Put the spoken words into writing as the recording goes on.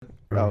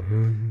Oh.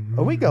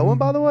 Are we going,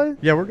 by the way?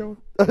 Yeah, we're going.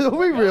 Are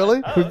we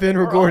really? We've been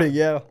recording.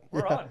 Yeah.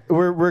 We're on.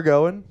 We're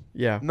going?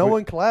 Yeah. No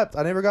one clapped.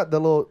 I never got the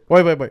little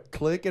Wait.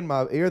 click in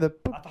my ear. The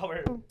I thought we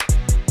were.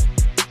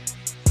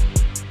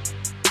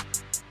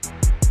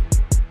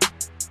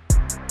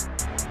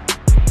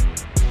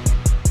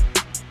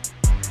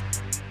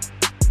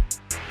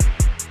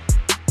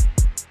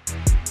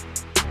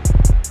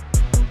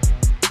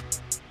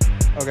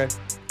 Okay.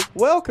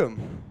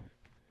 Welcome.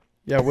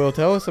 Yeah, Will,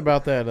 tell us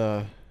about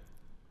that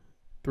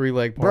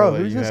three-leg Bro, parlay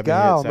who's you this had me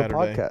guy hit on the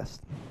Saturday. podcast?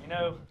 You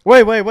know,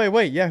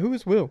 Wait. Yeah, who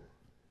is Will?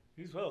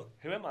 who's Will?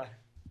 Who am I?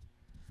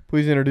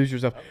 Please introduce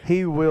yourself.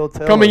 He will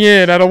tell Coming us.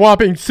 in at a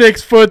whopping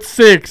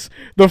 6'6",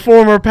 the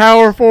former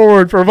power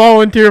forward for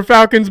Volunteer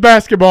Falcons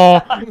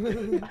basketball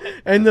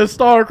and the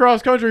star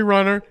cross-country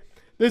runner.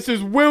 This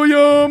is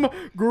William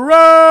Grimes.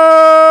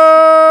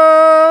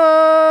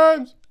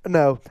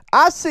 No,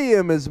 I see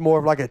him as more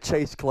of like a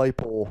Chase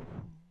Claypool.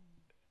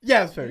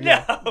 Yeah, that's fair.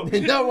 Yeah.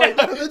 No, wait.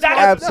 that's That's not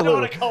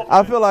Absolutely. a compliment.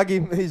 I feel like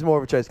he's more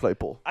of a Chase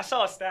Claypool. I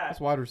saw a stat. That's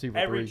wide receiver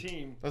Every 3.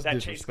 team That's that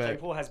Chase disrespect.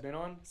 Claypool has been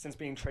on since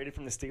being traded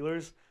from the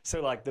Steelers. So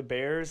like the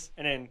Bears,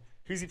 and then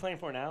who's he playing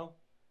for now?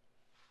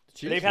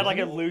 Chiefs, They've had like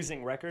a isn't it?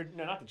 losing record.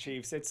 No, not the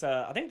Chiefs. It's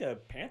I think the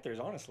Panthers.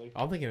 Honestly.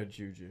 I'm thinking of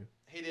Juju.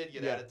 He did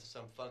get Yeah. added to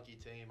some funky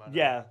team. I know.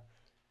 Yeah.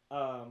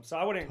 So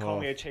I wouldn't call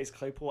Tough. me a Chase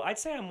Claypool. I'd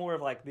say I'm more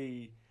of like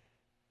the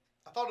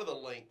I thought of the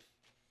length.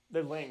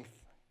 length.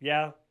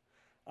 Yeah.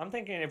 I'm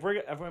thinking if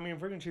we're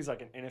gonna choose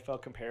like an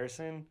NFL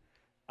comparison,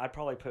 I'd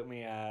probably put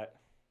me at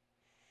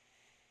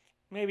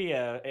maybe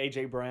a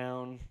AJ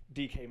Brown,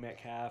 DK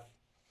Metcalf.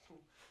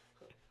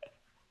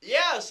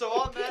 Yeah, so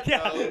on that Yeah.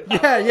 note.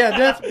 Yeah,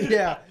 definitely.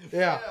 Yeah.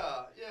 Yeah.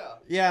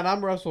 Yeah, and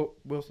I'm Russell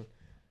Wilson.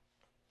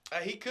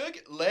 He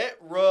cook. Let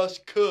Russ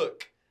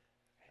cook.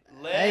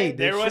 Let Hey,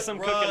 There was Russ some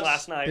cooking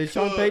last night. Did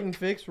Sean Cook. Payton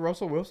fix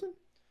Russell Wilson?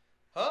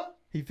 Huh?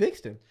 He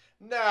fixed him.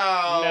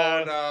 No.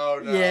 Yes, no,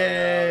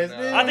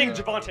 dude. I think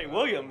no, Javonte no.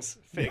 Williams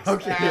fixed.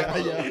 Okay,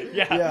 Absolutely.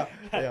 Yeah.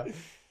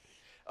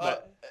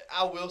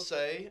 I will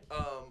say,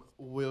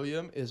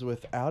 William is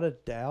without a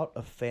doubt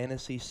a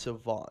fantasy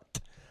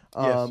savant.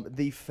 Yes.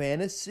 The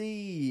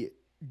fantasy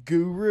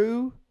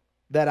guru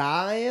that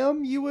I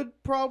am, you would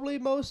probably,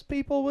 most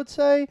people would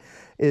say,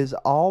 is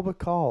all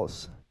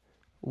because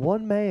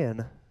one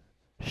man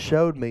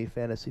showed me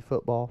fantasy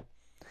football.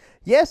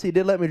 Yes, he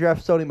did let me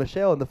draft Sony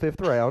Michel in the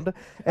 5th round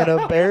and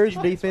a Bears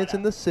defense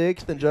in the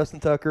 6th and Justin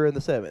Tucker in the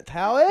 7th.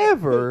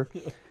 However,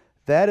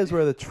 that is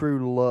where the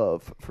true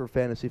love for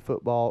fantasy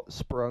football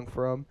sprung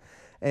from.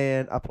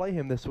 And I play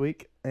him this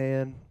week,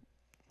 and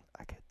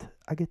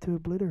I get to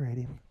obliterate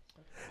him.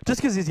 Just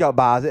because he's got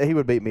buys, he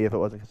would beat me if it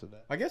wasn't because of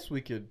that. I guess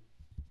we could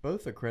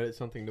both accredit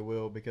something to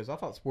Will because I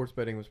thought sports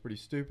betting was pretty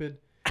stupid.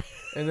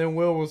 And then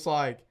Will was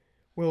like,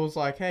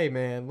 hey,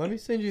 man, let me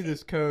send you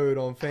this code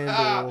on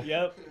FanDuel.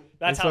 Yep.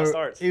 That's And how it so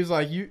starts. He was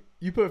like, you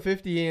put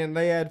 50 in,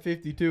 they add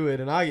 50 to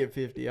it, and I get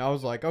 50. I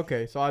was like,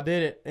 okay, so I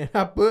did it, and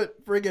I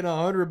put friggin'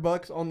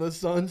 $100 on the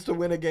Suns to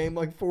win a game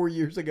like 4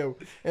 years ago,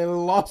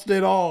 and lost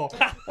it all.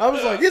 I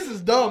was like, this is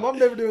dumb. I'm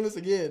never doing this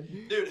again.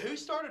 dude, who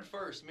started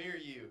first, me or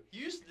you?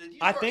 Did you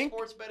I start think-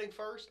 sports betting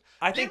first?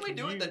 I Didn't think we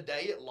do you- it the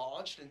day it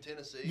launched in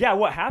Tennessee? Yeah,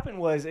 what happened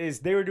was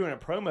they were doing a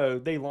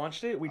promo. They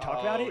launched it. We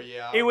talked about it.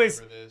 Yeah, it was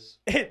remember this.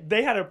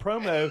 they had a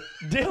promo.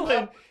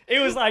 Dylan,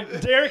 it was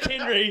like Derrick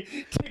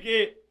Henry to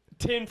get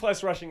 10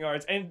 plus rushing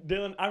yards, and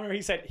Dylan, I remember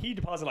he said he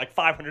deposited like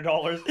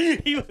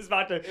 $500. He was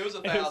about to. It was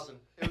 $1,000.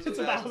 It was It's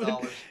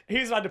 $1,000. He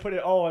was about to put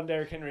it all on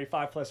Derrick Henry,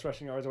 5 plus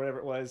rushing yards or whatever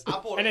it was, I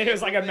pulled and then it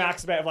was like a everything.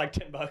 max bet of like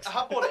 $10.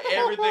 I pulled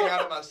everything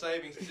out of my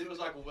savings because it was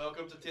like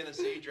welcome to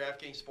Tennessee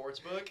DraftKings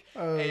Sportsbook,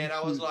 Oh, and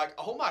I was like,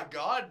 oh my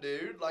god,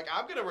 dude, like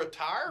I'm gonna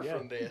retire Yeah.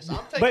 from this. I'm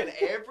taking But-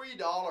 every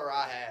dollar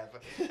I have,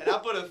 and I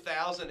put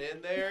 1,000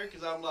 in there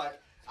because I'm like,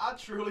 I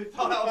truly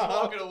thought I was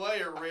walking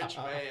away a rich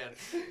man,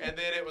 and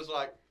then it was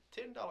like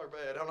 $10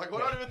 bet. I'm like,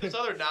 what do I do with this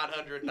other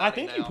 900? I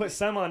think you put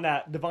some on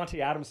that Devontae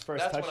Adams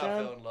first That's when I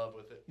touchdown. fell in love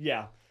with it.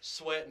 Yeah.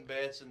 Sweating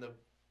bets and the.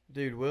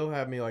 Dude, Will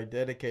had me like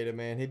dedicated,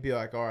 man. He'd be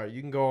like, all right, you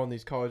can go on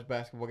these college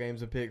basketball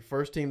games and pick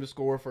first team to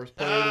score, first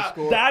player to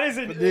score. That is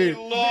a Dude,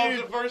 He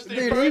loves the first team.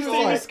 Dude, he first was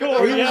team like, to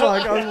score. he was yeah.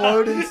 like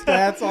unloading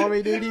stats on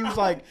me, dude. He was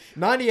like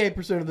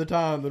 98% of the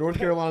time the North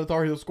Carolina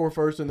Tar Heels score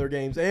first in their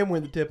games and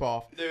win the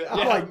tip-off. Dude,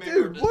 I'm I like,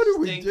 remember dude, what are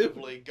we doing?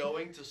 distinctively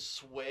going to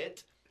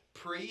sweat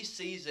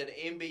preseason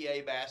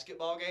NBA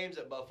basketball games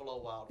at Buffalo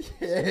Wild Wings.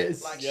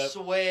 Yes. Like Yep.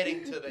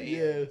 sweating to the end.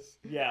 Yes.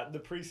 Yeah, the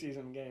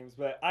preseason games.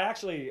 But I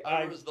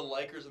It was the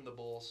Lakers and the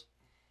Bulls.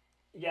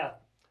 I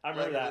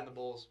remember Lakers that. and the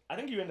Bulls. I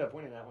think you ended up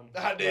winning that one.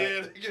 I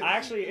did. But I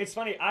actually, it's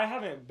funny. I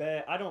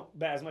don't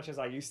bet as much as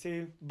I used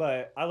to,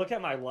 but I look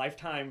at my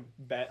lifetime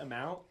bet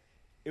amount.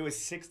 It was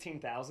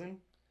 16,000.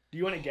 Do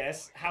you want to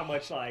guess how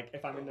much, like,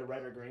 if I'm in the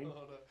red or green?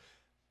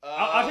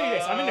 I'll tell you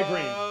this. I'm in the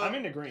green. I'm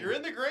in the green. You're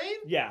in the green?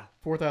 Yeah.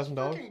 $4,000.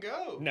 Fucking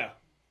go. No.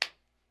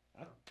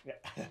 Yeah.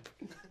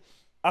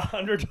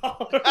 $100.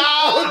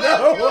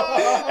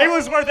 Oh, It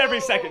was worth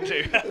every second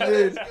too.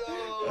 Dude,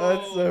 go.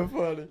 that's so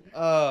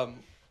funny.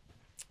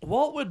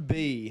 What would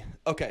be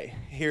okay?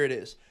 Here it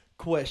is.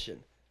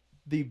 Question: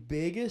 the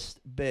biggest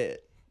bet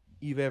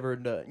you've ever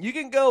done? You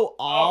can go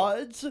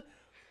odds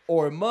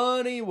or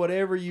money,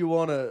 whatever you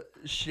want to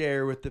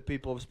share with the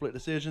people of Split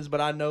Decisions,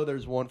 but I know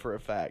there's one for a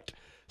fact.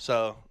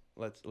 So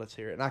let's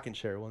hear it, and I can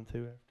share one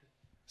too.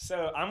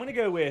 So I'm gonna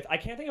go with, I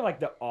can't think of like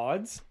the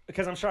odds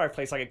because I'm sure I've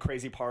placed like a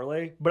crazy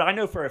parlay, but I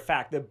know for a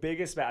fact the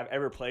biggest bet I've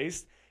ever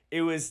placed,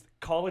 it was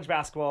college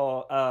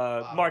basketball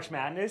March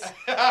Madness.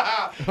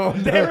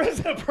 There was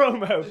a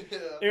promo.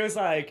 It was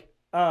like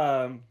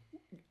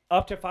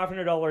up to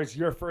 $500,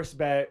 your first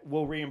bet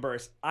will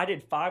reimburse. I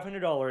did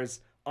 $500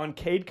 on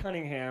Cade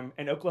Cunningham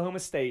and Oklahoma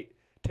State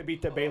to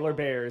beat the Baylor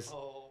Bears,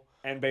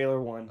 and Baylor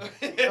won.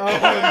 And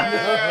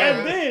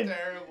then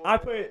Terrible. I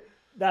put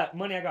that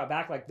money I got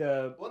back, like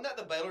the Wasn't that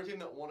the Baylor team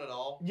that won it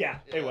all? yeah,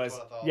 it that's was.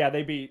 what I thought. Yeah,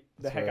 they beat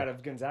the That's heck fair. out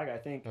of Gonzaga, I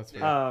think. That's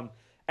fair.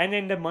 And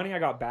then the money I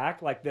got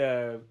back, like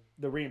the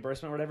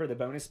reimbursement or whatever, the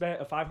bonus bet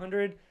of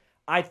 $500,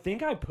 I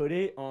think I put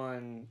it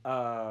on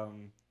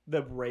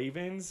the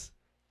Ravens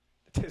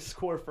to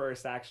score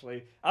first.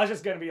 Actually, I was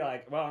just gonna be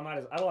like, well,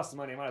 I lost the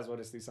money. I might as well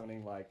just do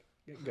something like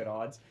good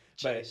odds.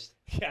 Chased.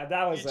 But yeah,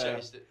 that was You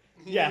chased it.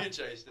 yeah. You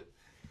chased it.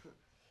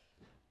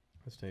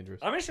 That's dangerous.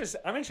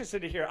 I'm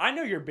interested to hear. I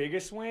know your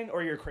biggest win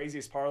or your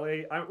craziest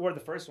parlay, or the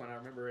first one I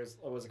remember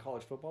was a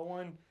college football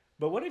one.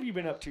 But what have you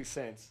been up to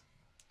since?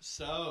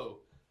 So,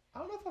 I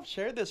don't know if I've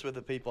shared this with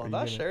the people. Are Have you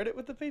I gonna- shared it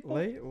with the people?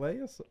 Lay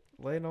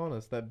it on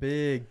us. That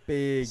big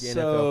NFL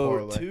So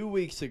parlay. 2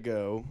 weeks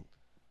ago,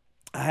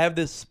 I have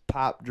this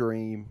pipe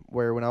dream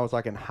where when I was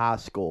like in high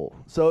school.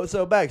 So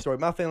backstory: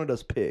 my family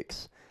does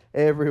picks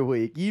every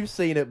week. You've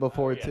seen it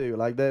before yeah. too.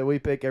 Like that, we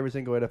pick every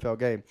single NFL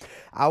game.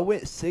 I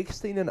went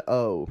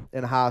 16-0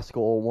 in high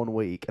school 1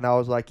 week, and I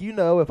was like,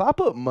 if I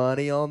put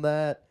money on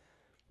that,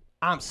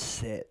 I'm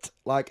set.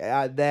 Like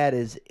that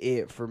is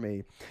it for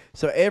me.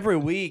 So every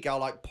week I'll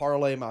like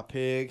parlay my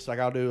picks. Like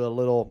I'll do a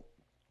little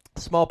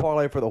small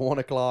parlay for the 1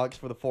 o'clocks,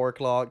 for the 4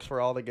 o'clocks, for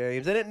all the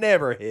games, and it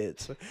never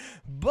hits.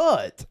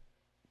 But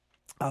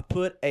I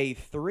put a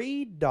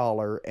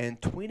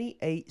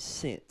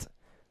 $3.28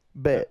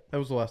 bet. That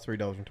was the last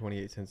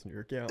 $3.28 in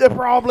your account.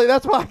 Probably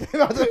that's why I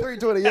came out to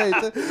 328.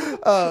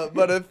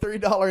 But a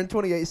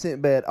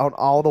 $3.28 bet on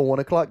all the 1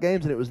 o'clock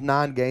games, and it was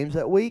 9 games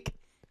that week.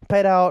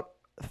 Paid out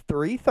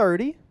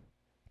 $3.30,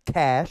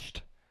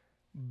 cashed,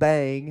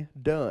 bang,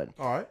 done.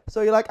 All right.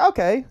 So you're like,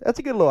 okay, that's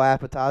a good little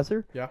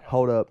appetizer. Yeah.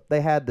 Hold up.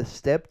 They had the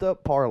stepped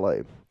up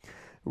parlay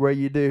where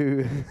you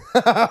do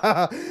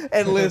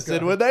and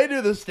listen, when they do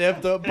the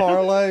stepped up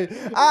parlay,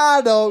 I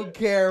don't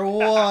care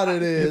what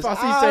it is. If I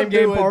see I'm same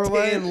game doing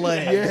parlay, 10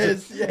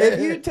 legs. yes, If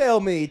you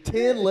tell me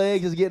 10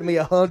 legs is getting me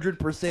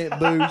 100%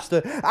 boost,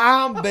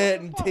 I'm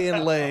betting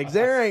 10 legs.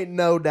 There ain't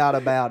no doubt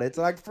about it. It's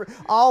like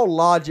all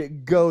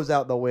logic goes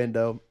out the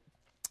window.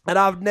 And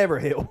I've never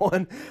hit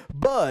one.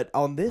 But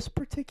on this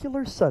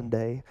particular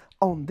Sunday,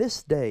 on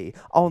this day,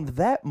 on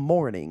that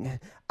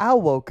morning, I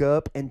woke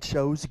up and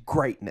chose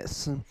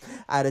greatness.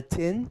 I had a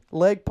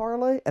 10-leg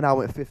parlay, and I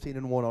went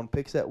 15-1 on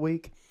picks that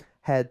week.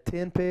 Had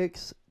 10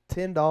 picks,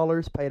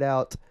 $10, paid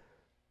out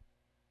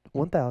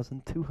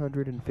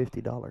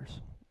 $1,250.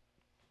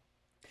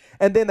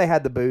 And then they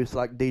had the boost,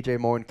 like DJ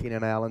Moore and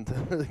Keenan Allen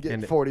to get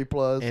And it- 40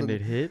 plus. And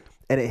it hit.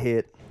 And it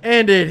hit.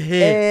 And it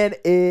hit. And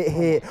it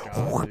hit.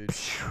 God, dude.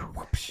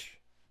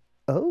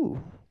 Oh.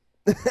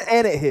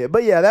 And it hit.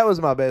 But yeah, that was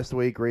my best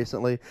week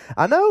recently.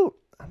 I know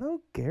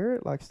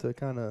Garrett likes to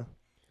kind of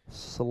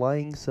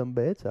slang some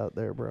bets out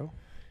there, bro.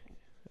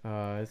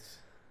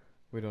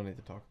 We don't need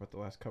to talk about the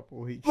last couple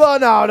of weeks. Well,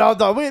 no.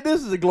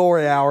 This is a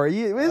glory hour.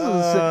 This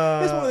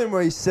is one of them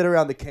where you sit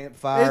around the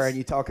campfire It's- and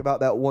you talk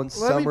about that one Let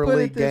me summer put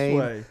league it this game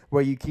way.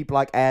 where you keep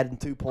like adding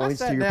 2 I points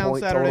sat to your down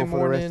point Saturday total for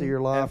the rest of morning your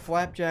at life.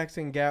 Flapjacks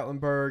in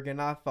Gatlinburg,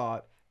 and I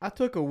thought, I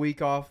took a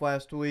week off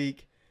last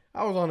week.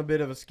 I was on a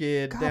bit of a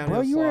skid, God, downhill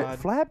bro, you were slide. at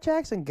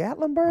Flapjacks in I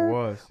Gatlinburg?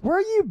 was. Where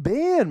you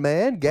been,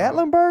 man?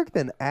 Gatlinburg,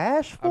 then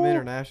Asheville? I'm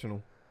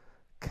international.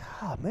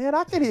 God, man,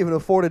 I can't even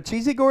afford a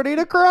cheesy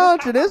gordita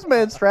crunch, and this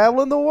man's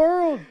traveling the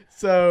world.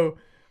 So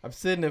I'm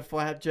sitting at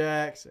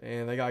Flapjacks,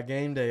 and they got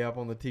game day up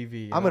on the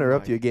TV. and I'm gonna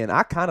interrupt like, you again.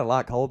 I kind of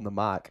like holding the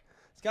mic.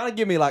 It's gotta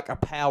give me like a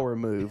power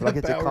move, like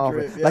it's a Power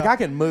confidence. trip, Like yeah. I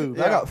can move.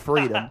 I Yeah. got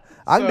freedom.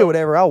 I can So- do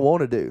whatever I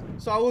want to do.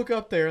 So I look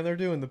up there, and they're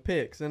doing the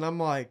picks, and I'm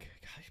like,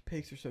 God, these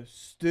picks are so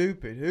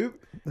stupid. Who?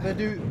 I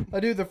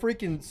do the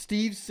freaking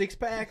Steve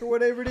 6-pack or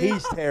whatever it is.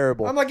 He's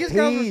terrible. I'm like, this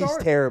guy's he's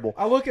retarded. terrible.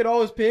 I look at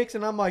all his picks,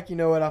 and I'm like, you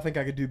know what? I think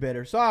I could do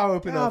better. So I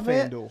open Nah, up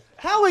man. FanDuel.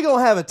 How we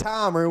gonna have a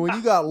timer when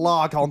you got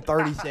locked on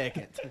 30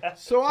 seconds?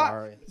 So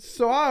Sorry.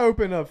 I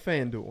open up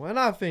FanDuel, and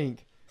I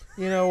think,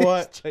 you know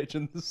what?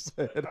 Changing the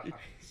setting.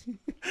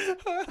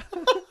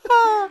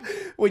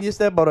 When you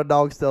step on a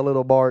dog, still a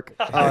little bark.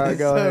 All right,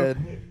 go So-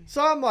 ahead.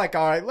 So I'm like,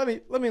 all right, let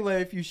me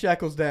lay a few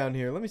shekels down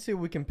here. Let me see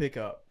what we can pick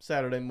up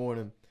Saturday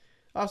morning.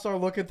 I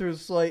start looking through the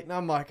slate, and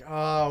I'm like,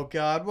 oh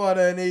God, what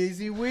an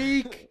easy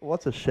week.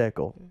 What's a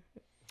shekel?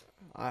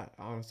 I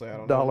honestly, I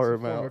don't Dollar know. It's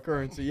a form amount. of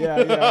currency.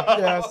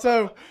 Yeah.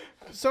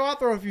 So I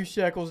throw a few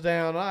shekels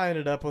down. I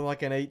ended up with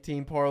like an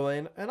 18 parlay,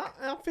 and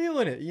I'm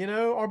feeling it. You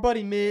know, our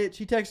buddy Mitch,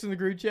 he texted in the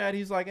group chat.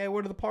 He's like, hey,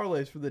 what are the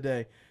parlays for the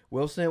day?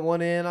 Will sent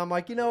one in. I'm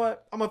like, you know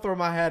what? I'm gonna throw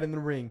my hat in the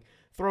ring.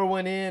 Throw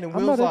one in, and I'm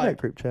Will's not in that like,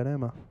 group chat,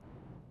 am I?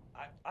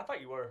 I thought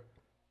you were.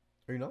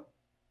 "Are you not?"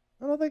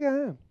 I don't think I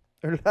am.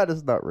 Or did I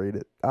just not read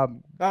it?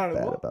 I'm I don't know.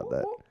 bad about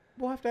that.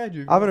 We'll have to add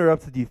you. I've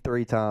interrupted you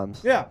 3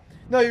 times. Yeah.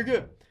 No, you're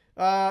good.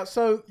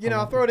 So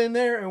I throw it in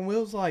there, and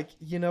Will's like,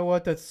 you know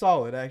what? That's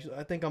solid. Actually,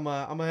 I think I'm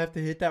gonna have to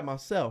hit that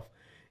myself.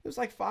 It was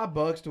like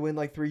 $5 to win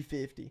like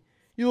 $350.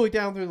 You look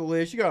down through the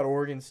list. You got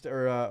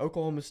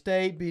Oklahoma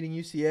State beating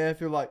UCF.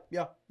 You're like,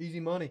 yeah, easy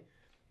money.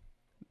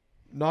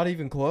 Not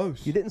even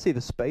close. You didn't see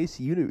the space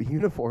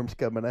uniforms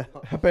coming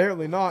out.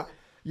 Apparently not.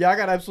 Yeah, I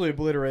got absolutely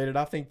obliterated.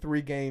 I think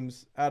 3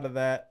 games out of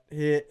that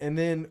hit. And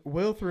then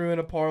Will threw in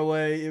a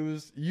parlay. It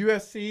was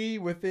USC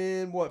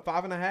within,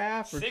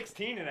 5.5? Or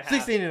 16 and a half.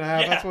 16 and a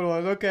half. Yeah. That's what it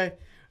was. Okay.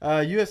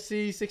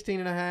 USC 16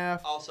 and a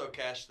half. Also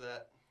cashed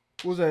that.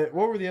 What was that?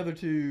 What were the other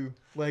 2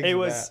 legs It of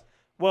was, that?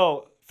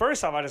 well,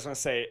 first off, I just want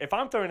to say, if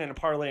I'm throwing in a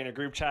parlay in a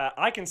group chat,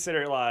 I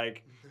consider it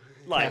like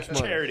Cash money.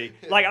 charity.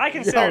 Like, I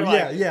consider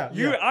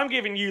yeah. I'm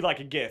giving you like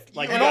a gift.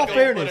 Like, In You're all not gonna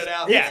fairness, put it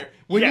out yeah. there.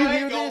 When Yeah. you I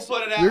hear ain't gonna this,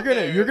 put it out you're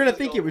there. gonna Just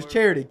think go it was for it.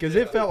 charity because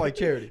it Yeah. felt like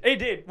charity. It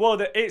did.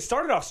 Well, it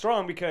started off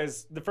strong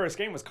because the first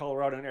game was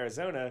Colorado and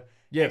Arizona.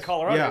 Yes, And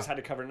Colorado yeah. just had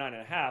to cover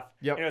 9.5.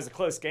 Yep. And it was a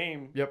close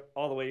game. Yep.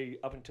 All the way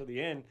up until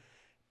the end.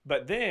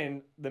 But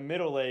then the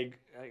middle leg,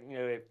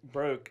 it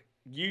broke.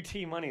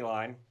 UT money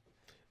line.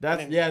 That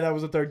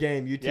was the 3rd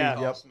game. UT. Yeah. Yep.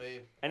 Cost me.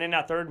 And then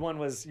that third one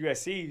was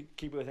USC,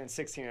 keep it within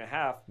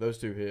 16.5. Those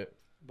 2 hit.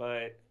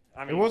 But,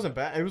 I mean. It wasn't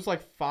bad. It was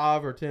like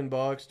 $5 or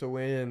 $10 to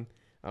win.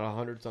 I don't know,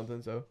 100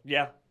 something. So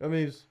Yeah. I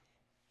mean, it was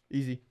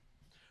easy.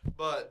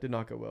 But Did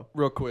not go well.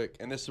 Real quick,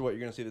 and this is what you're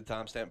going to see the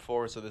timestamp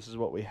for, so this is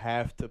what we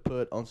have to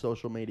put on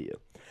social media.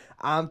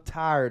 I'm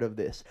tired of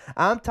this.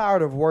 I'm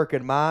tired of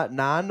working my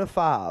 9 to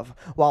 5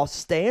 while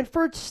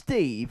Stanford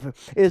Steve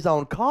is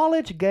on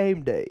college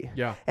game day.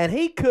 Yeah. And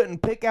he couldn't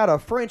pick out a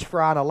French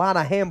fry and a line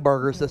of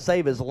hamburgers to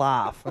save his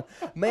life.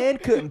 Man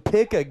couldn't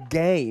pick a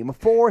game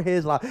for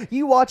his life.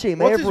 You watch him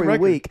What's his every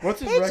record? week. What's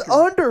his It's record?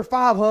 under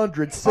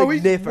 500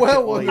 significantly. He's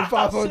well under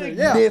 500.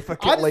 Yeah.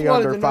 Significantly I just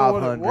wanted under to know what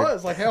it 500.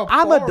 was, like how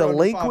I'm far a under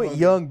delinquent 500.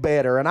 young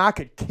better, and I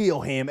could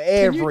kill him Can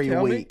every you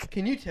tell week. Me,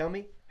 can you tell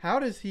me how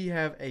does he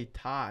have a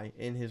tie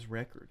in his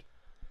record?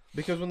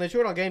 Because when they show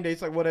it on game day,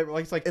 it's like whatever.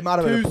 Like it's like It might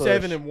have been a 2, push.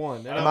 7, and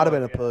 1. It might have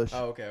been a push.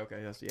 Oh, okay.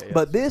 Yes, yeah.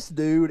 But this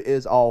dude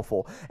is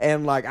awful.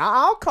 And, like,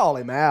 I'll call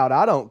him out.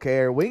 I don't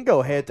care. We can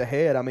go head to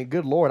head. I mean,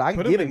 good Lord. I can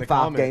Put him give in him the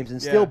 5 comments. games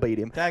and Yeah. still beat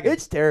him. Tag him.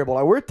 It's terrible.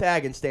 Like, we're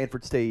tagging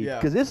Stanford Steve Yeah.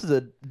 because this is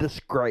a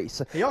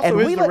disgrace. He also and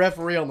is we the let-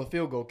 referee on the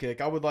field goal kick.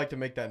 I would like to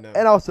make that known.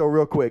 And also,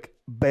 real quick,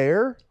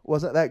 Bear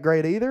wasn't that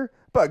great either.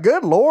 But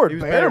good Lord, He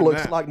was better Bear than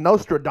looks that. like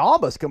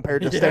Nostradamus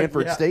compared to Yeah,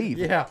 Stanford yeah, Steve.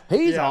 yeah,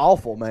 He's yeah.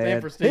 awful, man.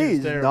 Stanford Steve is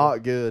He's terrible.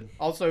 not good.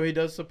 Also, he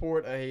does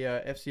support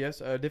a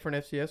different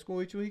FCS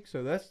school each week,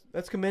 so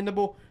that's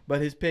commendable.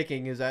 But his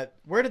picking is at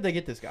where did they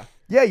get this guy?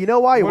 Yeah, you know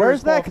why he What are wears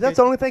his that? Because that's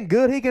the only thing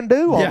good he can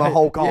do on Yeah, the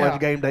whole college yeah,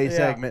 game day yeah,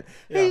 segment.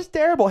 yeah. He's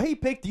terrible. He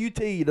picked UT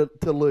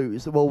to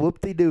lose. Well,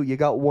 whoop-de-doo, you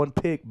got 1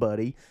 pick,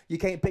 buddy. You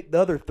can't pick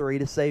the other 3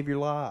 to save your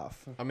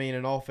life. I mean,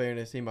 in all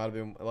fairness, he might have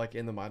been like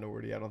in the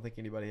minority. I don't think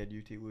anybody had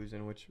UT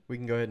losing, which we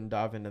can go ahead and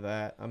dive into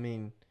that. I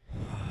mean,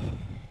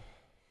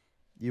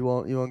 You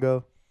want to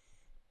go?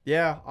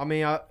 yeah. I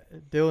mean,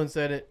 Dylan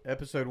said it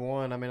episode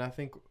 1. I mean, I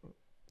think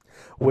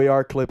We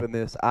are clipping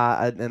this.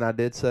 I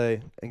did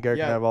say, and Garrett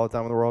Yeah. can have all the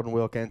time in the world, and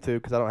Will can too,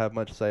 because I don't have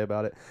much to say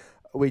about it.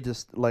 We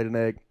just laid an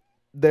egg.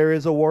 There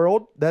is a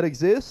world that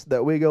exists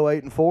that we go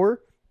 8-4,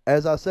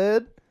 as I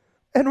said,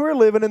 and we're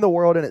living in the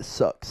world, and it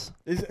sucks.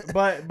 is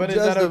but is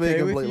Just that to be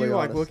okay with completely you?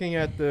 Like honest. looking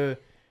at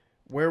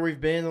where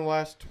we've been in the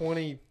last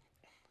 20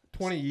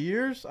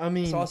 years. I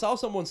mean, So I saw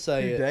someone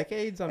say 2 it.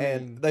 decades. I mean,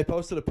 And they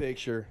posted a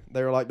picture.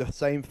 They were like the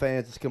same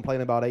fans that's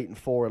complaining about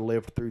 8-4 and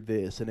lived through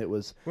this, and it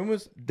was when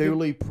was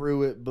Dooley,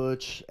 Pruitt,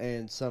 Butch,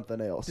 and something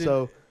else. Did-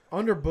 So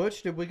under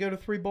Butch? Did we go to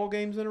 3 bowl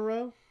games in a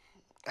row?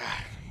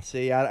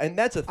 see, and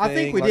that's a thing. I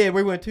think we like, did.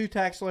 We went 2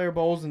 Tax Slayer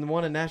bowls and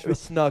 1 in We Nashville.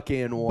 snuck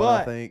in one, I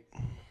But- think.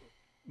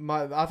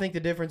 I think the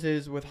difference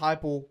is with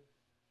Heupel,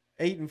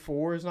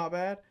 8-4 is not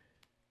bad.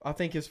 I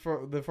think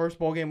the first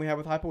bowl game we had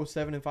with Heupel was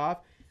 7-5,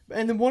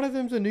 and then one of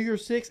them's a New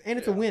Year's 6, and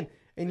it's a win.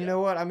 And you know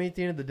what? I mean, at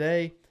the end of the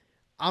day,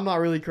 I'm not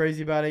really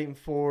crazy about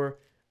 8-4.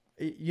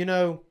 You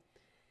know,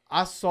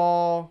 I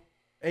saw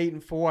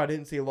 8-4. I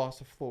didn't see a loss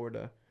to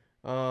Florida.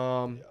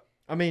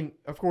 I mean,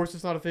 of course,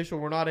 it's not official.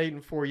 We're not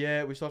 8-4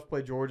 yet. We still have to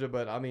play Georgia,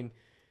 but I mean,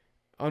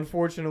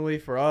 unfortunately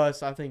for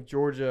us, I think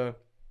Georgia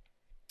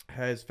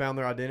has found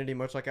their identity,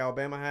 much like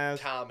Alabama has.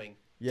 Timing.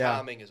 Yeah.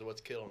 Timing is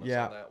what's killing us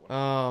on that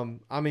one.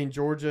 I mean,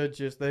 Georgia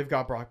they've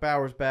got Brock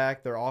Bowers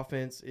back. Their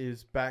offense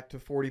is back to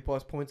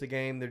 40-plus points a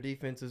game. Their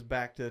defense is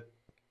back to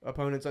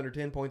opponents under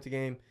 10 points a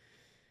game.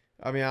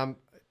 I mean,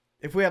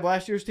 if we had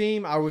last year's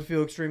team, I would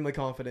feel extremely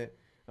confident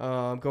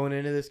going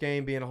into this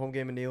game, being a home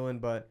game in Neyland,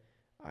 but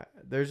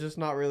there's just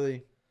not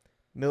really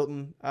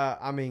Milton.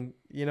 I mean,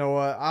 you know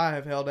what? I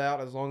have held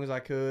out as long as I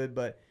could,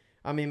 but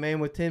I mean, man,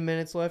 with 10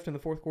 minutes left in the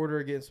fourth quarter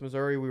against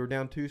Missouri, we were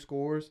down 2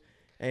 scores.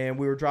 and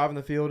we were driving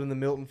the field, and the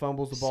Milton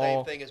fumbles the ball.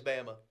 Same thing as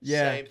Bama.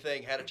 Yeah. Same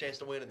thing. Had a chance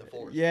to win in the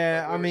fourth. Yeah,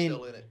 Like, we I were mean,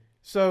 still in it.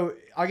 So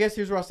I guess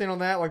here's where I stand on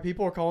that. Like,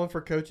 people are calling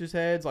for coaches'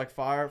 heads, like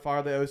fire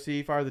the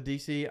OC, fire the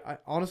DC.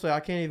 Honestly, I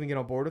can't even get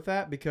on board with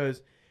that,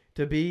 because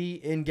to be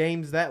in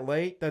games that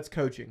late, that's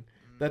coaching.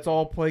 That's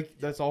all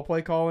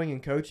play calling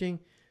and coaching.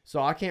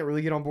 So I can't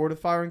really get on board with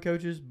firing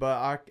coaches,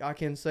 but I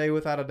can say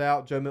without a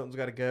doubt Joe Milton's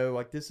got to go.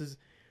 Like, this is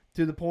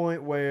to the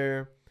point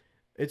where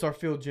it's our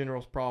field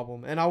general's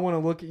problem. And I want to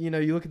look at, you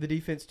look at the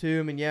defense too.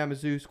 I mean, yeah,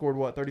 Mizzou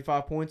scored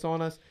 35 points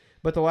on us.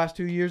 But the last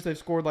 2 years, they've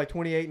scored like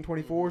 28 and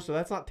 24, so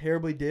that's not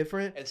terribly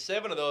different. And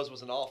 7 of those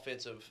was an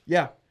offensive.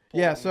 Yeah.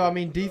 Yeah, so, I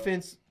mean,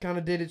 defense kind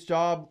of did its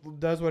job,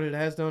 does what it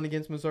has done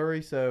against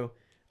Missouri. So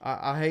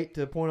I hate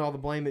to point all the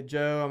blame at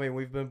Joe. I mean,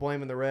 we've been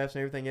blaming the refs and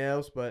everything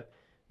else, but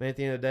man, at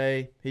the end of the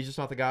day, he's just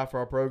not the guy for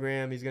our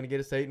program. He's going to get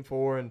us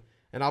 8-4,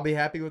 and I'll be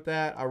happy with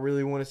that. I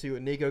really want to see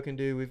what Nico can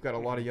do. We've got a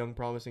lot of young,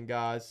 promising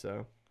guys,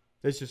 so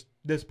it's just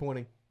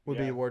disappointing. Would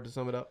be a word to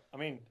sum it up. I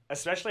mean,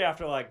 especially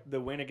after like the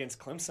win against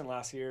Clemson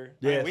last year.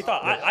 Yes. I mean, we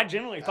thought I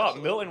genuinely thought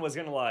Absolutely. Milton was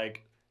gonna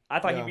I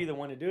thought he'd be the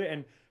one to do it.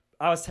 And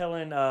I was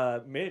telling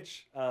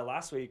Mitch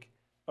last week,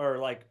 or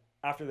like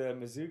after the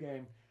Mizzou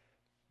game,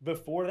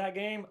 before that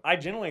game, I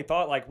genuinely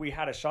thought like we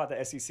had a shot at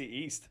the SEC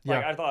East.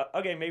 Like I thought,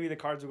 okay, maybe the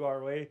Cards will go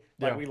our way,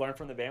 like we learned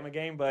from the Bama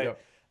game. But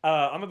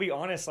I'm gonna be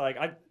honest,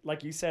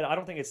 like you said, I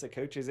don't think it's the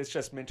coaches. It's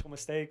just mental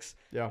mistakes.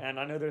 Yeah. And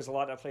I know there's a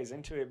lot that plays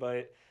into it,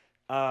 but.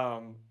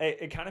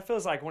 It kind of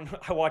feels like when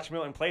I watch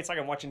Milton play, it's like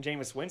I'm watching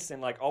Jameis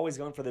Winston, like always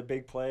going for the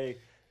big play,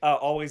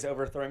 always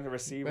overthrowing the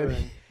receiver.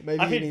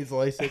 Maybe he needs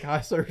LASIK eye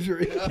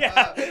surgery.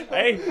 Yeah.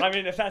 Hey, I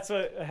mean, if that's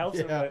what helps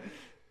him. But,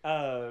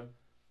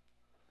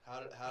 How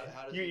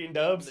does you he eating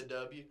dubs? The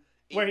W?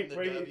 where Eating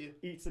the he W?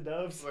 eats the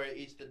doves. Where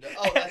he eats the dub.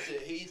 Oh, that's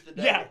it. He eats the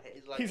W. Yeah.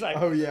 He's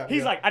oh, yeah.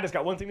 He's like, I just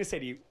got one thing to say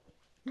to you.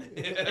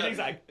 And he's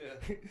like,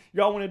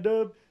 y'all want a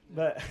dub?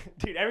 But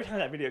dude, every time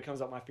that video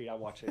comes up my feed, I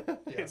watch it.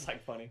 It's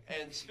like funny.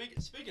 And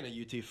speaking of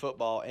UT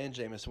football and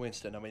Jameis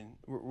Winston, I mean,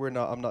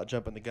 I'm not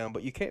jumping the gun,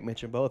 but you can't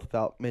mention both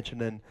without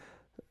mentioning,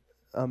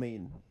 I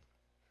mean,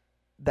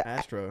 the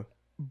Astro.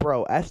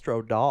 Bro,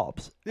 Astro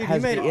Dobbs Dude,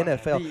 has he the made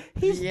NFL.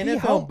 He's the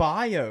NFL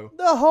bio.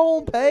 The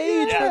home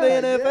page for the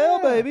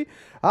NFL, baby.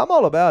 I'm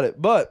all about it.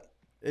 But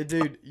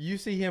Dude, you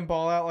see him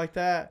ball out like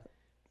that,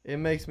 it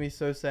makes me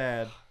so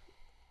sad.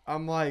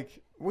 I'm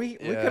like, we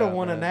could have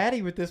won a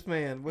natty with this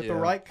man with the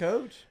right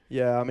coach.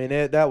 yeah, I mean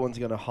that one's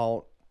gonna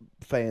haunt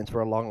fans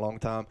for a long, long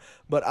time.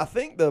 But I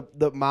think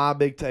my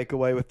big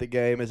takeaway with the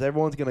game is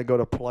everyone's gonna go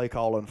to play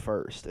calling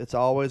first. It's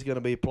always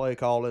gonna be play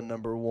calling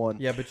number one.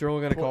 Yeah, but you're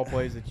only going to call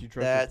plays that you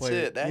trust. That's your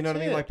player. it, that's you know what I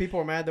mean? it. Like, people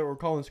are mad that we're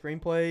calling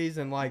screenplays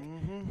and like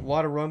a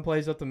lot of run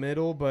plays up the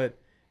middle. But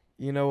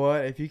you know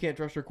what? If you can't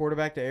trust your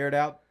quarterback to air it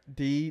out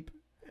deep,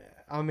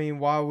 I mean,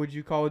 why would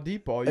you call a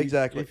deep ball?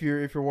 Exactly. If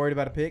you're worried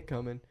about a pick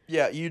coming.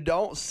 Yeah, you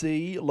don't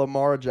see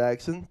Lamar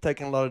Jackson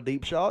taking a lot of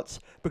deep shots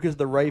because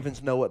the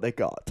Ravens know what they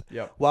got.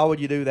 Yep. Why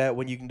would you do that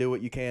when you can do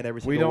what you can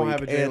every single We don't week?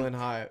 have a Jalen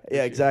Hyatt.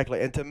 Yeah,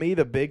 exactly. And to me,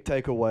 the big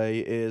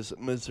takeaway is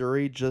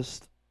Missouri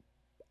just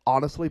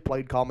honestly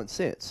played common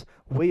sense.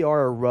 We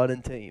are a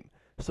running team,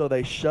 so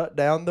they shut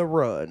down the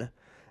run.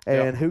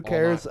 And who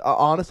cares?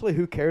 Honestly,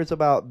 who cares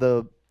about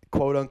the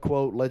quote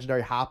unquote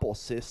legendary Heupel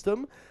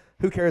system?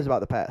 Who cares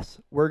about the pass?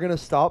 We're gonna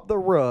stop the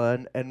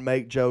run and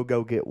make Joe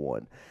go get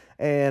one.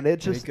 And it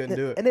just couldn't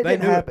do it. And it They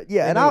didn't knew it. happen.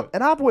 Yeah, They knew it.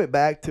 and I've went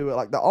back to it,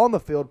 like the on the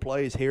field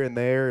plays here and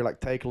there, like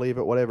take, leave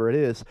it, whatever it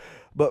is.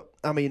 But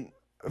I mean,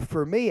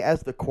 for me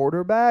as the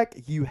quarterback,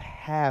 you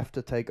have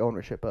to take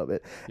ownership of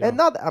it. Yeah. And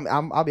not,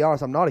 I'll be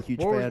honest, I'm not a huge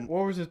fan.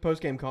 What was his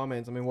post game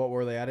comments? I mean, what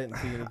were they? I didn't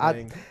see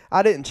anything.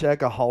 I didn't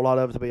check a whole lot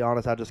of it, to be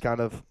honest. I just kind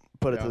of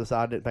put it Yeah. to the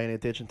side, didn't pay any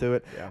attention to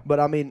it. Yeah. But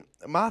I mean,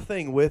 my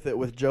thing with it,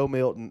 with Joe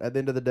Milton, at the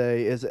end of the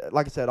day, is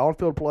like I said,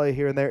 on-field play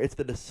here and there. It's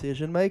the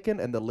decision making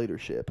and the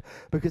leadership.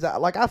 Because,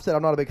 like I've said,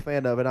 I'm not a big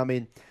fan of it. I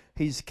mean,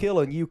 he's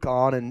killing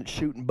UConn and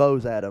shooting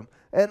bows at him,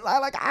 and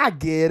I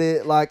get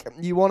it. Like,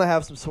 you want to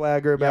have some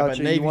swagger Yeah, about but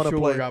you. Navy You want to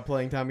Schuler play got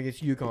playing time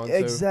against UConn.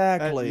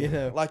 exactly. So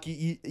that, Like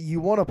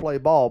you want to play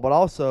ball, but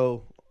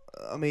also,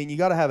 I mean, you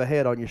got to have a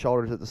head on your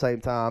shoulders at the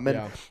same time. And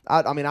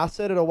Yeah. I mean, I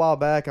said it a while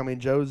back. I mean,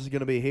 Joe's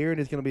going to be here and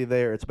he's going to be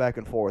there. It's back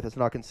and forth. It's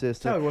not That's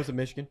consistent. how it was in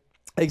Michigan.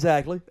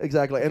 Exactly. That's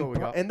what we And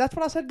got. and that's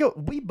what I said.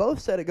 We both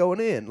said it going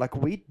in. Like,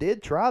 we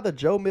did try the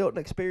Joe Milton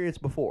experience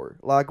before.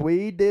 Like,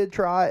 we did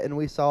try it and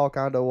we saw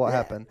kind of what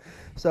happened.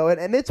 So,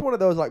 and it's one of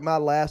those, like, my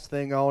last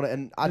thing on it.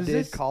 And I Does did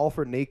this- call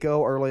for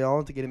Nico early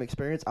on to get him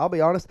experience. I'll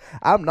be honest,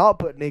 I'm not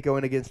putting Nico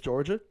in against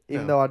Georgia,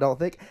 even No. though I don't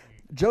think.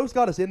 Joe's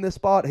got us in this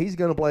spot. He's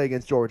going to play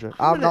against Georgia.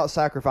 I'm gonna- not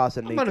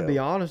sacrificing I'm Nico. going to be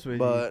honest with you.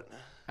 But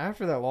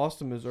After that loss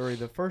to Missouri,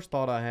 the first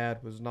thought I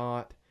had was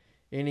not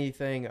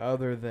anything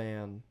other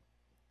than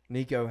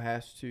Nico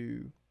has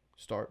to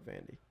start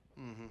Vandy.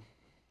 mm-hmm.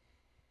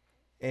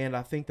 And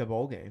I think the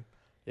bowl game.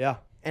 Yeah.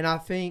 And I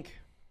think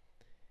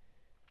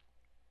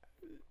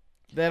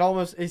that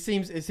almost it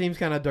seems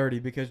kind of dirty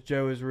because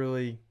Joe is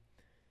really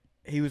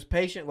he was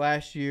patient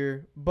last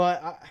year,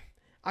 but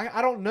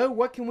I don't know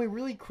what can we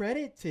really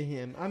credit to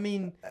him. I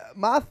mean,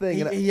 My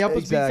thing, he helped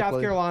us beat South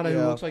exactly, Carolina, who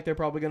yeah. looks like they're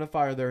probably going to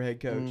fire their head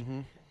coach.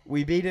 Mhm.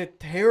 We beat a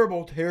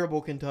terrible,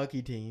 terrible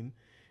Kentucky team.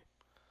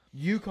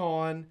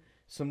 UConn,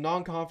 some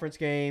non-conference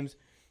games,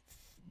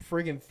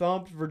 freaking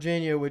thumped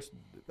Virginia, which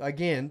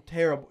again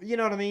terrible. You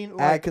know what I mean?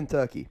 At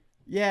Kentucky.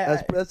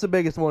 yeah, That's the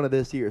biggest one of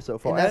this year so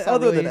far. and that's not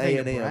other really than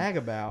anything to A&M. brag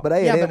about. But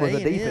A&M was a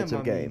A&M, defensive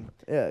I mean, game.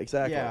 Yeah,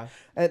 exactly. Yeah,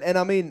 And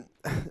I mean,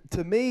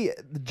 to me,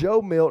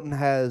 Joe Milton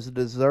has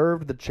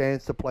deserved the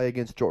chance to play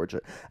against Georgia.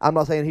 I'm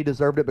not saying he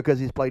deserved it because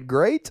he's played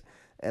great,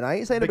 and I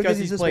ain't saying it because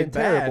he's just played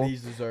been bad. terrible.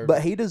 He's deserved.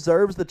 But he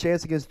deserves the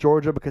chance against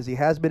Georgia because he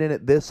has been in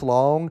it this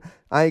long.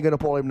 I ain't gonna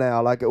pull him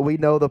now. Like we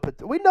know the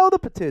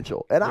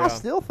potential, and I Yeah.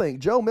 still think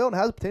Joe Milton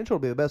has the potential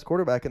to be the best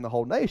quarterback in the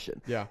whole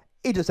nation. yeah,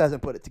 He just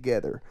hasn't put it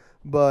together.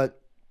 But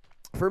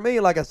for me,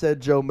 like I said,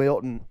 Joe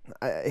Milton,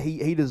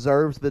 he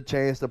deserves the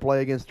chance to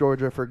play against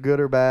Georgia for good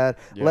or bad.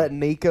 Yeah. Let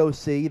Nico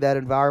see that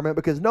environment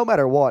because no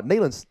matter what,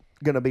 Neyland's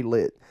going to be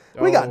lit.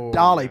 We got Oh,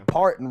 Dolly yeah.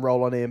 Parton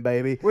rolling in,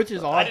 baby. which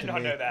is odd I did to not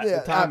me. know that. Yeah,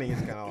 The timing is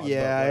kind of odd.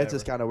 Yeah, but it's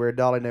just whatever. kind of weird.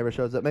 Dolly never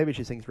shows up. Maybe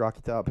she sings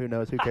Rocky Top. Who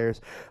knows? Who cares?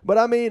 But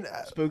I mean,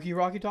 Spooky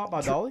Rocky Top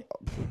by Dolly.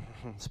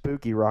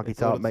 spooky Rocky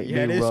That's what Top it's- make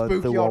yeah, me it is run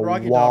spooky through on a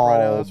Rocky Top wall, right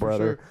now, that's for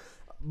brother. sure.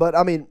 But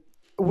I mean,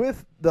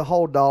 with the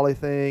whole Dolly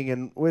thing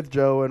and with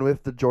Joe and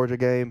with the Georgia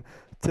game,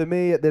 to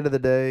me, at the end of the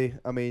day,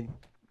 I mean,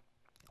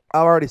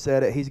 I've already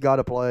said it. He's got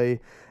to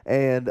play,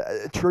 and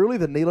truly,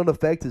 the Neyland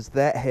effect is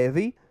that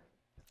heavy.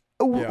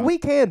 Yeah. We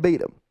can beat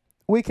him.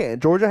 We can.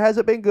 Georgia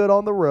hasn't been good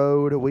on the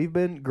road. We've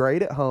been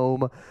great at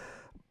home.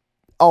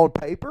 On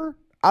paper,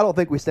 I don't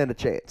think we stand a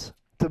chance,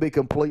 to be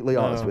completely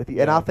honest No, with you.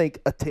 And yeah. I think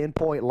a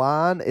 10-point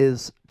line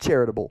is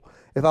charitable.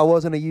 If I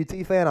wasn't a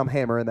UT fan, I'm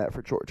hammering that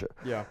for Georgia.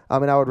 Yeah, I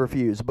mean, I would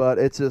refuse, but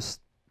it's just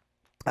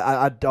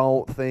I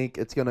don't think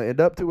it's going to end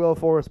up too well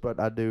for us, but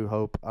I do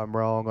hope I'm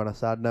wrong. On a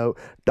side note,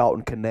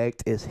 Dalton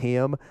Connect is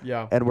him,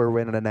 yeah. and we're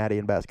winning a natty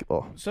in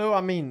basketball. So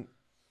I mean,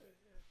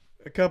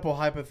 a couple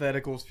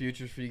hypotheticals,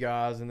 futures for you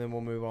guys, and then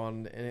we'll move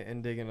on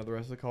and dig into the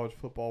rest of the college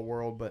football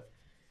world. But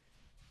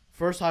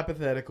first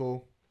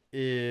hypothetical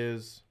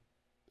is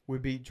we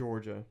beat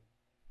Georgia.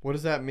 What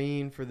does that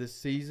mean for this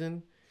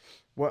season?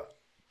 What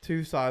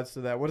two sides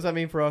to that? What does that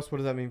mean for us? What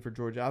does that mean for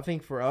Georgia? I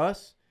think for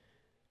us,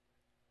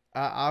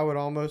 I would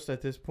almost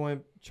at this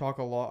point chalk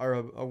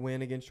a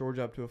win against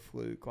Georgia up to a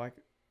fluke, like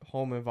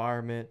home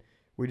environment.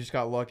 We just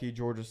got lucky.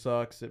 Georgia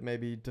sucks at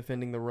maybe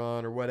defending the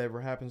run or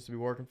whatever happens to be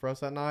working for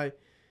us that night.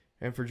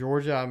 And for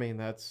Georgia, I mean,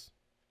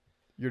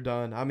 you're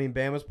done. I mean,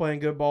 Bama's playing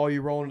good ball.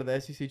 You roll into the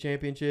SEC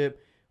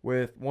championship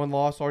with one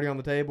loss already on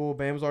the table.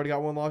 Bama's already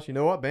got one loss. You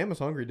know what? Bama's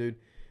hungry, dude.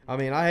 I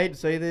mean, I hate to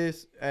say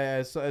this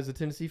as a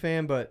Tennessee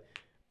fan, but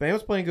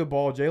Bama's playing good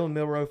ball. Jalen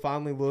Milroe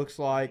finally looks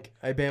like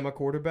a Bama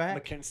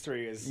quarterback.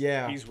 McKinstry is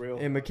he's real.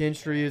 And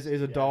McKinstry is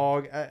a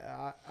dog.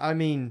 I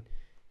mean,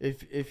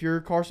 if you're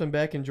Carson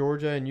Beck in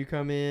Georgia and you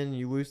come in and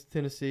you lose to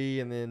Tennessee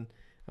and then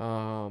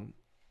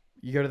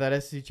you go to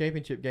that SEC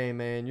championship game,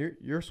 man,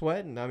 you're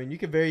sweating. I mean, you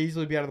could very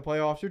easily be out of the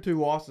playoffs. You're 2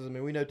 losses. I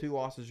mean, we know 2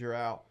 losses, you're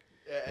out.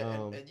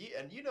 And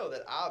you know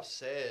that I've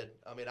said.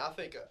 I mean, I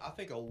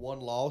think a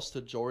one loss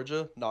to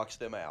Georgia knocks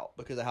them out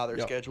because of how their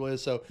Yep. schedule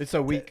is. So It's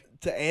so weak.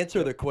 To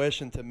answer the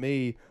question to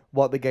me,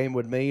 what the game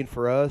would mean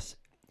for us,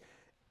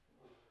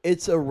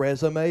 it's a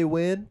resume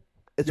win.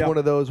 It's Yeah. one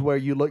of those where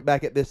you look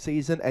back at this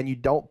season and you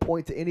don't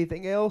point to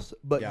anything else,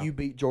 but Yeah. you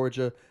beat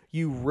Georgia.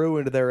 You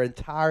ruined their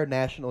entire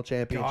national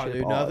championship God,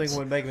 dude, odds. nothing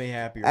would make me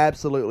happier.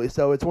 Absolutely.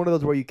 So it's one of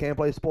those where you can't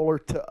play spoiler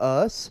to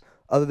us.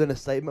 Other than a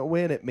statement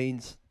win, it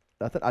means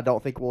nothing. I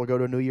don't think we'll go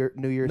to New Year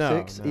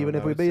Six, even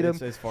if we beat them.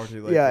 It's far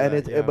too late. Yeah, for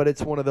and that, but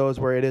it's one of those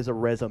where it is a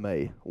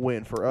resume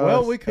win for us.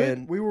 well, we could.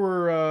 And We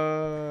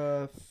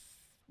were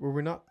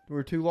we not? We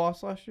were 2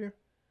 loss last year.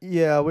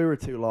 yeah, we were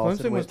 2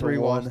 losses. Clemson was 3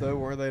 loss though,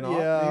 were they not? New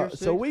Yeah, Year's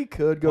so Six? we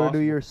could go to Possible.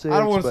 New Year's Six. I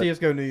don't want to but see us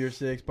go New Year's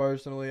Six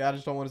personally. I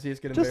just don't want to see us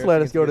get just embarrassed let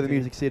us against go a to the good team.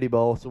 Music City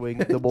Bowl so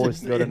the boys Just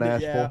can go to end it,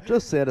 Nashville. yeah.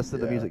 Just send us to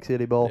the Yeah. Music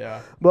City Bowl. Yeah.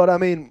 But I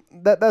mean,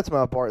 that's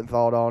my part and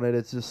thought on it.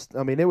 It's just,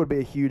 I mean, it would be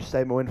a huge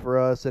statement win for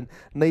us. And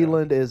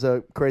Neyland is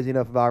a crazy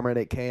enough environment;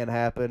 it can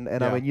happen.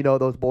 And I Yeah. mean, you know,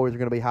 those boys are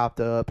going to be hyped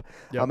up.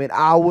 Yep. I mean,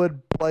 I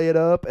would play it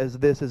up as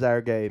this is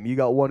our game. You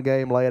got one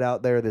game, lay it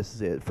out there. This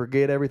is it.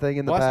 Forget everything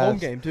in the Last past. home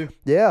game too.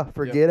 Yeah,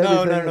 forget Yeah.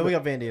 everything. No. We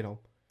got Vandy at home.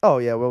 Oh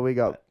yeah, well we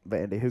got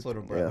Vandy. Who? It's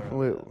little brother.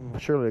 Yeah,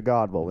 surely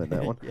God will win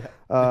that one. yeah.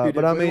 Dude,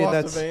 But if I we mean, lost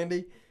that's to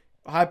Vandy.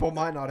 Hypo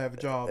might not have a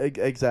job.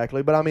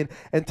 Exactly. But I mean,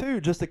 and two,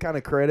 just to kind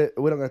of credit,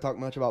 we're not going to talk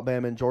much about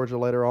Bama and Georgia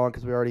later on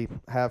because we already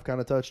have kind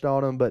of touched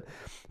on them. But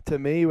to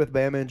me, with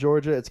Bama and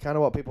Georgia, it's kind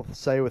of what people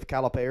say with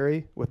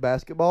Calipari with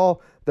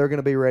basketball. They're going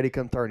to be ready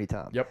come tourney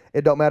time. Yep.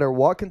 It don't matter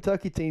what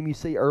Kentucky team you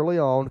see early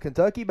on.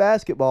 Kentucky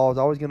basketball is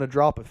always going to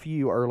drop a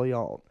few early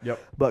on. Yep.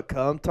 But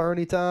come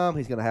tourney time,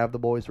 he's going to have the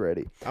boys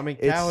ready. I mean,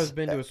 It's- Cal has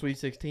been to a Sweet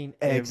 16.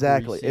 every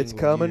Exactly. It's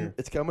single coming. year.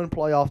 It's coming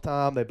playoff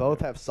time. They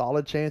both have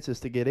solid chances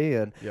to get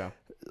in. Yeah.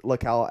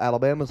 Look how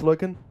Alabama's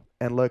looking,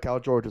 and look how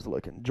Georgia's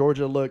looking.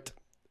 Georgia looked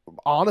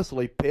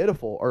honestly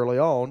pitiful early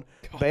on.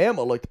 God.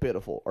 Bama looked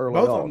pitiful early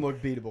Both on. of them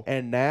look beatable.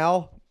 And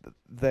now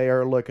they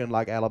are looking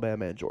like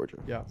Alabama and Georgia.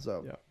 Yeah.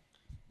 So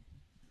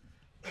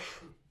Yeah.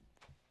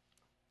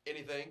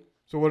 Anything?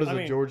 So what does I a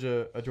mean-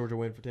 Georgia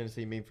win for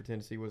Tennessee mean for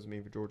Tennessee? What does it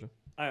mean for Georgia?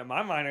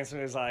 My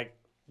mindset is like,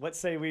 let's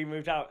say we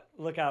moved out,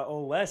 look out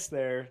Old West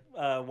there,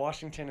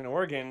 Washington and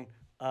Oregon,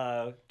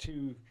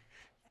 two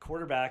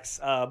quarterbacks.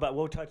 But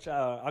we'll touch.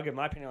 I'll give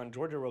my opinion on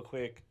Georgia real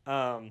quick.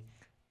 I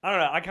don't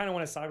know. I kind of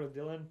want to side with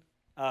Dylan.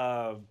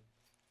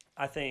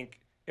 I think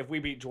if we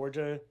beat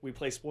Georgia, we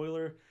play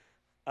spoiler.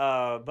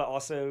 But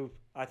also,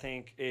 I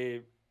think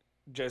it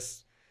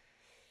just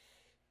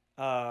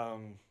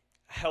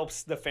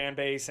helps the fan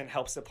base and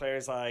helps the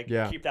players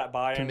keep that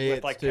buy-in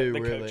with Commits the too,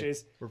 really.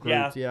 coaches.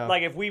 Recruits, yeah.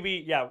 Like if we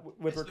beat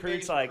with It's the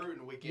recruits biggest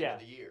recruiting weekend yeah. of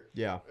the year.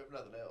 Yeah. If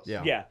nothing else.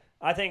 Yeah. yeah,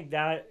 I think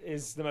that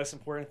is the most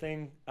important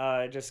thing.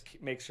 Just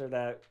make sure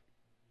that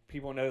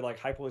people know like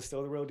Heupel is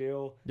still the real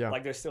deal. Yeah.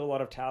 Like there's still a lot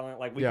of talent.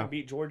 Like we Yeah. can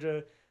beat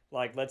Georgia.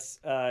 Like let's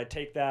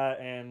take that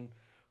and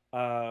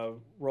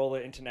roll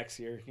it into next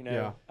year. You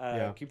know,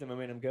 Yeah. keep the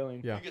momentum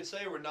going. Yeah. You could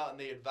say we're not in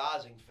the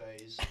advising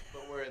phase,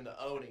 but we're in the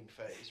owning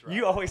phase, right?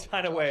 You always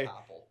find a Josh way.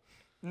 Heupel.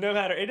 No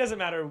matter, it doesn't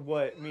matter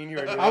what me and you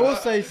are doing. I will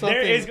say something.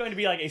 There is going to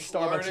be like a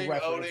Starbucks Learning,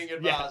 reference. owning, Yeah.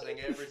 advising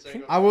every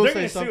single I will They're say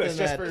gonna sue something us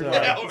just that for,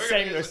 Yeah, we're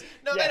saying gonna use this.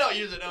 it. No, Yeah. they don't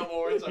use it no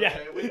more. It's okay.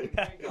 Yeah. We can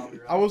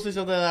copyright. I will say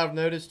something that I've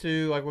noticed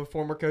too, like with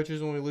former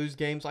coaches when we lose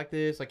games like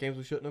this, like games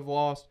we shouldn't have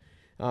lost.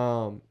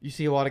 You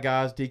see a lot of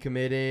guys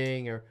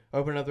decommitting or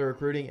opening up their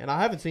recruiting, and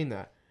I haven't seen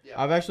that.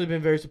 Yeah. I've actually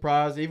been very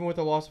surprised, even with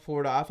the loss of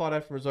Florida. I thought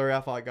after Missouri,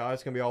 I thought, guys,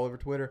 it's gonna be all over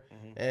Twitter,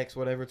 X,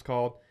 whatever it's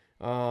called.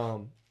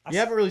 You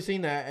haven't really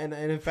seen that, and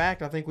in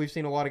fact, I think we've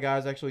seen a lot of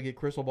guys actually get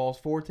crystal balls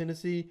for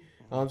Tennessee.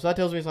 So that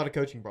tells me it's not a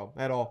coaching problem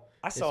at all.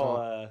 I It's saw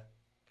not.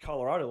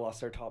 Colorado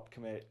lost their top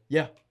commit.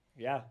 Yeah.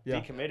 Yeah, Yeah.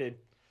 decommitted.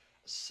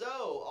 So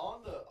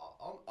on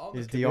the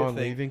Is commit Dion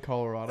thing, leaving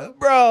Colorado?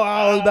 Bro,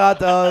 I was about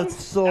to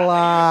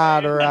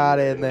slide right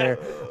in there.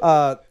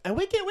 And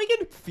we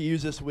can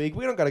fuse this week.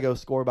 We don't got to go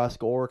score by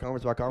score,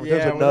 conference by conference. Yeah,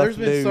 there's well, enough there's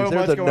been news. so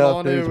There's much going enough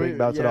on news here. we can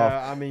bounce it Yeah,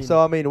 off. I mean- so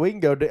I mean, we can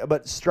go.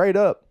 But straight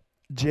up,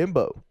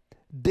 Jimbo,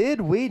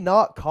 did we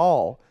not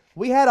call?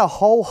 We had a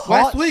whole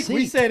hot Last week seat.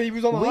 we said he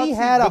was on the hot We seat,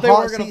 had but a they hot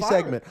weren't gonna seat fire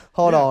segment. him.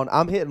 Hold Yeah. on,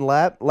 I'm hitting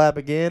lap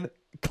again.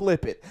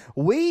 Clip it.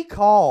 We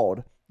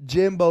called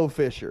Jimbo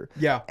Fisher.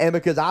 Yeah. And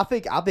because I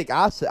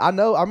said, I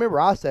remember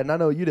I said, and I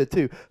know you did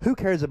too. Who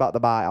cares about the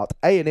buyout?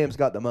 A&M's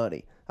got the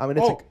money. I mean,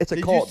 it's a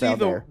did cult you see down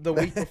there. the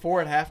week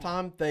before at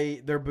halftime?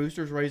 Their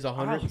boosters raised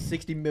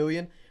 $160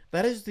 million.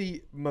 That is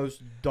the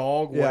most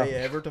dog way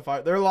ever to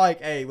fight. They're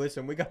like, hey,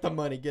 listen, we got the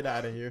money. Get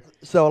out of here.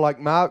 So, like,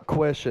 my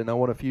question, I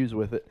want to fuse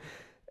with it,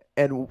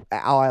 and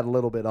I'll add a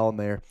little bit on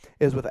there,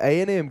 is with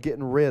A&M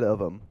getting rid of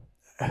them,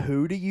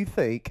 who do you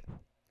think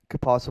could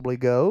possibly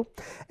go?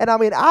 And, I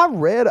mean, I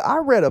read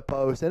a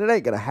post, and it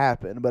ain't going to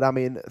happen, but, I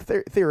mean,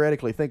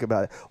 theoretically, think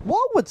about it.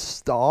 What would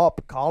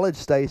stop College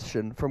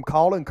Station from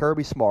calling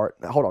Kirby Smart?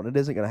 Hold on, it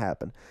isn't going to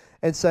happen.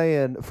 And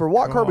saying, for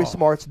what Kirby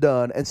Smart's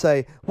done, and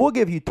say, we'll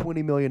give you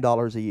 $20 million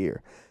a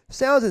year.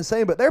 Sounds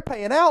insane, but they're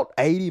paying out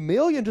 $80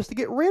 million just to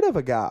get rid of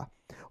a guy.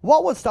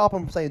 What would stop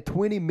them from saying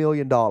 $20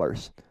 million?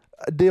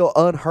 A deal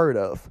unheard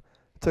of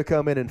to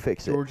come in and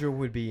fix it. Georgia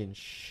would be in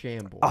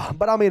shambles.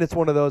 But I mean, it's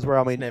one of those where,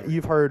 I mean, Never.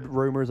 you've heard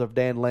rumors of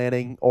Dan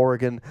Lanning,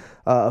 Oregon,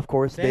 of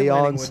course, Dan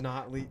Lanning Deion's. would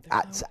not leave.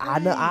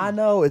 I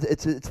know.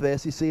 It's the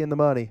SEC and the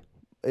money,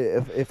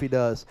 if he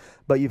does.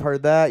 But you've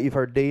heard that. You've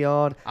heard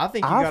Deion. I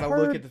think you I've got to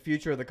look heard- at the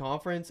future of the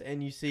conference,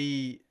 and you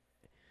see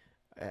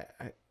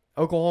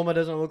Oklahoma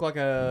doesn't look like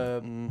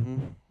a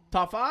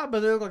top 5, but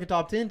they look like a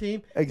top 10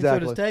 team. Exactly.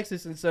 And so does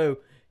Texas, and so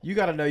you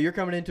got to know you're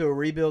coming into a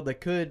rebuild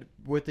that could,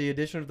 with the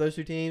addition of those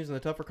two teams and the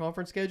tougher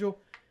conference schedule.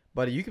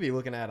 But you could be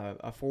looking at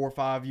a 4 or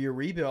 5 year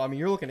rebuild. I mean,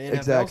 you're looking at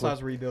NFL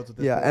size rebuilds at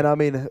this Yeah, point. and I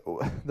mean,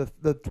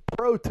 the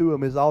pro to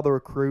them is all the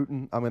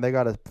recruiting. I mean, they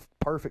got a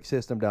perfect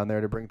system down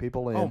there to bring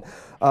people in. And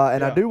I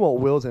yeah. do want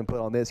Will's input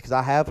on this because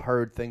I have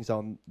heard things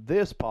on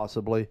this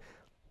possibly.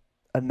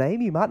 A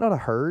name you might not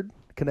have heard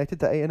connected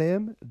to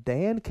A&M,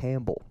 Dan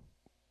Campbell.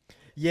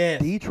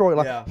 Yes.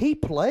 Detroit, Yeah. he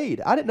played.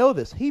 I didn't know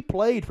this. He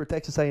played for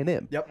Texas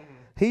A&M. Yep.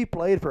 He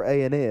played for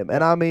A&M.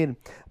 And, I mean,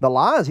 the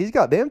Lions, he's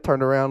got them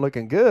turned around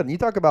looking good. And you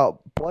talk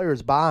about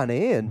players buying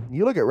in.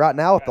 You look at right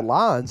now with the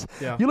Lions,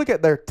 Yeah. you look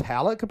at their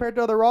talent compared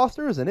to other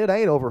rosters, and it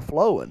ain't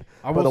overflowing.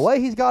 But the way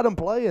he's got them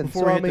playing,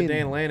 Before so, we I hit the mean,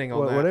 Dan Lanning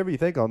on that, whatever you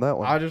think on that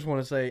one. I just want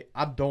to say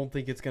I don't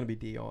think it's going to be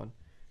Dion.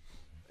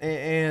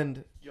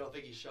 And You don't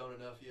think he's shown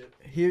enough yet?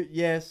 here,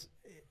 yes,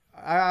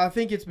 I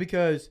think it's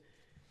because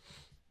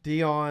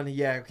Dion.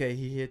 Yeah, okay,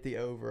 he hit the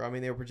over. I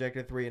mean, they were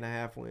projected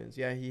 3.5 wins.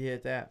 Yeah, he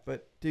hit that.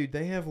 But dude,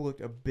 they have looked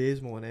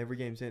abysmal in every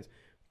game since.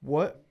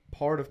 What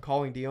part of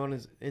calling Dion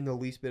is in the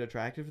least bit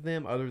attractive to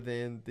them, other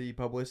than the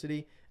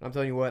publicity? And I'm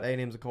telling you what,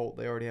 A&M's a cult.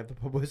 They already have the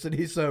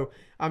publicity. So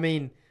I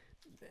mean,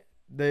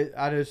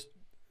 I just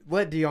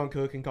let Dion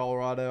cook in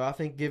Colorado. I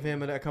think give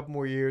him a couple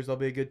more years. They'll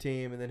be a good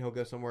team, and then he'll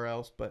go somewhere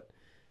else. But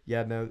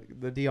yeah, no,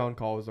 the Dion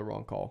call is the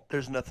wrong call.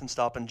 There's nothing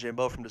stopping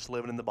Jimbo from just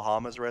living in the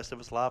Bahamas the rest of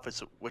his life,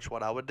 which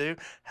what I would do.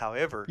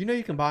 However, You know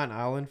you can buy an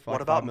island for what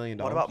like about $5 million.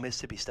 what about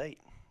Mississippi State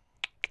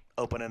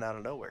opening out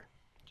of nowhere?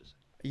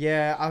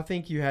 Yeah, I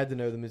think you had to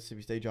know the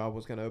Mississippi State job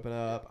was going to open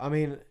up. I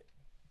mean,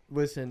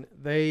 listen,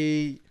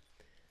 they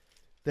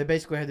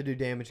basically had to do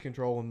damage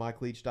control when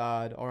Mike Leach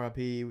died.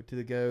 R.I.P. to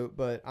the GOAT.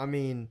 But I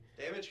mean,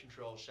 Damage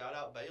control. Shout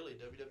out Bailey,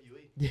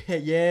 WWE. yeah,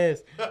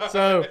 yes.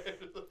 So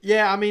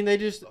yeah, I mean, they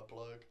just A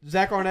plug.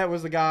 Zach Arnett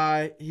was the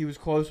guy. He was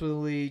close with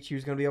Leach. He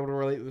was going to be able to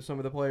relate with some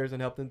of the players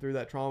and help them through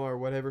that trauma or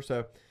whatever.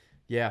 So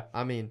yeah,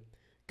 I mean,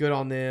 good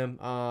on them.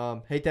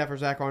 Hate that for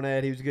Zach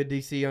Arnett. He was a good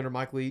DC under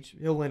Mike Leach.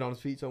 He'll land on his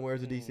feet somewhere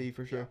as a DC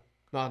for sure.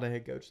 Not a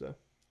head coach though.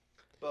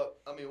 But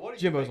I mean, what do you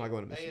Jimbo's think? not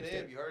going to Mississippi A&M,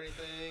 State. you heard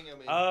anything? I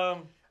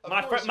mean, of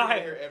My course friend, you're my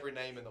gonna hear every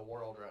name in the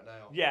world right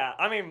now. yeah,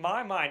 I mean,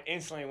 my mind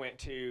instantly went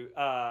to.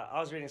 I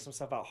was reading some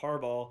stuff about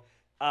Harbaugh.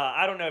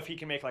 I don't know if he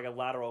can make like a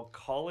lateral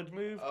college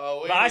move.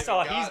 Oh, But I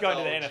saw he's going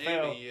to the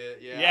NFL. Jimmy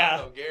yet. Yeah, Yeah. I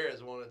know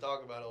Garrett's wanting to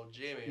talk about old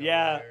Jimmy. over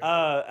Yeah,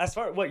 there. as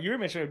far what you were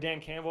mentioning of Dan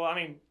Campbell, I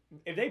mean,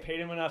 if they paid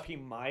him enough, he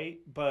might.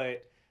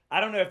 But I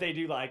don't know if they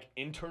do like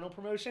internal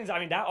promotions. I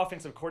mean, that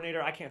offensive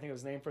coordinator, I can't think of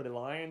his name for the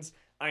Lions.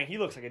 I mean, he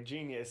looks like a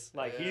genius.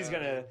 Like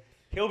Yeah.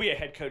 he'll be a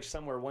head coach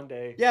somewhere one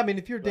day. Yeah, I mean,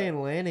 if you're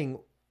Dan Lanning,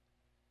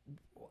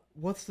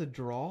 what's the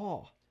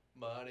draw?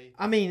 Money.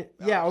 I mean,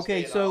 I'm yeah, just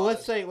okay. being So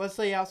honest. let's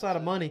say outside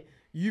of money,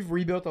 you've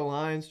rebuilt the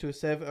Lions to a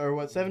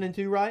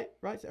 7-2, right?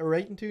 Right, or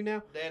 8-2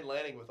 now. Dan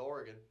Lanning with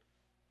Oregon.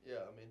 Yeah,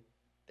 I mean,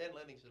 Dan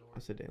Lanning's in I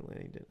Oregon. said Dan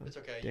Lanning, didn't I? It's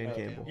okay. Dan you know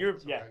Campbell. You're-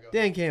 It's okay, yeah. go.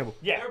 Dan Campbell.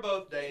 Yeah, They're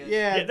both Dan.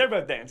 Yeah, yeah, they're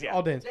both Dans. Yeah,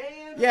 all Dans.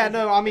 Dan. Yeah,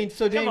 no, I mean,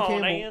 so Dan come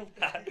on, Campbell.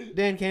 Dan.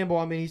 Dan Campbell,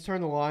 I mean, he's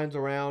turned the Lions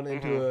around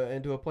into Mhm.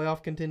 into a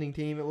playoff contending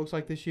team. It looks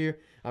like this year.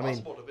 I mean,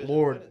 Possible division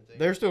Lord, winning team.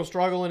 they're still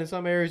struggling in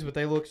some areas, but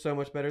they look so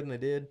much better than they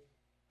did.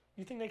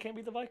 You think they can't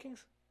beat the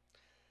Vikings?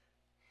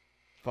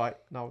 Fight,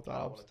 not with I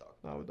don't Dobbs, want to talk.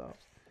 not with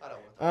Dobbs. I don't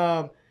want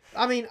to talk.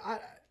 I mean,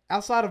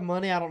 outside of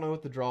money, I don't know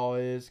what the draw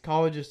is.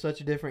 College is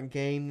such a different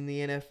game than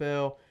the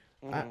NFL.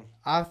 Mhm.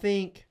 I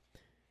think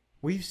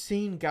we've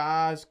seen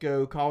guys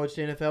go college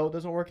to NFL. It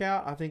doesn't work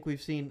out. I think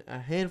we've seen a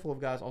handful of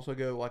guys also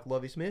go like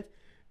Lovie Smith,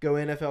 go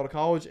NFL to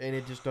college, and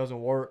it just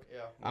doesn't work.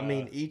 Yeah. I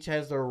mean, each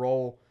has their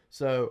role.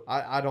 So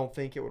I don't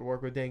think it would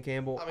work with Dan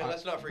Campbell. I mean,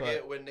 let's not but-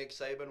 forget when Nick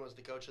Saban was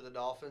the coach of the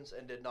Dolphins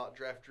and did not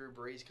draft Drew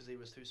Brees because he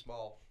was too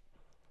small.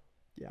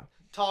 Yeah.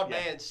 Todd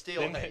Yeah. Mann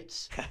still Then-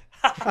 hates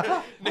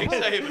Nick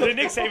Saban. The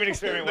Nick Saban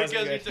experiment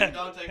wasn't because he good. took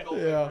Dante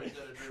Culpepper Yeah.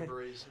 instead of Drew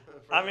Brees.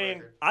 for I the mean,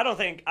 record.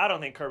 I don't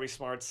think Kirby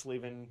Smart's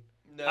leaving.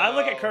 No. I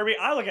look at Kirby.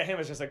 I look at him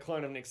as just a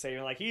clone of Nick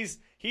Saban. Like he's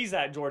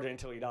at Georgia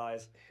until he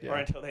dies, Yeah. or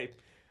until that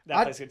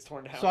I- place gets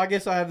torn down. So I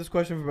guess I have this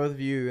question for both of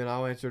you, and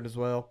I'll answer it as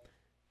well.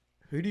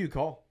 Who do you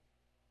call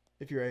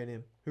if you're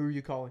A&M? Who are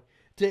you calling?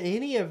 To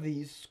any of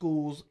these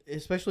schools,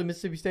 especially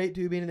Mississippi State,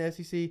 too, being in the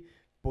SEC,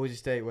 Boise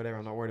State, whatever.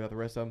 I'm not worried about the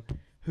rest of them.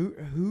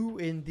 Who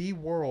in the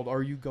world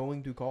are you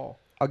going to call?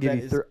 I'll give That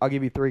you. is- I'll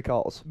give you 3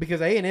 calls.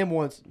 Because A&M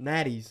wants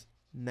natties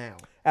now.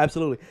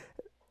 Absolutely.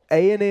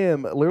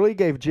 A&M literally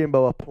gave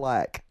Jimbo a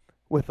plaque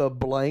with a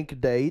blank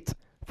date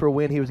for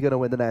when he was going to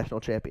win the national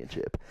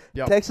championship.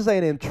 Yep. Texas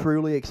A&M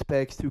truly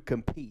expects to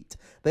compete.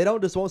 They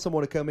don't just want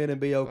someone to come in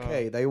and be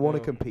okay. They want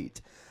to no.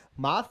 compete.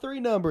 My 3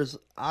 numbers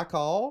I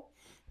call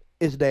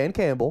is Dan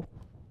Campbell,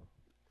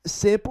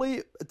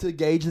 simply to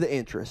gauge the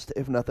interest,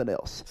 if nothing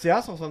else. See, I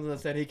saw something that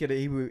said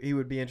he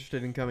would be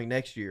interested in coming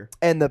next year.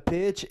 And the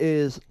pitch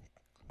is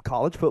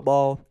college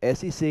football,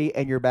 SEC,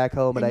 and you're back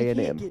home at And you can't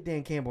A&M. get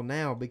Dan Campbell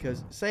now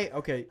because,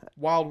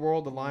 Wild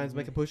World, the Lions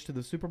make a push to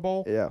the Super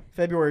Bowl. Yeah.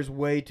 February is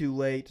way too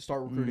late to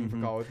start recruiting for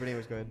Mhm. college. But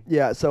anyways, go ahead.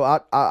 Yeah, so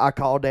I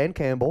call Dan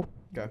Campbell,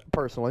 Okay.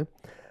 personally.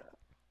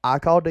 I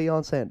call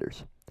Deion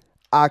Sanders.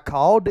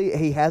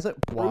 He hasn't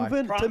Why?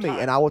 proven to Prime me, time.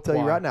 and I will tell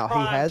you Why? right now,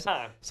 Prime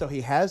time.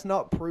 he has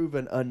not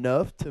proven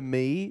enough to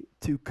me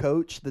to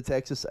coach the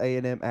Texas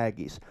A&M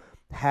Aggies.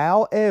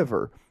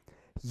 However,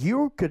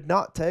 you could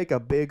not take a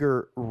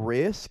bigger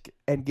risk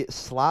and get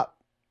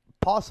slapped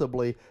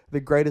possibly the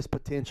greatest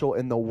potential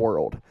in the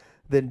world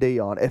than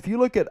Deion. If you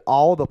look at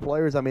all the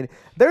players, I mean,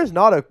 there's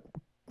not a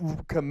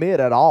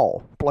commit at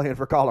all playing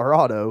for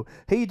Colorado.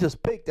 He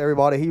just picked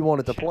everybody he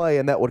wanted to play,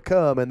 and that would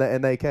come, and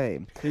they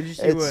came. Did you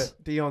see It's-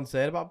 what Dion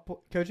said about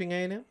coaching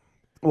A&M?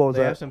 What was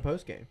They that? asked him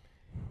post game,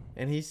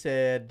 and he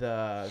said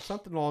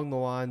something along the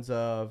lines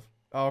of,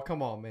 "Oh,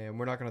 come on, man,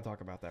 we're not going to talk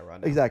about that right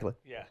now." Exactly.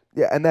 Yeah.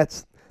 Yeah, and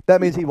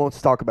that means he wants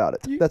to talk about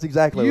it. You- That's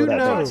exactly you what that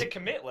know. He means. wants to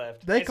commit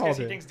left. They It's 'cause called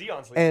he it. thinks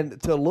Deion's leaving.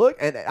 And to look,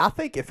 and I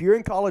think if you're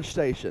in College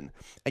Station,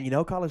 and you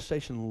know College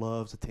Station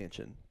loves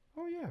attention,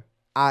 Oh yeah.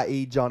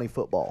 i.e. Johnny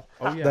Football.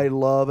 Oh yeah. They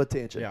love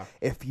attention. Yeah.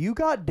 If you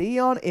got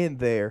Deion in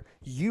there,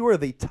 you are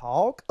the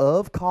talk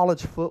of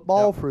college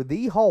football Yep. for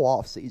the whole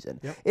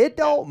offseason. Yep. It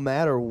don't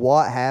matter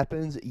what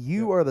happens,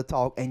 you Yep. are the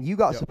talk, and you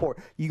got Yep. support.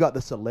 You got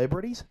the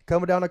celebrities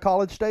coming down to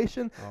College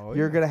Station. Oh,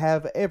 You're yeah. going to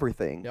have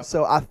everything. Yep.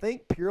 So I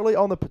think purely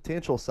on the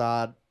potential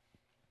side,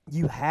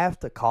 you have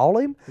to call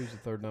him. Who's the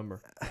third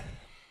number?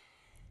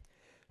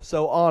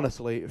 So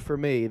honestly, for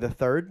me, the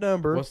third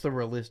number What's the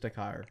realistic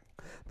hire?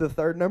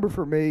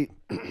 for me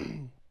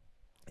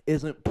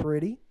isn't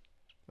pretty.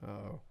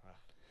 Oh.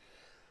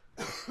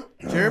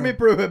 Jeremy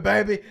Pruitt,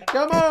 baby.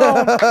 Come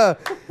on.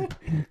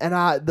 And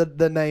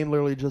the name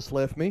literally just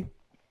left me.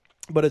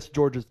 but it's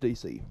Georgia's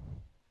DC.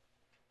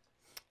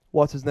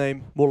 What's his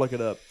name? We'll look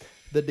it up.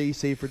 The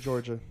DC for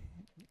Georgia.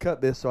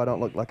 Cut this so I don't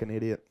look like an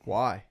idiot.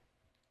 Why?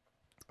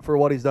 For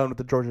what he's done with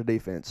the Georgia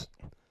defense.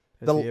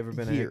 Has he ever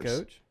been a head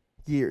coach?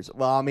 Years.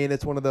 Well, I mean,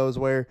 it's one of those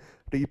where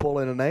do you pull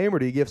in a name or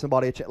do you give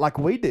somebody a chance? Like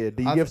we did.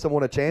 Do you give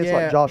someone a chance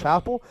like Josh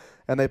Heupel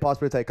and they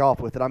possibly take off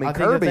with it? I mean,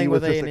 Kirby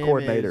was just a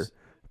coordinator.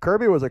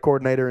 Kirby was a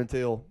coordinator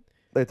until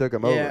they took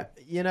him over. Yeah,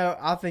 you know,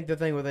 I think the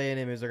thing with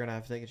A&M is they're going to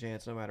have to take a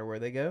chance no matter where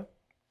they go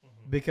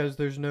because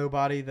there's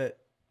nobody that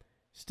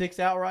sticks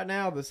out right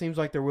now that seems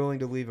like they're willing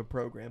to leave a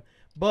program.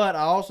 But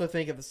I also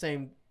think on the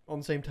same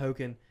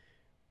token,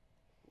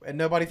 and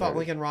nobody thought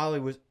Lincoln Riley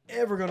was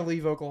ever going to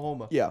leave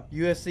Oklahoma. Yeah.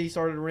 USC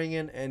started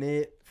ringing, and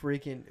it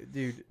freaking,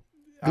 dude,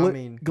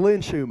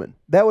 Glenn Schumann.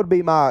 That would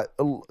be my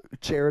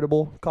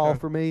charitable call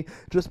for me,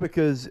 just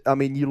because, I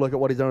mean, you look at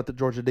what he's done with the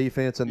Georgia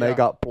defense, and they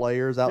got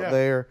players out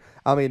there.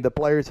 I mean, the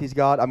players he's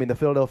got, I mean, the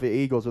Philadelphia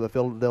Eagles are the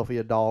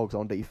Philadelphia Dogs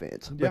on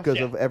defense because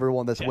of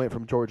everyone that's went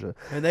from Georgia.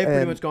 And they've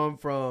pretty much gone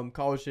from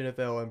college to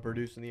NFL and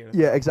producing the NFL.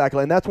 Yeah,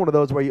 exactly. And that's one of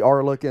those where you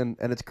are looking,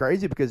 and it's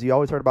crazy because you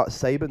always heard about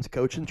Saban's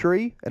coaching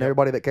tree and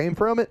everybody that came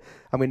from it.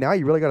 I mean, now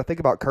you really got to think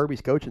about Kirby's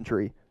coaching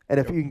tree. And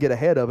if you can get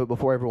ahead of it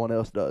before everyone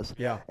else does.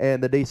 Yeah.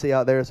 And the DC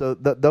out there. So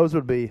those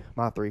would be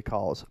my three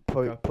calls.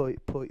 Personally.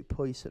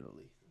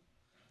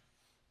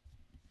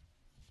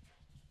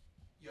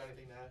 You got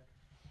anything to add?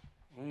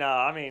 No,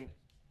 I mean,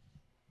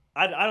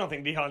 I don't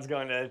think Deion's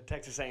going to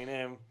Texas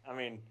A&M. I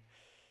mean,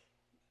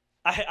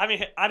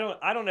 I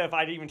don't know if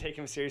I'd even take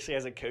him seriously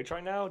as a coach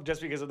right now,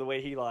 just because of the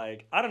way he I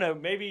don't know,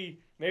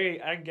 maybe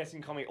I guess you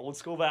can call me old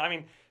school, but I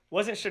mean,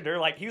 wasn't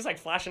Shedeur he was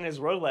flashing his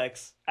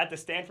Rolex at the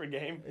Stanford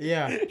game?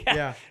 Yeah.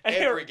 And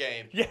Every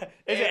game. Yeah,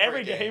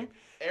 every game.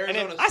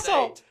 Arizona I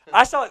State.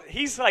 I saw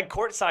he's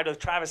courtside with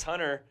Travis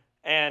Hunter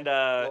and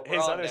LeBron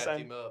his other dapped son.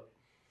 him up.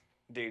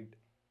 Dude,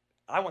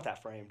 I want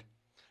that framed.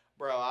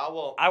 Bro,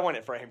 I want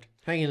it framed.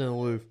 Hanging in the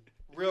Louvre.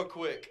 Real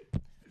quick.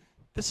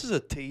 This is a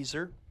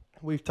teaser.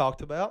 We've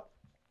talked about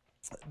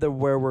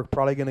where we're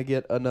probably going to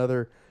get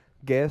another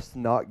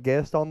not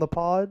guest on the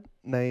pod,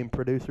 named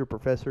producer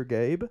Professor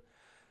Gabe.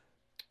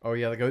 Oh,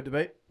 yeah, the GOAT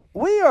debate?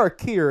 We are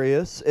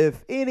curious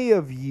if any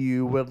of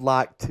you would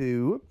like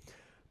to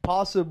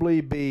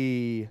possibly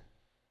be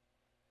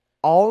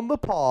on the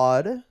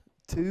pod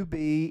to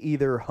be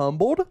either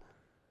humbled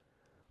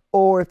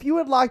or if you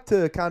would like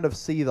to kind of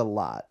see the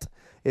light.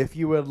 If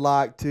you would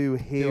like to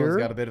hear... Dylan's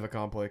got a bit of a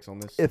complex on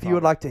this. If you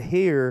would like to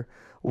hear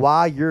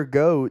why your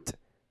GOAT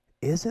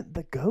isn't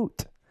the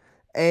GOAT.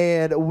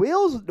 And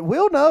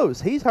Will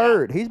knows. He's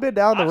heard. He's been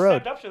down the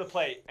road. I stepped up to the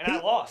plate, and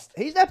I lost.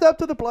 He stepped up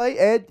to the plate,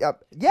 and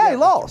he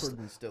lost.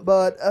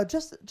 But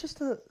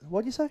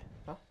what'd you say?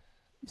 Huh?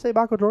 You say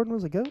Michael Jordan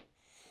was a GOAT?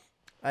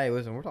 Hey,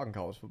 listen, we're talking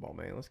college football,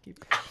 man. Let's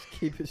keep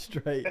it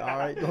straight, all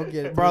right? Don't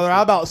get it Brother,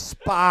 how about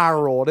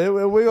spiraled?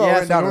 We all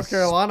went down North a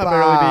Carolina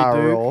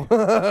barely beat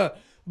Duke.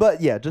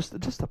 But, yeah, just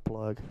a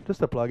plug.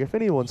 Just a plug. If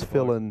anyone's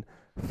feeling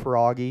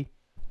froggy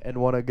and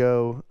want to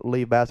go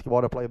leave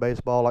basketball to play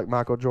baseball like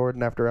Michael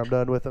Jordan after I'm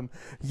done with him,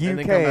 you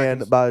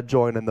can by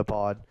joining the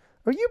pod.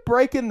 Are you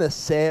breaking the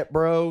set,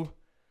 bro?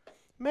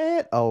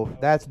 Man,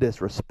 that's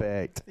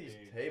disrespect. These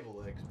table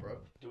legs, bro.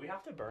 Do we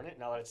have to burn it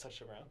now that it's touched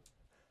the ground?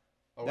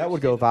 Oh, That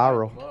would go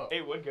viral.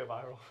 It would go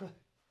viral.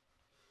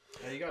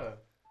 Hey, you got a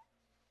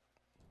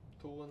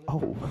tool in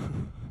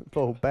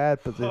there?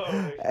 Bad position.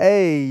 Oh,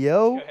 Hey,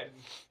 yo. Go ahead.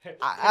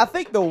 I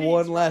think the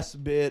one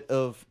last bit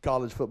of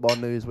college football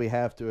news we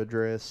have to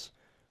address,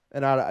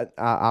 and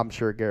I'm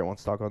sure Garrett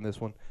wants to talk on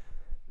this one.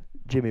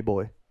 Jimmy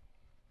Boy.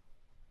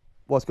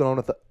 What's going on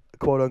with the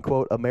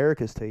quote-unquote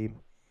America's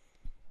team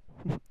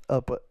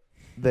up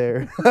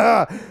there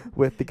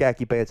with the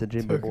khaki pants and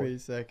Jimmy Took Boy? me a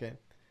second.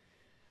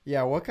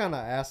 Yeah, what kind of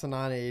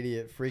asinine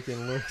idiot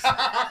freaking looks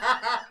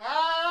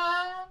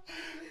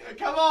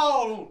Come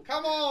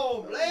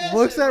on. Bless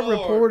looks it, at Lord.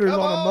 reporters Come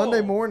on a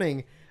Monday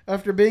morning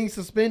after being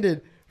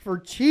suspended for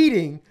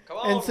cheating Come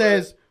on, and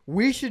says,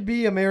 we should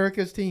be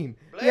America's team.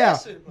 Bless yeah,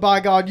 it, by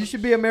God, you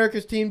should be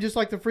America's team just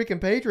like the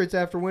freaking Patriots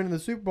after winning the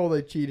Super Bowl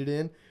they cheated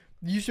in.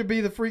 You should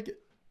be the freaking...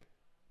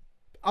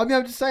 I mean,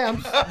 I'm just saying,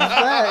 I'm just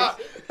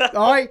facts.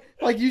 All right?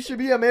 Like, you should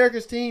be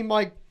America's team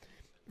like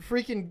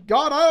freaking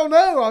God, I don't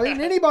know. I mean,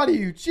 anybody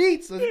who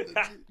cheats,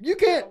 you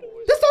can't...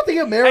 That's not the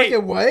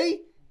American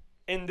way.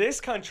 In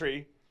this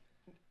country,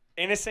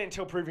 innocent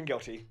until proven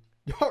guilty.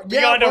 Yeah,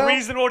 Beyond a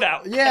reasonable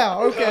doubt. Yeah,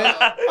 okay.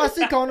 I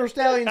see Connor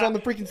Stallions on the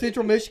freaking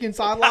Central Michigan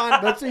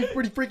sideline. That seems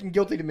pretty freaking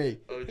guilty to me.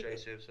 O.J.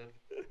 Simpson.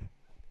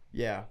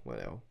 Yeah,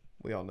 well,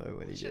 we all know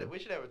what he did. We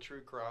should have a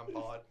true crime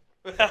pod.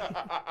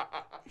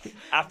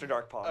 After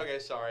Dark Pod. Okay,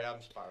 sorry,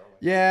 I'm spiraling.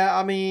 Yeah,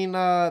 I mean,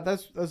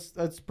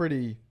 that's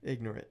pretty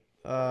ignorant.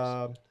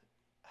 How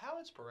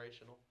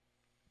inspirational.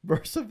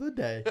 Verse of the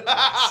day. We're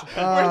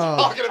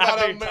talking about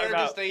I think America's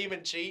time out. team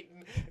and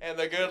cheating, and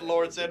the good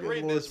Lord said, The good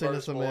read Lord this sent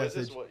verse, us a boys. This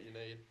message. is what you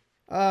need.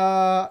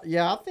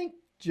 Yeah, I think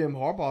Jim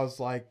Harbaugh's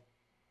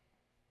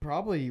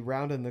probably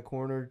rounding the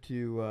corner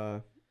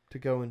to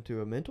go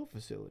into a mental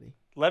facility.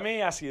 Let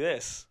me ask you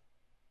this.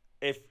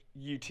 If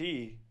UT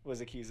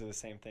was accused of the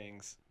same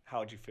things, how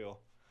would you feel?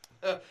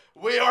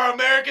 We are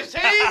America's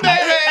team,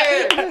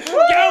 baby!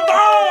 Go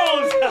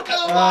Balls!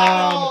 Go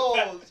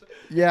Balls!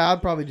 Yeah,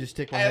 I'd probably just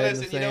stick my Hey, head in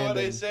listen, the you know sand what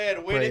they and said?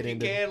 Win pray if it you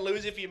ended. can,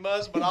 lose if you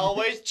must, but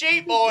always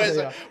cheat, boys.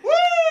 Yeah. Woo!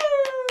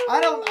 I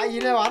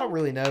don't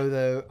really know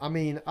though. I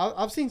mean,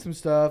 I've seen some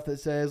stuff that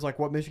says like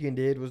what Michigan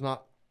did was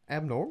not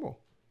abnormal.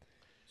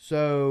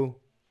 So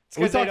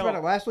we 'cause they talked about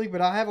don't- it last week,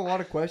 but I have a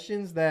lot of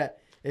questions that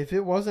if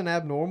it wasn't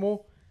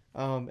abnormal,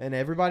 and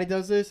everybody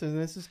does this, and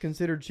this is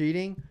considered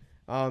cheating,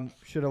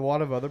 should a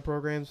lot of other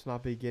programs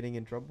not be getting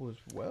in trouble as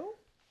well?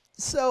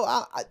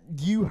 So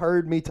you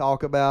heard me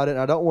talk about it.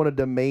 I don't want to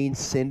demean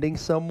sending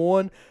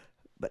someone,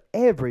 but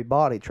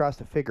everybody tries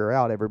to figure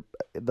out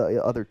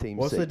the other team's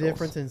What's the signals.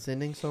 difference in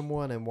sending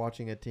someone and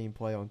watching a team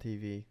play on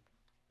TV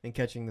and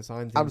catching the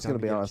signs? I'm just going to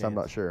anytime be you get a honest. I'm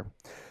not chance? sure.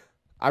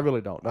 I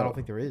really don't know. I don't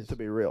think there is. To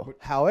be real.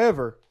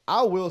 However,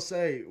 I will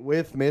say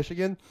with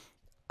Michigan,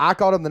 I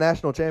called them the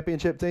national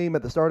championship team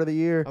at the start of the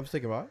year. I'm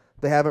sticking by it.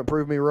 They haven't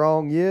proved me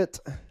wrong yet,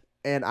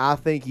 and I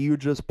think you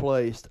just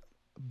placed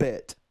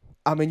bet.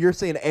 I mean, you're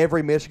seeing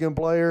every Michigan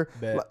player.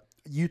 Bet. like,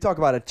 you talk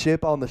about a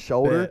chip on the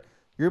shoulder. Bet.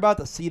 You're about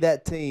to see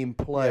that team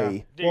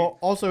play. Dude, Well,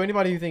 also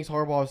anybody who thinks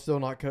Harbaugh is still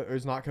not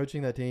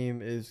coaching that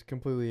team is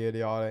completely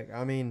idiotic.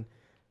 I mean,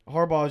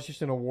 Harbaugh is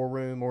just in a war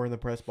room or in the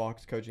press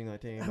box coaching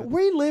that team. It's-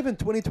 We live in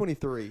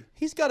 2023.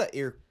 He's got an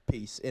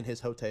earpiece in his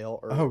hotel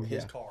or Oh,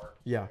 his yeah. car.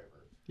 Yeah,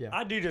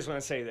 I do just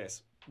want to say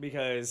this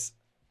because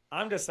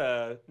I'm just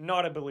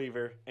not a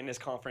believer in this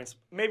conference.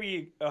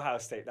 Maybe Ohio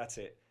State. That's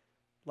it.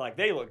 Like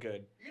they look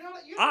good. You're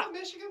not I- a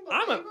Michigan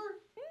I'm a- believer?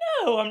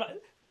 No, I'm not.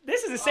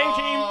 This is the same team.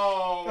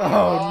 Oh,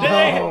 Oh, They-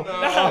 no.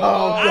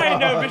 I ain't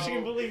no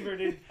Michigan believer,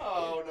 dude.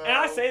 Oh, no. And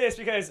I say this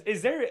because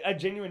is there a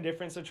genuine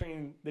difference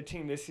between the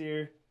team this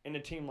year and the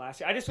team last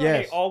year? I just feel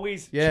like Yes. they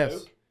always yes,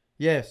 joke.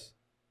 yes.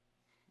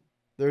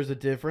 There's a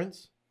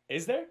difference.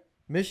 Is there?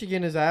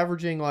 Michigan is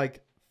averaging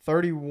like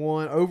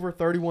over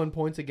 31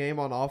 points a game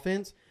on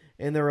offense,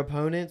 and their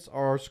opponents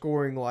are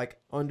scoring like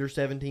under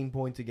 17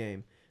 points a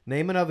game.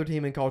 Name another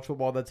team in college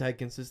football that's had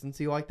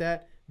consistency like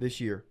that this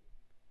year.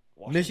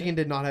 Washington? Michigan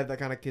did not have that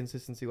kind of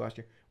consistency last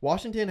year.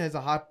 Washington has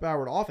a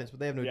high-powered offense, but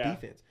they have no Yeah,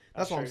 defense.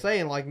 That's that's what I'm true.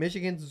 saying. Like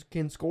Michigan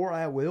can score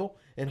at will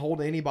and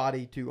hold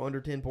anybody to under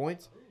 10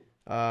 points.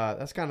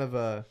 That's kind of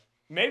a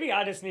Maybe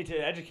I just need to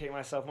educate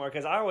myself more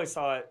because I always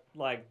thought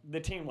like the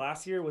team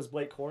last year was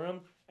Blake Corum,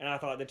 and I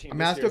thought the team. I mean,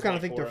 this I year still is kind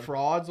of Blake think they're Corum.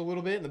 frauds a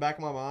little bit in the back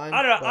of my mind.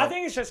 I don't know. I but-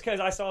 think it's just because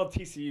I saw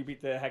TCU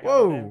beat the heck out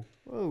of them.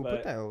 Whoa, but-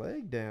 put that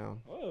leg down.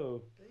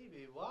 Whoa.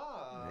 Baby,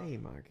 why? Hey,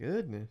 my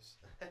goodness.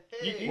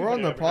 Hey, We're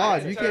on the put it pod.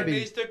 over You there. can't be.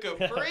 These took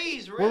a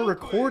freeze real We're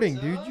quick, recording,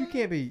 dude. You son.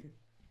 can't be.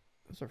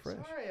 Those are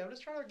fresh. Sorry, I'm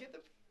just trying to get the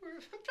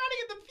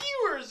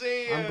viewers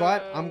in.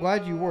 I'm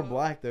glad you wore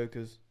black though,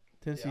 because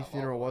Tennessee's Yeah,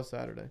 funeral was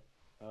Saturday.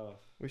 Oh.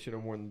 We should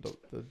have worn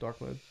the dark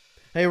mode.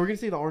 Hey, we're gonna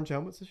see the orange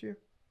helmets this year.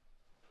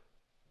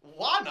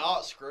 Why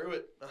not? Screw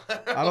it.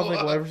 I don't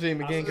think we'll ever see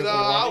them again. 'cause No, they're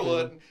I white.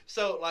 wouldn't.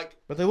 So, like,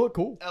 But they look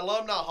cool.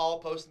 Alumni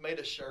Hall made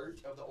a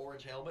shirt of the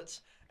orange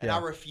helmets, and Yeah.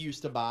 I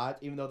refused to buy it,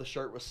 even though the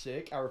shirt was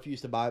sick. I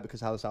refused to buy it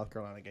because how the South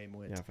Carolina game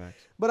went. Yeah,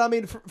 facts. But I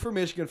mean, for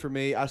Michigan, for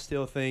me, I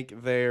still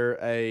think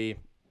they're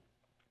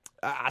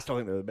I still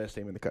think they're the best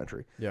team in the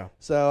country. Yeah.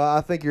 So I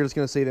think you're just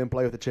going to see them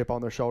play with a chip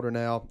on their shoulder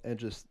now and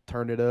just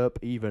turn it up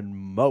even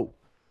more.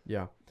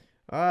 Yeah.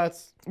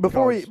 It's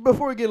Before we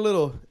college. get a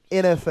little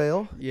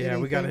NFL. Yeah,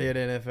 we gotta anything?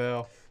 hit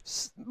NFL.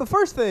 The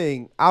first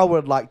thing I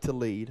would like to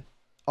lead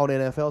on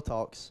NFL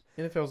talks.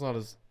 NFL's not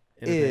as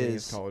entertaining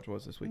Is- as college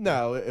was this week.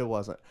 No, it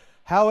wasn't.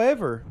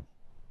 However,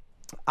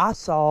 I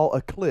saw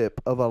a clip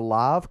of a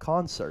live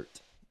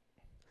concert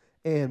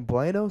in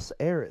Buenos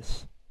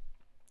Aires.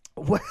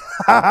 You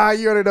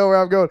already know where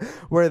I'm going.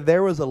 Where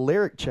there was a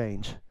lyric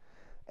change,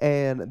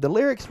 and the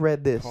lyrics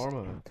read this: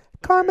 Karma.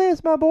 "Karma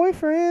is my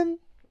boyfriend.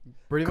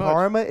 Pretty much.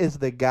 Karma is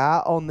the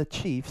guy on the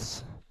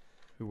Chiefs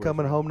Who wears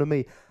coming red. home to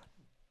me."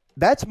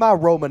 That's my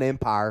Roman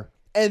Empire.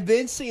 And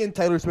then seeing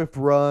Taylor Swift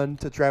run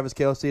to Travis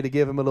Kelce to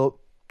give him a little.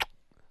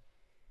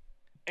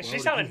 And Whoa, she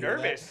did sounded you hear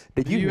that? nervous.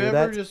 Did Do you you hear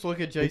ever that? just look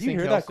at Did Jason you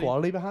hear Kelce? that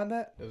quality behind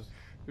that? Do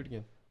it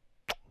again.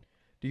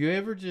 Do you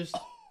ever just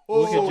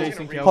Oh, look I at was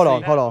Jason gonna Kelce Hold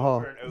on, that hold on, over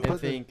hold on. and over. and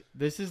think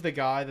this is the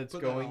guy that's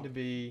Put that going on. to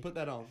be Put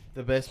that on.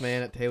 the best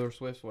man at Taylor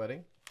Swift's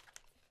wedding?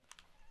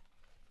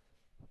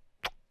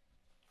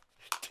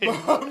 Hey,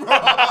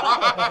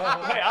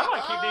 I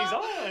might keep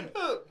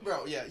these on.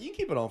 Bro, yeah, you can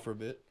keep it on for a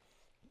bit.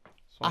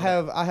 So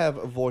I have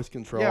voice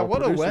control. Yeah,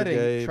 what a Producer wedding.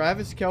 Gabe.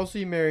 Travis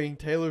Kelce marrying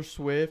Taylor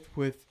Swift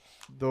with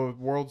the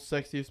world's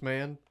sexiest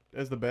man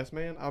as the best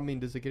man. I mean,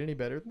 does it get any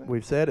better than that?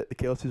 We've said it. The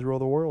Kelce's rule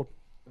of the world.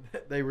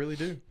 They really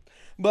do.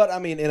 But, I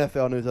mean,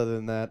 NFL news other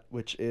than that,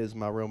 which is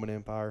my Roman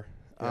Empire.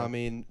 Yeah. I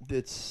mean,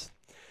 it's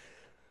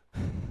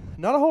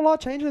not a whole lot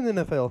changing in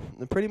the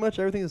NFL. Pretty much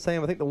everything's the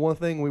same. I think the one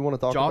thing we want to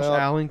talk Josh about.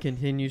 Allen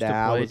continues to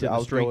Yeah, I play was- to I the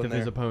was strength going of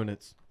his there.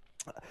 opponents.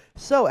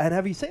 So, and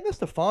have you seen the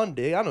Stephon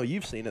Diggs? I know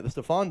you've seen it. The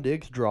Stephon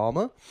Diggs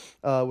drama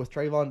with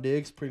Trayvon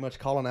Diggs pretty much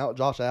calling out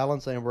Josh Allen,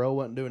 saying bro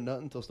wasn't doing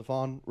nothing until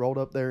Stephon rolled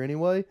up there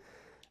anyway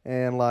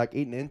and, like,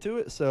 eating into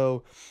it.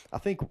 So, I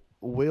think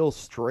Will's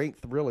strength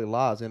really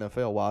lies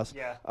NFL wise.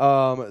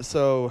 Yeah.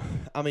 So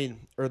I mean,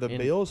 are the In-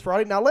 Bills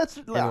Friday? Now I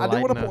do want to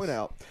Enlighten point us.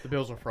 out. The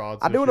Bills are frauds.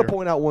 I do want to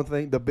point out one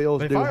thing. The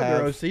Bills They do fired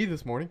their have OC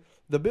this morning.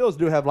 the Bills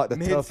do have like the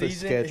toughest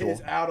Mid-season schedule,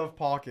 is out of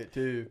pocket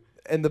too,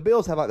 and the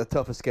Bills have like the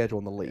toughest schedule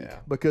in the league Yeah.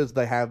 because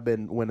they have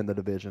been winning the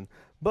division.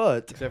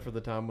 But except for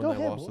the time when Go they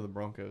ahead, lost boy. to the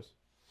Broncos.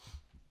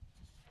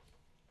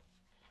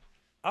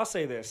 I'll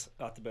say this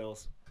about the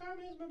Bills.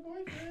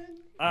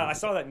 I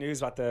saw that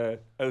news about the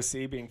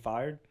OC being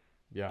fired.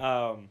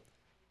 Yeah.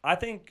 I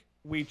think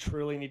we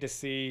truly need to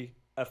see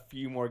a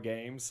few more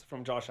games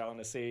from Josh Allen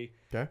to see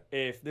Okay.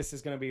 if this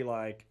is going to be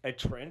like a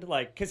trend.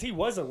 Like, because he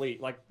was elite.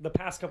 Like, the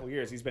past couple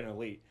years, he's been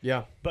elite.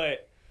 Yeah.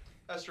 But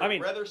That's true. I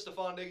mean- Whether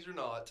Stephon Diggs or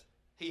not,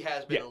 he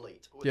has been Yeah.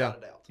 elite, without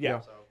a doubt. Yeah.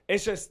 So,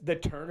 it's just the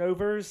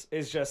turnovers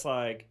is just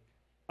like,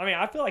 I mean,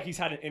 I feel like he's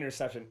had an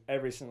interception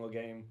every single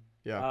game.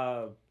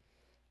 Yeah.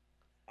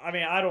 I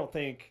mean, I don't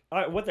think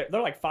what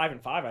they're like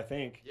 5-5. I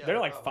think Yeah, they're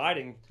they're like 5-5.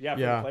 fighting. Yeah,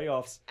 for Yeah. the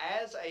playoffs.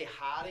 As a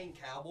hiding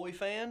Cowboy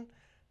fan,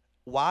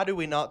 why do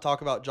we not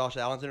talk about Josh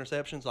Allen's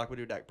interceptions like we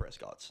do Dak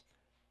Prescott's?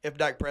 If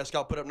Dak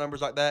Prescott put up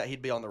numbers like that,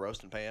 he'd be on the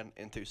roasting pan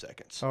in 2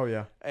 seconds. Oh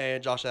yeah.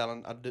 And Josh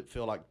Allen, I did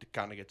feel like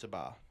kind of gets a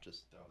bye.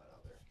 Just throwing that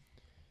out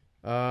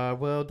there.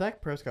 Well,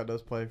 Dak Prescott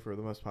does play for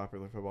the most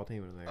popular football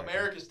team in America.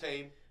 America's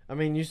team. I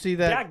mean, you see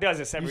that. Dak does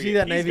this every see year.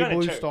 that He's Navy gonna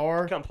blue choke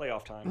star? come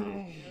playoff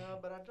time. Yeah,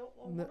 but I don't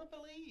want to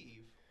believe.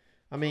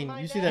 I mean,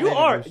 my you see dad. that. you Navy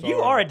are blue you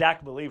star. are a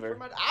Dak believer.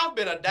 I've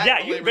been a Dak Yeah,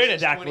 believer you've been a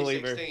since Dak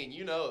 2016.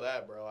 You know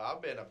that, bro.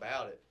 I've been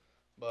about it.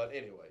 But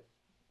anyway,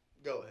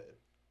 go ahead.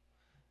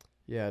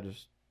 Yeah,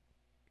 just.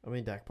 I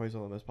mean, Dak plays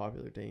on the most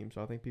popular team,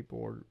 so I think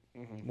people are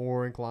Mhm.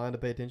 more inclined to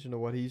pay attention to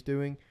what he's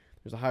doing.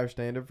 There's a higher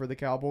standard for the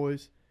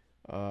Cowboys.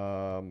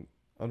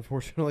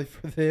 Unfortunately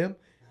for them,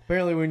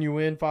 apparently when you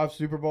win 5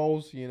 Super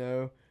Bowls, you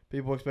know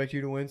people expect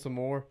you to win some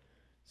more.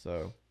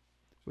 So,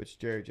 which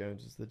Jerry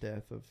Jones is the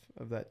death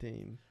of that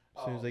team.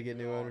 As soon as they get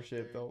new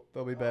ownership,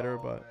 they'll be better.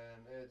 Oh, But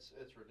man, it's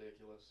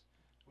ridiculous.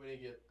 We need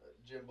to get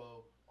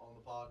Jimbo on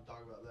the pod and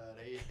talk about that.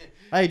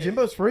 hey,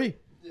 Jimbo's free.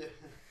 Yeah.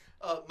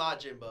 My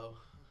Jimbo.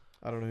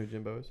 I don't know who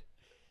Jimbo is.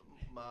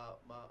 My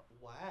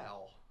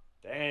wow.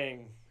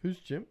 Dang. Who's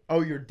Jim?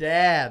 Oh, your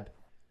dad.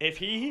 If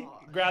he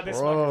grabbed this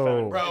Bro.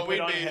 microphone Bro, and put we'd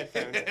on be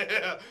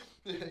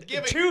headphones,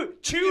 give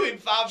two in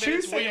 5 minutes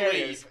we scenarios.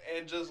 leave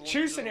and just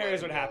Two just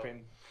scenarios let would him go.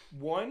 happen.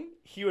 One,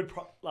 he would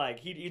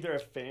he'd either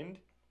offend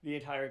the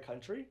entire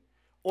country,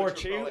 or Which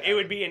would two, probably it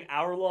would happen. be an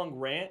hour-long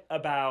rant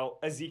about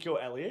Ezekiel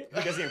Elliott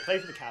because he didn't play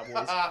for the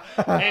Cowboys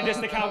and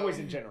just the Cowboys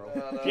in general. I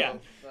know, Yeah.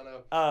 I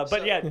know. But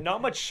So- yeah,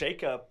 not much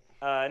shakeup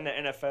in the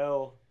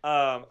NFL.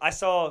 I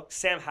saw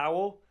Sam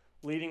Howell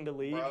leading the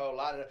league. Bro,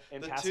 in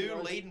the passing two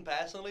yards? leading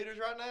passing leaders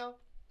right now,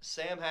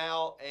 Sam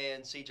Howell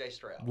and C.J.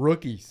 Stroud.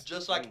 Rookies.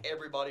 Just like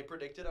everybody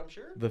predicted, I'm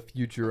sure. The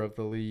future of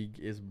the league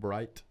is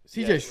bright.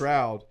 CJ Yes.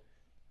 Stroud.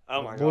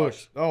 Oh my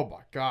looks- gosh, Oh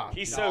my god.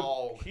 he's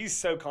Dog.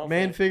 so confident.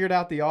 Man figured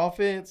out the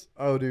offense.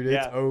 Oh, dude, it's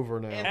Yeah. over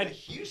now. And And- the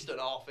Houston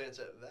offense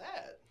at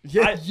that.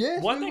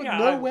 yes. One we thing with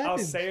I'll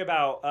weapons. say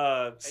about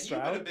And you've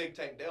Stroud. been a big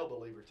Tank Dell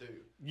believer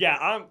too.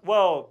 Yeah,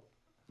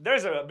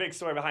 there's a big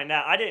story behind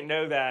that. I didn't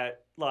know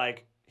that,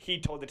 like, he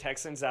told the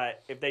Texans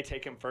that if they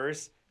take him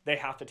first, they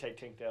have to take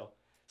Tank Dell.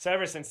 So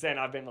ever since then,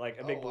 I've been, like,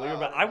 a big Oh, believer. wow,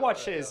 But I I didn't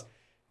watched know that,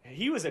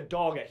 he was a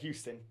dog at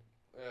Houston.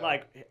 Yeah.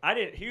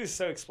 Like, he was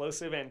so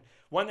explosive. And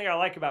one thing I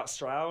like about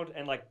Stroud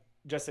and, like,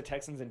 just the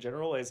Texans in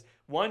general is,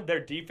 one, their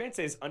defense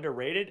is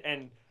underrated.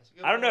 And That's a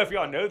good I don't know point. if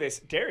y'all know this,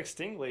 Derek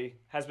Stingley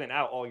has been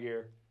out all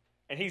year.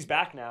 And he's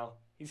back now.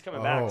 He's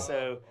coming back. Oh.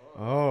 So,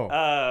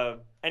 Oh.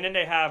 and then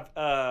they have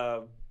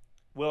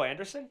Will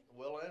Anderson.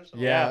 Will Anderson.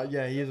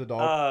 yeah, he is a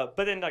dog.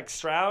 But then like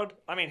Stroud,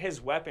 I mean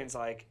his weapons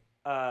like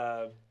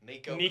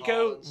Nico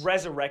Nico Collins.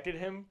 resurrected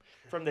him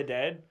from the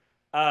dead.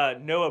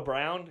 Noah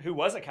Brown, who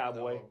was a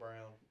Cowboy. Noah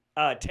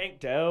Brown. Tank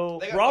Dell,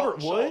 They got Robert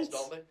Dalton Woods.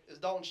 Schultz, don't they? Is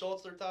Dalton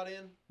Schultz their tight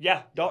end?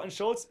 Yeah, Dalton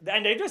Schultz.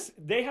 And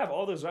they have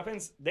all those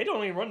weapons. They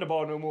don't even run the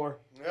ball no more.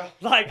 Yeah.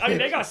 Like, I mean,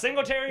 they got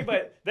Singletary,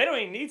 but they don't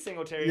even need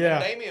Singletary. Yeah.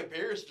 Damian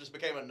Pierce just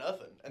became a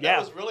nothing. And Yeah. that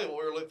was really what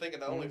we were thinking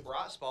the only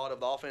bright spot of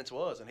the offense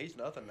was, and he's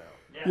nothing now.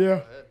 Yeah. Yeah.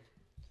 Go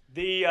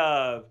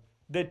ahead.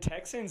 The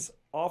Texans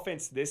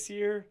offense this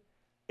year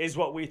is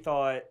what we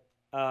thought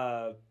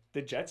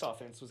the Jets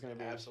offense was going to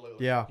be.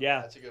 Absolutely. Yeah.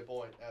 Yeah. That's a good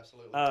point.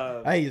 Absolutely.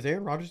 Hey, is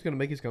Aaron Rodgers going to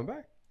make his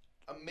comeback?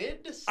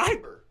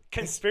 Mid-December.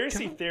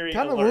 Conspiracy theory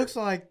Kind of alert. looks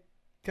like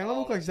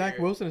Zach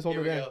Wilson is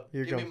holding Here it we down. go.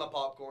 Here it Give me comes. my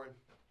popcorn.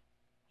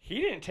 He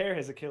didn't tear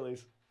his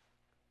Achilles.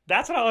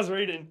 That's what I was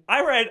reading.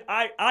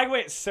 I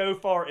went so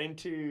far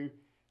into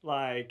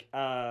like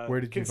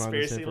Where did you find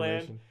this conspiracy land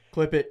information?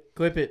 Clip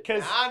it.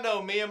 because I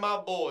know me and my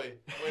boy,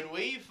 when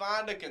we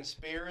find a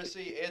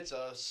conspiracy, it's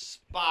a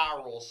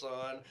spiral,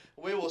 son.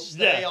 We will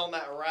stay Yeah. on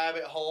that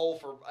rabbit hole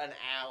for an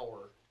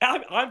hour.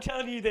 I'm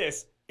telling you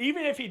this.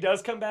 Even if he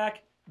does come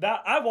back,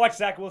 that I watched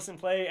Zach Wilson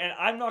play, and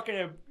I'm not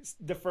going to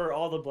defer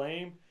all the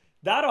blame.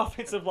 That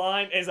offensive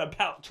line is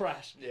about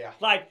trash. Yeah.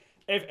 Like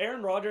if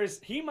Aaron Rodgers,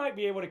 he might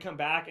be able to come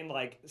back and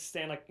like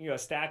stand like a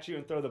statue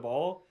and throw the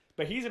ball,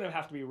 but he's going to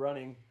have to be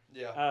running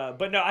Yeah.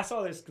 But no, I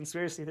saw this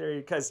conspiracy theory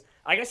because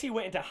I guess he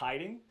went into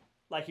hiding,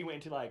 like he went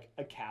into like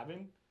a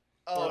cabin.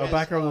 Oh,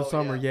 back over the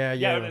summer. Yeah,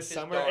 Yeah, yeah. in the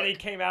summer, and he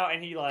came out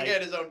and he like He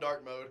had his own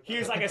dark mode. he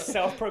was like a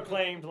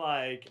self-proclaimed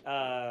like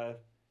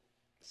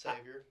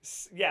savior.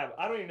 yeah,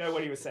 I don't even know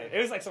what he was saying. It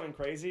was like something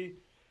crazy.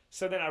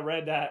 So then I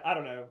read that, I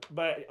don't know,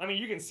 but I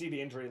mean you can see the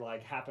injury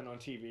like happen on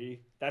TV.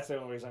 That's the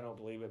only reason I don't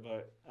believe it,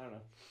 but I don't know.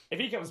 If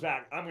he comes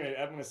back, I'm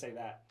gonna say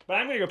that. But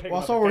I'm gonna go pick him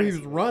Well, I up saw in where he was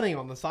fantasy. running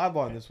on the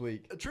sideline this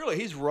week. Truly,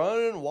 he's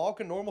running,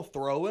 walking, normal,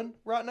 throwing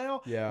right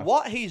now. Yeah.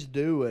 What he's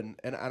doing,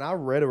 and I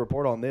read a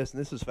report on this,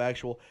 and this is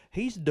factual.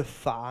 He's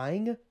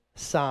defying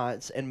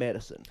science and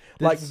medicine.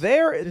 Did that's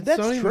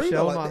Sony true.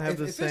 Michel though. not have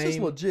the If this is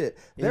same legit.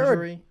 There are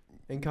Injury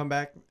and come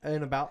back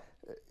in about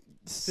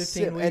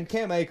 15 and weeks?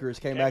 Cam Akers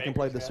came Cam back and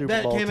played the Akers, Super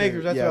that Bowl. Cam too.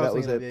 Akers. That's yeah, what I that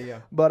was was thinking it. of. Yeah,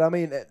 But I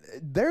mean,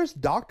 there's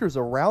doctors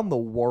around the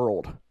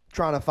world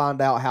trying to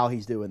find out how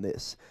he's doing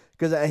this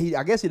because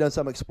I guess he done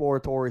some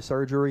exploratory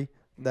surgery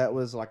that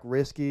was like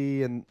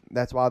risky, and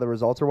that's why the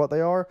results are what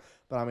they are.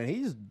 But I mean,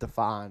 he's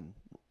defying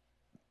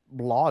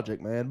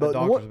logic, man. The But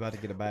doctor's about to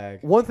get a bag.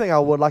 one thing I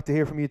would like to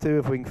hear from you too,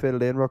 if we can fit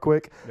it in real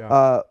quick.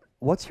 Yeah.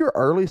 What's your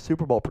early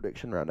Super Bowl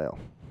prediction right now?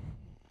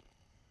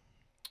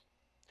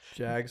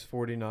 Jags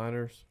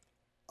 49ers.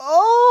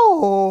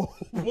 Oh,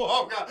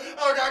 Whoa, God.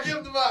 Oh, God, give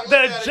him the mic.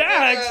 The Look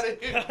at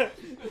it, look at Jags.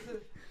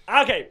 it.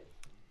 Okay.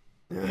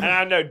 And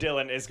I know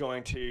Dylan is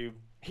going to.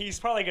 He's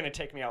probably going to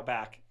take me out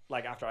back,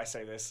 like after I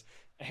say this,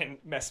 and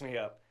mess me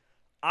up.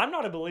 I'm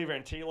not a believer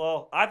in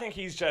T-Law. I think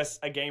he's just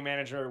a game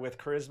manager with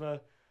charisma,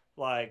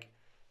 like.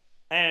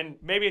 And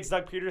maybe it's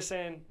Doug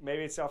Peterson.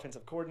 Maybe it's the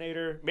offensive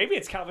coordinator. Maybe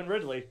it's Calvin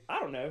Ridley. I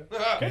don't know.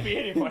 Could be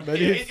anyone.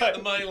 Maybe Yeah, he's got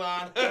the money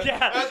line. Yeah.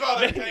 That's why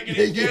they're taking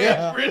his gas.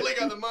 Yeah. Ridley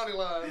got the money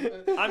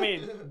line. I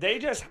mean,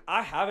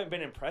 I haven't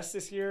been impressed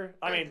this year.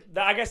 I mean,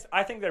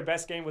 I think their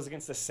best game was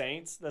against the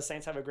Saints. The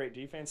Saints have a great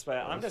defense, but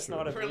I'm just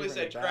not a believer Ridley in the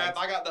said, Jags. crap,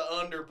 I got the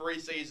under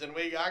preseason.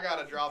 I got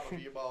to drop a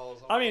few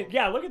balls. I mean,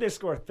 yeah, look at this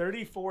score,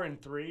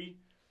 34-3,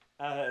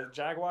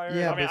 Jaguars.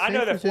 Yeah, I mean, but I know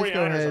San the Francisco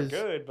 49ers are has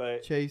good,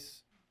 but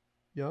Chase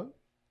Young.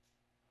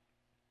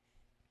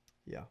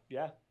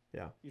 yeah.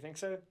 Yeah. You think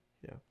so?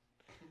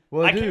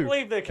 Well, I they can't do.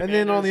 believe the And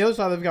then on the Commanders- other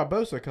side, they've got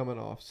Bosa coming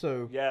off.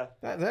 So Yeah.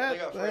 that they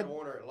got Fred that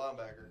Warner at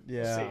linebacker.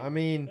 yeah. see. I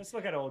mean, Let's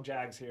look at old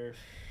Jags here.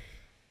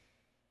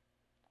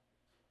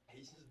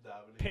 He's just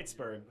diving in.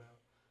 Pittsburgh.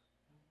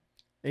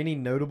 any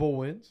notable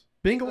wins?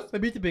 Bengals. They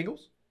beat the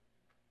Bengals.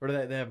 Or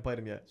they haven't played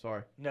them yet.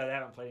 Sorry, No, they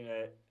haven't played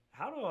yet.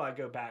 How do I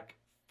go back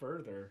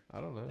further?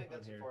 I don't I know. think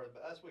that's Here. as far as,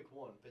 that's week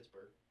 1,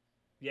 Pittsburgh.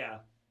 Yeah.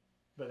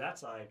 But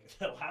that's like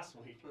last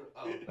week.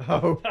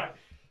 Oh. Oh,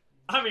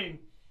 I mean,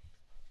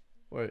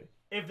 wait.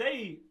 if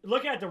they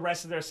look at the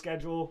rest of their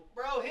schedule,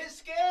 Bro, his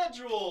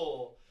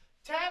schedule.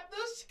 Tap the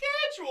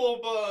schedule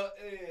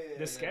button.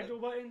 the schedule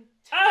button.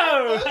 The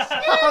Oh,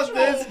 schedule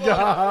This button.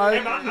 guy.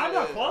 I'm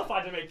not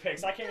qualified to make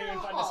picks. I can't even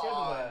find the schedule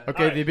button.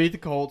 Okay, Alright. they beat the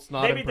Colts.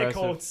 Not They beat impressive. the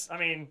Colts. I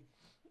mean,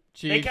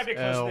 Chiefs. they kept it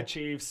close L. to the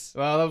Chiefs.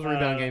 Well, that was a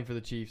rebound Uh, game for the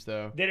Chiefs,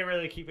 though. Didn't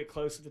really keep it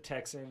close with the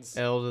Texans.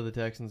 L to the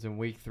Texans in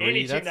week 3. Any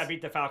team That's- that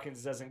beat the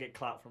Falcons doesn't get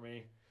clout for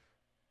me.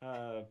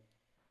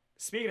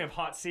 Speaking of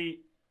hot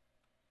seat,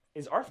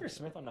 is Arthur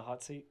Smith on the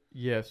hot seat?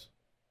 Yes.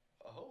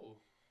 Oh.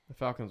 The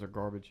Falcons are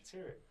garbage. Let's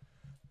hear it.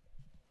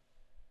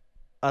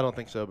 I don't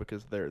think so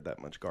because they're that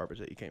much garbage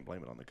that you can't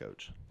blame it on the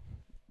coach.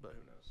 But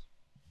who knows?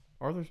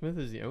 Arthur Smith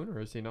is the owner,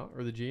 is he not?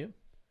 Or the GM?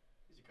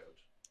 He's a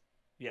coach.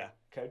 Yeah,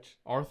 coach.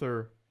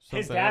 Arthur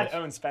His something dad else.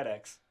 owns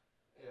FedEx.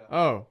 Yeah.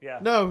 Oh. Yeah.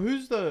 No,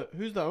 who's the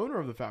owner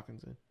of the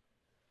Falcons then?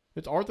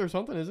 It's Arthur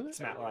something, isn't It's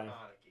it? Matt Ryan.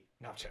 Heineke.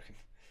 No, I'm joking.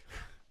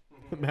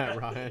 Matt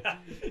Ryan.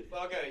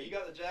 Well, okay, you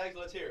got the Jags.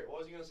 Let's hear it. What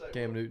was you gonna say?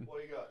 Cam What- Newton.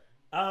 What do you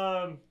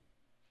got?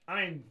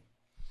 I mean,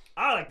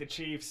 I like the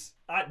Chiefs.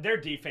 Their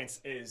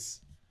defense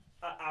is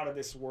out of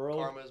this world.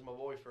 Karma is my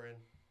boyfriend.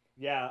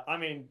 Yeah, I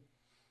mean,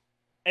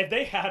 if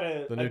they had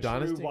The a new true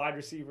dynasty? wide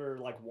receiver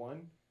like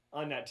one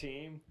on that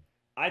team,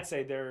 I'd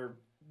say they're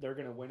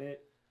gonna win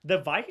it. The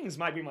Vikings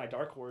might be my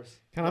dark horse.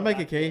 Can I make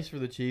a case for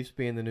the Chiefs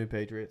being the new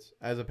Patriots?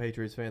 As a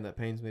Patriots fan, that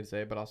pains me to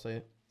say it, but I'll say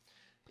it.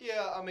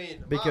 Yeah, I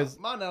mean, Because-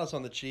 my analysis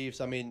on the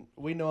Chiefs, I mean,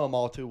 we know them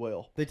all too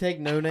well. They take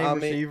no-name I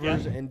mean,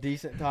 receivers and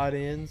decent tight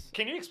ends.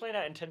 Can you explain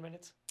that in 10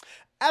 minutes?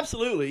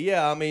 Absolutely,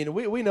 yeah. I mean,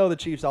 we know the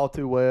Chiefs all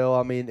too well.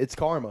 I mean, it's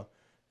karma.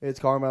 It's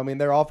karma. I mean,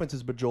 their offense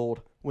is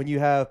bejeweled. When you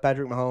have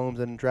Patrick Mahomes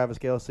and Travis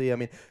Kelce, I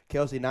mean,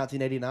 Kelce,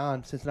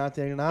 1989, since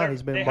 1989,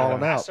 he's been they balling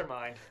have a out.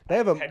 mastermind. They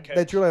have head coach.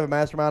 they truly have a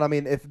mastermind. I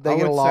mean, if they I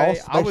get a would loss,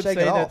 say, I they would shake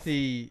say it that off.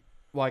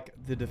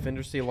 the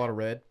defenders see a lot of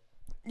red.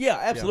 Yeah,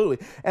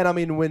 absolutely. And I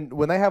mean,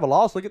 when they have a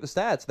loss, look at the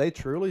stats. They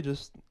truly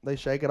just they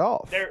shake it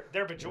off.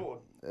 They're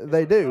bejeweled. They what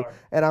they do. are.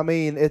 And I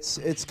mean, it's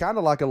kind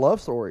of like a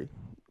love story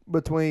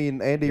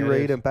between Andy Yeah, it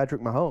Reid is. and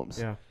Patrick Mahomes.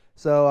 Yeah.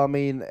 So I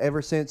mean,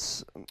 ever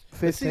since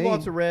They see 15,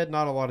 lots of red,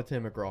 not a lot of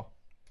Tim McGraw.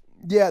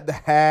 yeah, the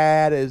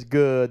hat is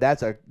good.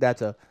 That's a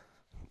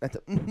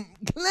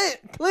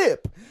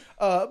clip.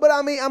 But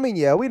I mean,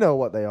 yeah, we know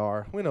what they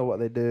are. We know what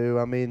they do.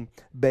 I mean,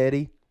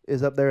 Betty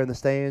is up there in the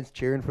stands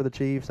cheering for the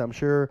Chiefs. I'm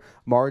sure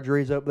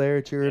Marjorie's up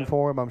there cheering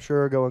for him. I'm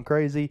sure going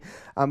crazy.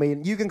 I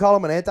mean, you can call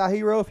him an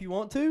anti-hero if you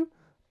want to,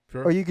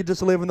 Sure. or you could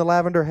just live in the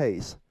lavender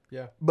haze.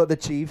 Yeah. But the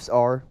Chiefs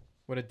are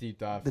What a deep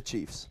dive. the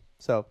Chiefs.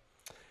 So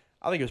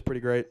I think it was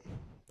pretty great.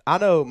 I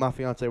know my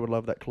fiance would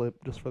love that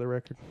clip, just for the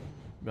record.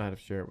 Might have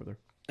to share it with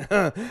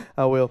her.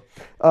 I will.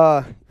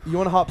 You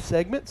want to hop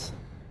segments?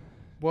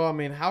 Well, I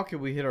mean, how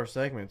could we hit our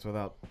segments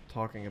without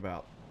talking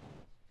about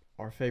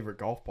our favorite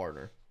golf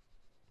partner?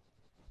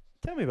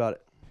 Tell me about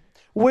it.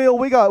 Will,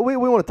 we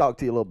want to talk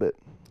to you a little bit.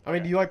 I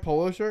mean, do you like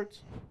polo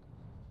shirts?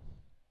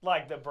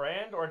 Like the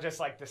brand or just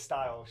like the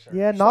style shirt?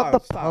 Yeah, not the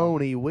Style.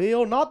 pony,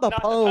 Will. Not the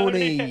Not the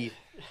pony. pony.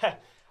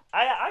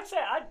 I'd say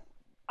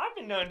I've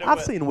been known to.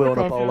 I've seen Will in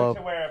a polo.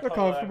 To wear a They're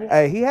polo comfortable.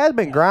 Hey, he has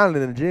been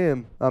grinding in the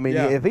gym. I mean,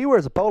 Yeah. if he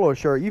wears a polo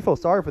shirt, you feel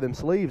sorry for them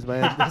sleeves,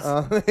 man.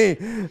 I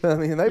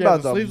mean, they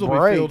about the to sleeves will be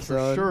break, filled for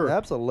son. sure.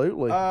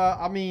 Absolutely.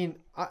 I mean,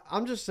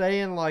 I'm just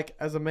saying, like,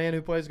 as a man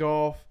who plays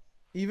golf,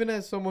 even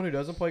as someone who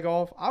doesn't play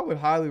golf, I would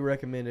highly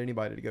recommend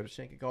anybody to go to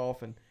Shanky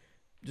Golf and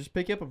just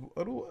pick up a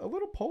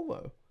little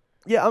polo.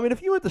 Yeah, I mean,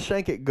 if you went to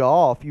Shankit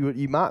Golf, you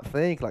might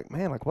think like,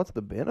 man, like what's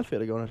the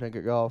benefit of going to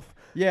Shankit Golf?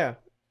 Yeah.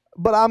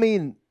 But I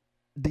mean,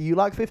 do you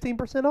like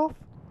 15% off?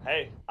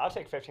 Hey, I'll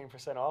take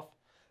 15% off.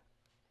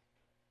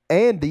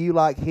 And do you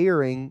like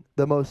hearing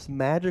the most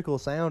magical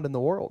sound in the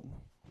world?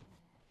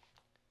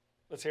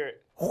 Let's hear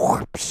it.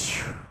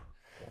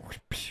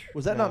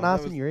 Was that No, not nice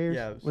that was- in your ears?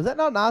 yeah, it was- Was that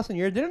not nice in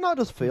your ears? Did it not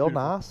just feel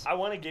beautiful. nice? I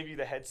want to give you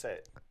the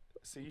headset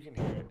so you can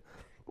hear it.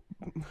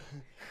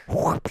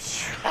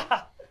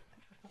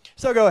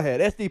 So go ahead.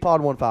 SD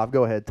Pod 15.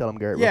 Go ahead. Tell them,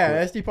 Garrett. real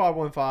Yeah, quick.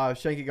 SDPod15,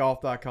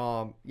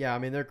 shankygolf.com. Yeah, I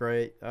mean, they're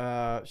great.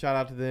 Shout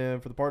out to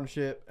them for the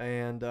partnership.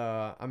 And,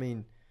 I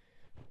mean,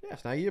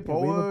 yes, now you get Yeah,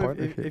 we have a polo.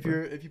 partnership,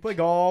 If you play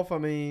golf, I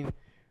mean,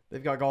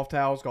 they've got golf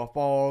towels, golf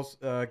balls,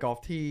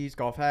 golf tees,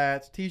 golf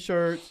hats,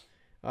 T-shirts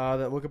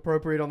that look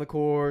appropriate on the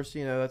course.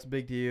 You know, that's a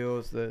big deal.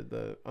 It's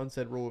the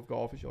unsaid rule of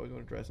golf is you always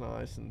want to dress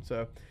nice. And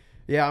so,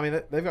 yeah, I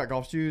mean, they've got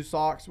golf shoes,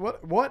 socks,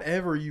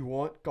 whatever you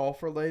want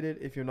golf related.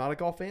 If you're not a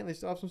golf fan, they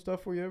still have some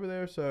stuff for you over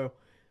there. So,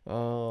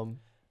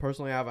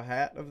 personally, I have a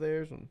hat of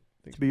theirs, and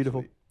I think It's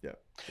beautiful. sweet.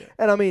 Yeah.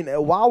 And I mean,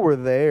 while we're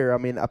there, I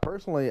mean,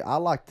 I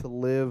like to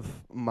live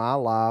my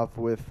life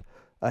with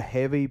a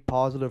heavy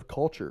positive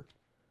culture.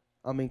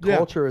 I mean, Yeah.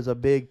 culture is a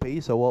big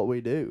piece of what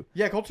we do.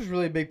 Yeah, culture's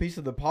really a big piece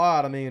of the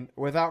pod. I mean,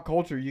 without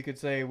culture, you could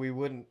say we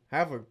wouldn't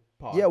have a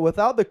pod. Yeah,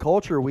 without the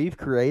culture we've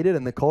created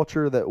and the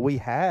culture that we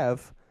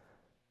have,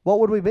 what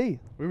would we be?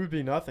 We would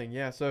be nothing.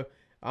 Yeah, so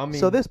I mean,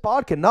 So this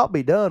pod cannot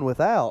be done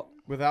without.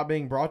 without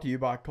being brought to you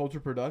by Culture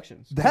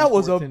Productions. That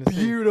was a Tennessee.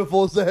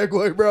 beautiful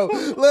segue, bro.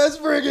 Let's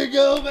freaking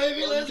go,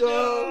 baby. Let's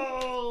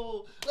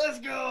go. Let's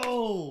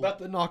go. About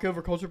to knock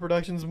over Culture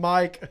Productions,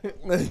 Mike.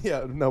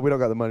 Yeah, no, we don't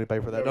got the money to pay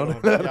for that. No,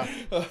 Don't we do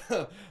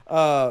don't.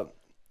 that.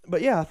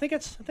 But yeah, I think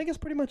it's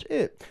pretty much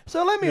it.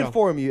 So let me Yeah.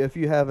 inform you, if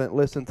you haven't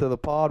listened to the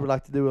pod, we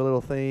like to do a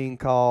little thing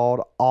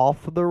called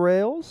Off the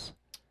Rails,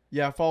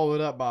 Yeah, follow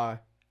it up by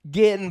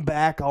getting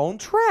back on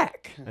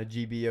track. a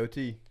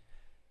GBOT.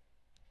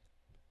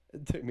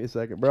 It took me a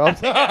second, bro. I'm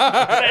sorry.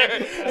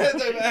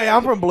 Hey,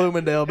 I'm from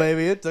Bloomingdale,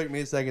 baby. It took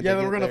me a second. Yeah, to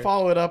then get we're gonna there.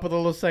 follow it up with a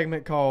little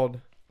segment called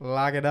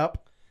 "Lag It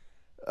Up."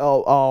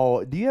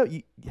 Oh,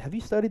 do have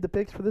you studied the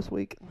picks for this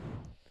week?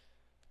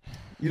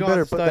 You better don't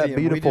have to put study that 'em.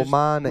 We beautiful just-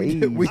 mind at we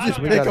ease. ju- we just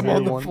We pick gotta 'em hear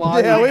on the one. fly.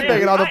 Yeah, we I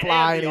pick it on the I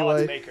fly am the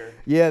odds anyway. maker.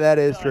 Yeah, that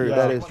is true. Yeah,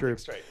 That like is one true. thing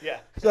straight. Yeah.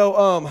 So,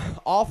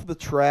 off the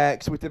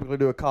tracks, we typically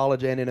do a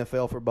college and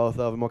NFL for both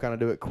of them. We'll kind of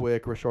do it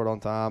quick. We're short on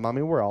time. I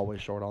mean, we're always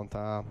short on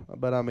time.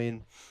 But, I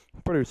mean,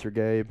 producer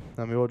Gabe,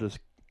 I mean, we'll just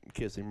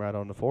kiss him right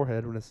on the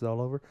forehead when this is all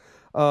over.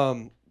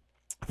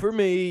 For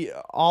me,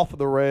 off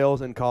the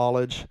rails in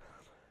college,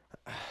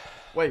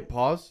 Wait,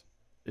 pause.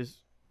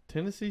 Is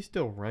Tennessee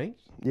still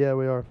ranked yeah,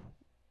 we are.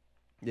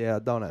 Yeah,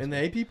 don't ask in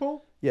me. the AP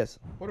poll? Yes,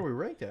 What are we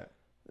ranked at?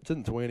 it's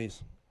in the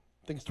 20s.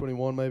 I think it's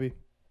 21 maybe.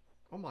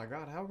 Oh my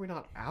God, how are we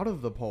not out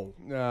of the poll?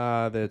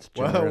 That's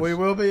generous. Well, we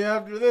will be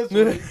after this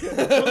week.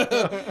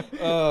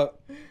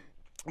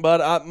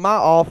 But my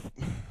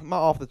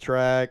off the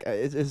track,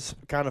 it's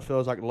kind of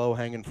feels like low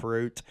hanging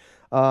fruit.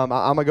 I'm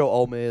gonna go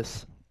Ole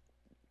Miss.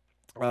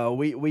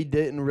 We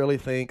didn't really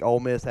think Ole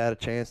Miss had a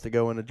chance to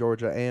go into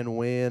Georgia and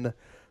win,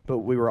 but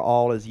we were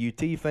all as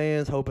UT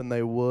fans hoping they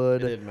It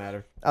would. didn't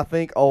matter, I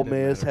think Ole didn't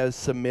Miss matter. has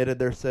submitted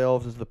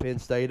themselves as the Penn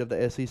State of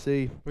the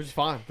SEC. which is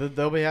fine.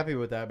 They'll be happy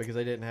with that because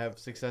they didn't have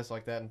success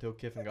like that until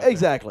Kiffin got there.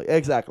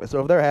 Exactly.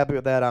 So if they're happy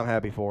with that, I'm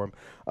happy for them.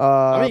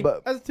 I mean,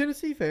 but as a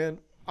Tennessee fan,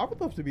 I would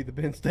love to be the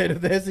Penn State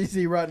of the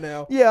SEC right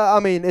now. yeah, I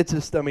mean, it's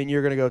just, I mean,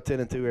 you're going to go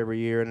 10-2 every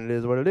year, and it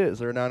is what it is.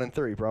 They're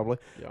 9-3 probably.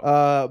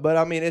 Yeah. But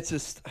I mean, it's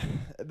just,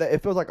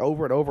 it feels like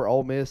over and over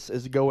Ole Miss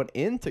is going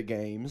into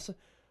games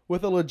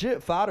with a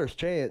legit fighter's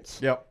chance,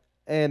 Yep.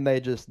 and they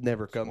just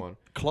never come One.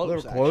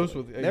 close. They were close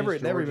actually. with never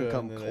against even Georgia, come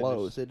and then they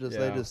close.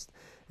 just-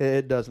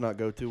 It does not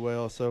go too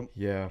well. So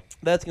Yeah.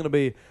 that's going to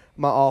be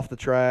my off the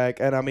track.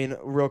 And I mean,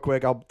 real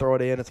quick, I'll throw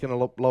it in. It's going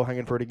to low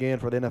hanging fruit again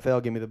for the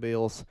NFL. Give me the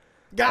Bills.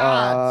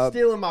 God,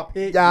 stealing my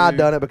pick. Yeah, I dude.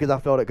 done it because I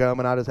felt it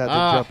coming. I just had to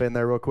jump in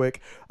there real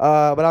quick.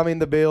 But I mean,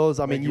 the Bills.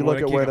 I mean, Like you look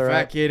wanna at where kick a they're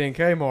fat at. kid in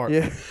Kmart.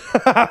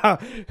 Yeah,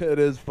 it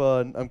is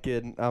fun. I'm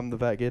kidding. I'm the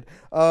fat kid.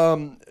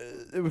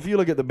 If you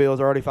look at the Bills,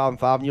 are already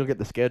 5-5, and you look at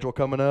the schedule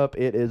coming up,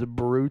 it is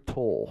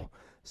brutal.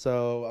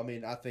 So I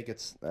mean, I think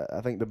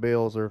the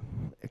Bills are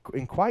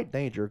in quite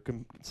danger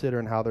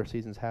considering how their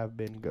seasons have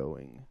been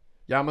going.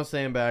 Yeah, I'm gonna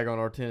sandbag on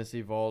our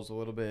Tennessee Vols a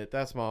little bit.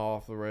 That's my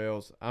off the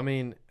rails. I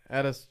mean,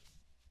 do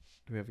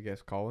we have a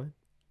guest calling?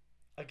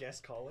 I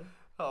guess Colin.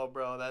 Oh,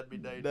 bro, that'd be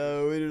dangerous.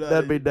 No, we do not.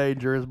 That'd be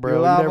dangerous, bro. You're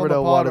You live never on the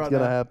know pod what right it's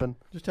gonna now. happen.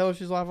 Just tell her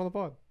she's live on the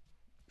pod.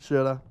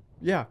 Should I?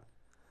 Yeah,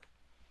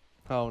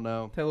 Oh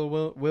no. tell her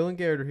Will and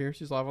Garrett are here.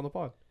 She's live on the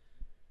pod.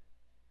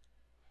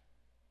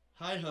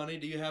 Hi, honey.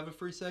 Do you have a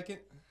free second?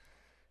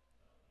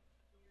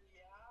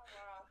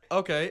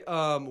 Okay.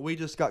 We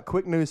just got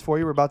quick news for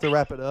you. We're about to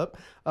wrap it up.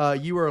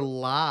 You are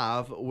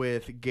live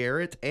with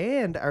Garrett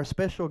and our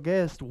special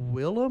guest,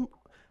 Willem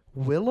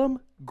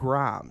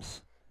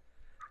Grimes,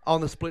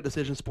 on the Split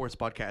Decision Sports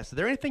Podcast. Is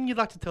there anything you'd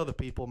like to tell the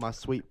people, my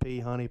sweet pea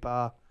honey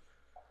pie?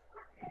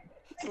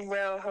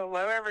 Well,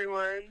 hello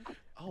everyone.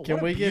 Oh, Can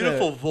what we a get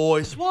beautiful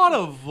voice. What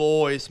a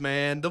voice,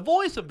 man. The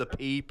voice of the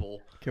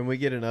people. Can we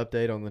get an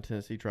update on the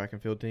Tennessee track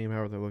and field team?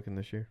 How are they looking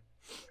this year?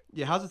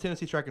 Yeah, how's the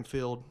Tennessee track and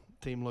field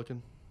team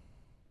looking?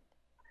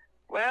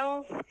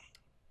 Well,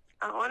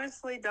 I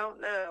honestly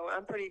don't know.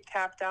 I'm pretty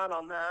tapped out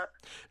on that.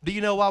 Do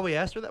you know why we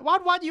asked her that?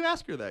 Why'd you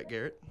ask her that,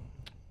 Garrett?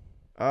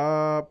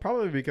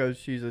 Probably because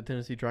she's a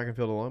Tennessee track and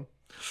field alum.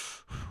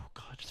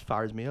 God, it just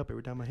fires me up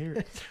every time I hear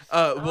it.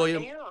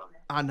 William. William,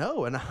 I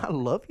know, and I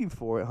love you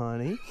for it,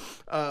 honey.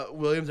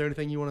 William, is there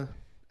anything you want to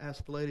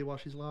ask the lady while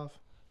she's live?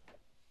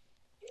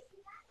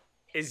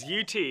 Is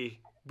UT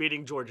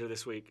beating Georgia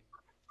this week?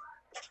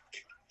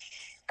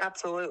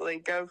 Absolutely.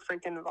 Go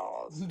freaking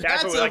Vols.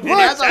 That's what Let's I- go!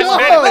 that's Let's what-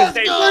 go! that's-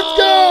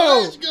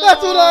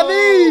 That's what I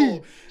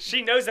need!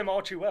 She knows them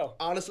all too well.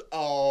 Honestly,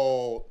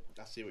 I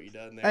see what you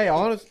done there. Hey,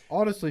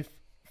 honestly,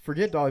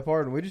 forget Dolly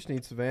Parton. We just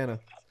need Savannah.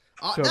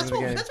 show that's up to the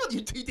game. what the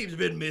UT team's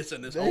been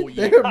missing this They, whole they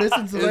year. are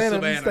missing Is Savannah.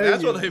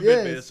 That's what they've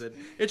been Yes. missing.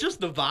 It's just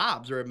the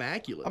vibes are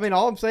immaculate. I mean,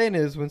 all I'm saying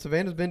is when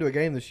Savannah's been to a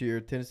game this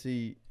year,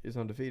 Tennessee is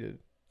undefeated.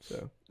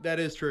 So that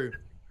is true.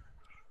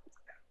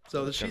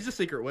 So she's a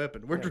secret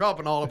weapon. We're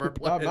dropping all of our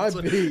Might plans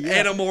be, yeah.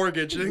 and a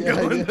mortgage and Yeah,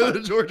 going yeah. to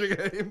the Georgia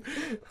game.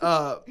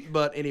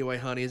 But anyway,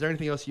 honey, is there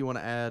anything else you want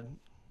to add?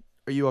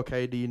 Are you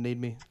okay? Do you need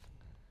me?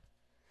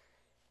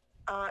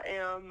 I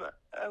am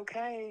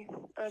okay.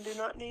 I do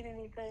not need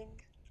anything.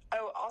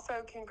 Oh,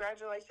 also,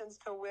 congratulations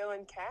to Will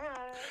and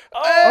Kat.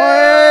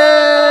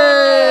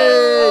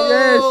 Hey!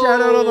 Yeah,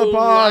 shout out on the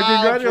pod. Live for the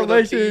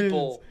Congratulations.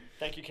 people.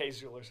 Thank you, K's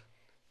Jewelers.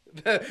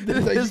 This spot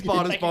is Thank you,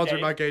 sponsored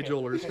Dave. by K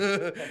Jewelers.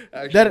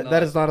 That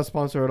is not a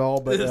sponsor at all,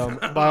 but It is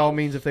not. by all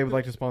means, if they would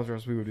like to sponsor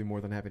us, we would be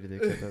more than happy to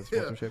accept that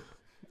sponsorship.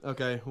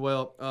 Okay,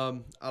 well,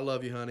 I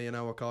love you, honey, and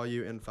I will call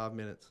you in 5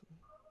 minutes.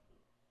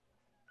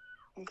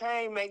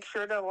 Okay, make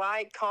sure to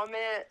like,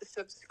 comment,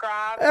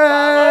 subscribe. Tap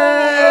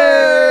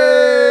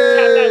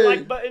that Hey!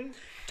 like button.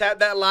 Tap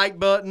that like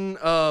button.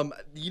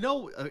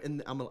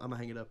 And I'm gonna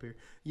hang it up here.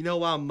 You know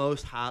why I'm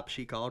most hyped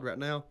she called right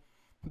now?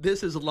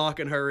 This is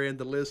locking her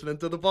into listening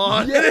to the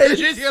pod. Yes!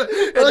 she's gonna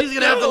Let's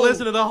have to go.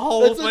 listen to the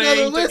whole That's thing another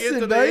to listen, get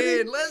to baby. the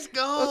end. Let's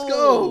go. Let's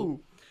go.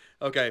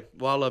 Okay.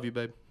 Well, I love you,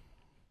 babe.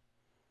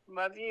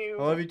 Love you.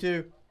 I love you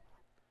too.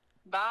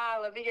 Bye.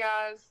 Love you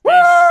guys.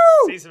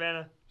 Peace. See you,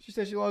 Savannah. She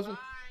said she loves me.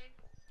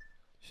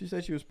 She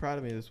said she was proud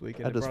of me this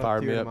weekend. That just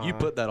fired me up. You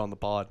put that on the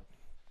pod.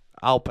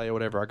 I'll pay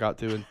whatever I got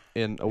to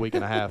in a week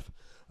and a half.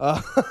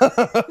 But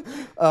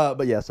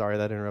yeah, sorry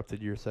that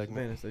interrupted your segment.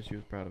 Savannah said she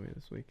was proud of me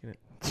this week. And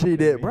She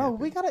did, me bro.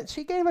 happy. We got it.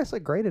 She gave us a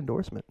great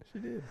endorsement, she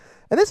did.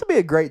 and this would be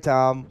a great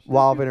time She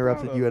while said I've she was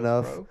interrupted proud you of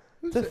us, enough bro.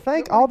 Who to said-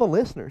 thank nobody- all the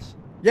listeners.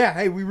 Yeah,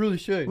 hey, we really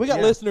should. We got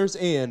Yeah. listeners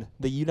in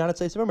the United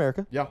States of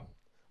America, Yeah.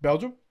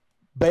 Belgium?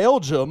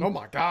 Belgium, Oh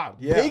my God.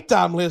 Yeah. big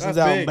time listeners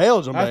That's out in big.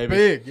 Belgium, That's baby.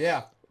 big.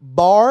 Yeah.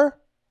 Barbados.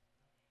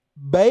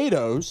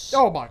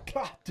 Oh my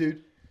God,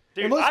 dude.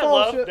 Dude, And let's I follow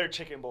love shit- their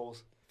chicken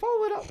bowls.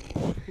 Follow it up.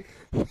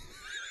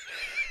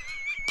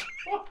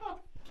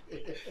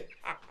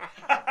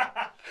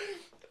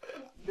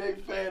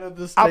 Big fan of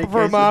the steak. I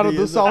prefer mine with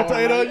the quesadillas.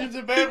 sauteed onions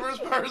and peppers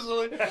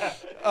personally.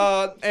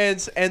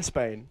 And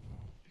Spain.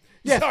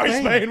 Yeah, Sorry,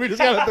 Spain. We just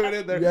got to throw it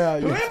in there. Yeah,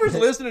 yeah. Whoever's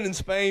listening in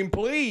Spain,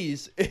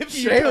 please, if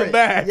you Share come it.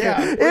 back,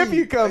 Yeah, if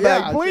you please. come Yeah,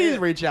 back, please share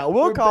it. reach out.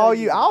 We'll We're call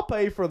begging you. you. I'll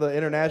pay for the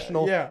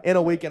international Yeah. in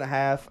a week and a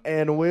half,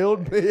 and we'll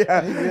be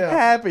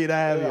happy to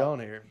have you Yeah.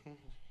 on here.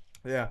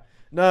 Yeah.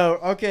 No.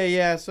 Okay.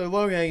 Yeah. So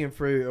low hanging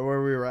fruit, or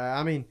where we were at.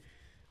 I mean,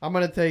 I'm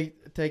gonna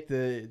take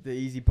the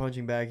easy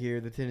punching bag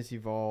here, the Tennessee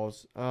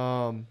Vols.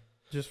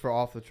 Just for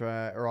off the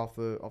track or off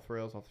the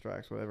rails, off the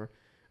tracks, whatever.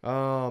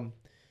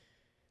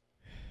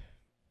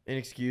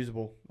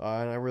 Inexcusable,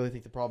 and I really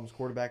think the problem is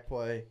quarterback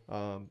play.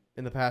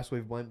 In the past,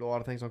 we've blamed a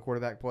lot of things on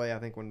quarterback play. I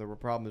think when the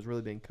problem has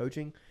really been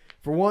coaching.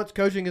 For once,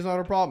 coaching is not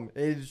a problem.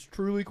 It is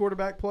truly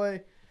quarterback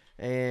play,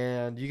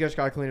 And you guys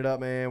got to clean it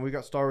up, man. We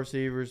got star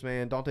receivers,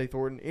 man. Dante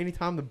Thornton.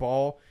 Anytime the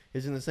ball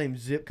is in the same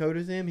zip code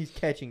as him, he's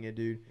catching it,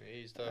 dude.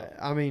 He's tough.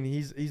 I mean,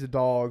 he's a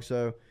dog.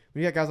 So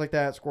when you got guys like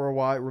that, Squirrel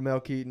White,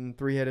 Ramel Keaton,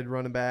 three-headed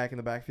running back in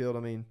the backfield,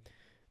 I mean,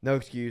 no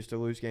excuse to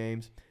lose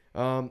games.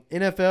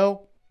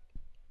 NFL,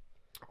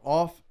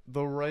 off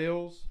the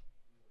rails.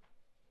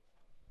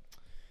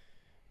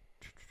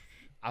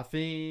 I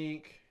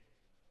think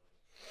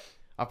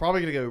I'm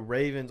probably going to go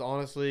Ravens,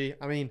 honestly.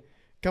 I mean,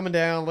 coming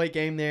down, late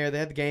game there, they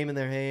had the game in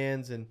their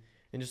hands and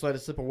just let it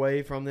slip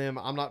away from them.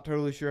 I'm not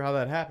totally sure how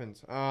that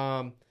happens.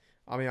 I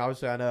mean,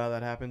 obviously I know how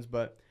that happens,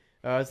 but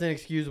it's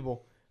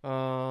inexcusable.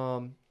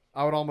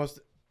 I would almost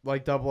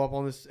like double up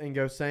on this and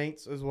go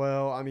Saints as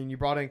well. I mean, you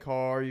brought in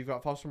Carr, you've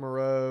got Foster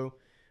Moreau.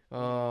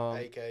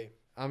 AK.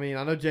 I mean,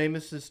 I know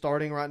Jameis is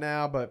starting right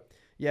now, but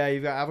yeah,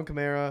 you've got Alvin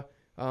Kamara.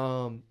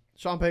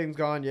 Sean Payton's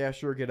gone. Yeah,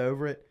 sure, get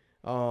over it.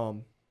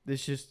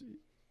 This just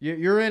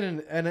you're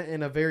in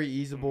a very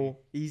easily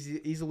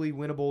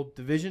winnable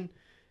division,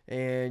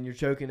 and you're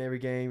choking every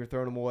game. You're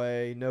throwing them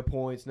away. No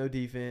points, no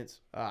defense.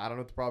 I don't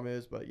know what the problem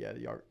is, but yeah,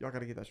 y'all got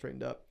to get that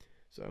straightened up.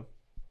 So.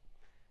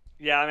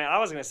 Yeah, I mean, I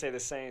was going to say the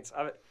Saints.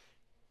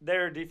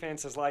 Their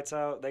defense is lights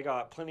out. They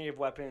got plenty of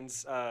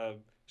weapons.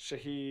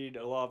 Shaheed,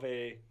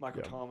 Olave,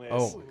 Michael Thomas.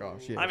 Oh, my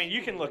gosh, yes. I mean,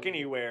 you can look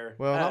anywhere.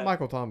 Well, not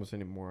Michael Thomas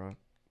anymore. I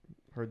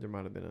heard there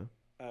might have been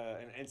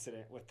an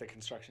incident with the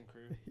construction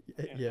crew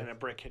yeah. and a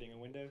brick hitting a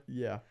window.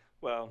 Yeah.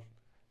 Well,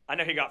 I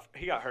know he got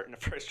hurt in the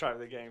first drive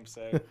of the game,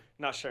 so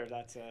not sure if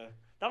that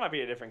might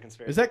be a different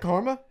conspiracy. Is that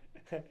karma?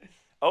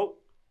 Oh.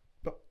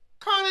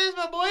 Karma is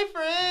my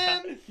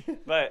boyfriend.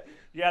 But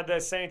yeah, the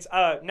Saints.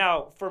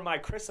 Now for my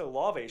Chris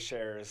Olave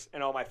shares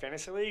in all my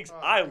fantasy leagues,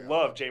 I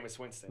love Jameis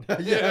Winston.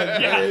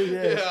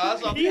 yeah. I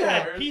saw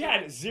he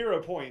had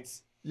 0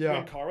 points Yeah.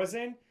 when Carr was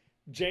in.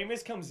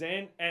 Jameis comes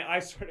in, and I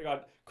swear to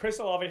God, Chris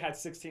Olave had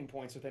 16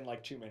 points within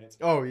like 2 minutes.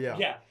 Oh yeah.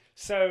 Yeah.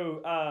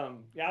 So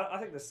I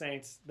think the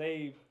Saints,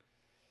 they,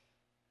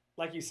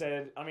 like you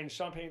said, I mean,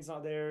 Sean Payton's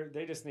not there.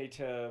 They just need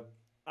to.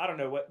 I don't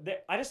know what.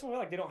 I just feel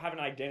like they don't have an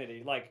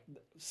identity. Like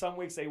some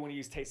weeks they want to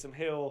use Taysom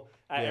Hill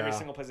at every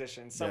single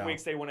position. Some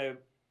weeks they want to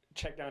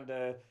check down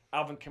to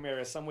Alvin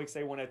Kamara. Some weeks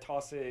they want to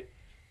toss it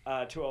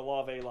to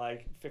Olave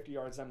like 50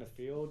 yards down the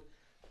field.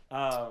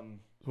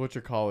 What's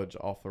your college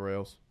off the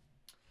rails?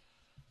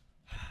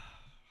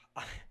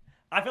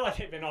 I feel like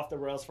they've been off the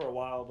rails for a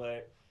while,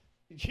 but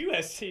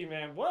USC,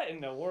 man, what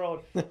in the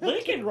world?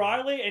 Lincoln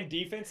Riley and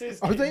defenses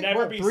Are can they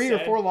never be 3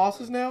 said. or 4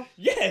 losses now?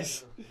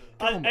 Yes.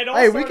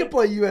 Hey, we could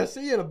play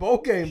USC in a bowl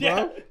game, bro.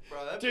 Yeah.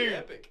 Bro, that'd Dude, be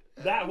epic.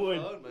 that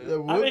would. Fun, man. That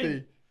would I mean,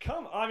 be.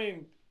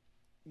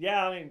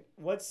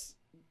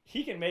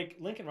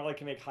 Lincoln Riley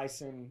can make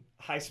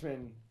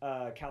Heisman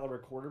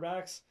caliber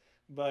quarterbacks,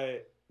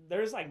 but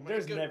there's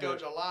He's gonna never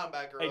coach a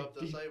linebacker up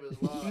to save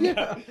his life.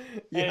 yeah.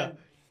 Yeah. And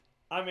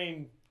I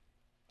mean,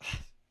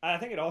 I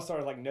think it all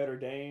started like Notre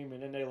Dame,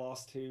 and then they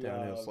lost to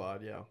Downhill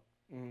slide, yeah.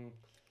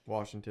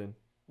 Washington.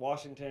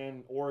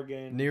 Washington,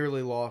 Oregon.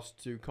 Nearly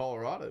lost to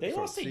Colorado. They to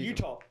start lost the to season.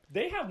 Utah.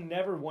 They have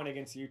never won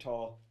against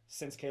Utah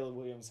since Caleb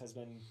Williams has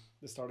been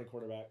the starting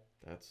quarterback.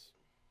 That's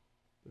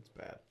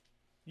bad.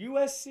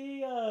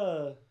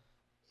 USC,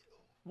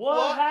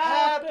 What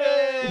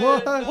happened?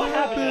 What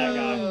happened to that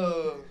guy? I don't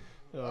know.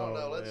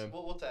 Oh, man.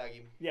 We'll tag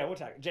him. Yeah, we'll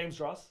tag James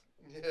Ross.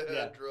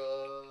 Yeah,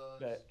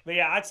 drugs. But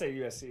yeah, I'd say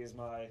USC is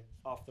my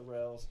off the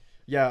rails.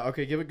 Yeah,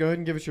 okay, go ahead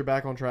and give us your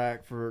back on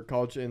track for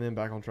college and then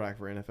back on track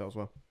for NFL as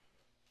well.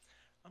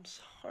 I'm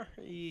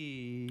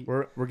sorry.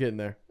 We're getting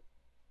there.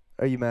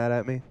 Are you mad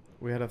at me?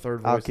 We had a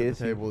third I'll voice at kiss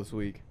the you. table this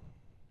week.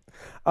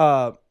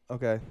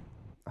 Okay.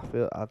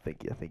 I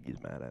think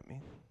he's mad at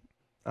me.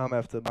 I'm gonna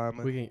have to buy him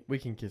a We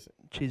can kiss it.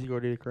 cheesy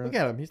gordita crunch.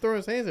 Look at him. He's throwing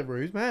his hands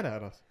everywhere. He's mad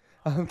at us.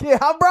 I'm kidding,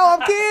 bro.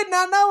 I'm kidding.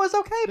 I know it's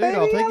okay, Dude, baby.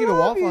 I'll take I you to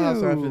love Waffle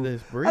House you. after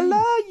this. Breathe. I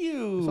love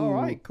you. It's all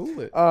right. Cool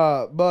it.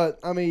 But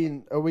I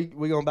mean, are we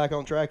going back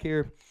on track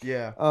here?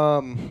 Yeah.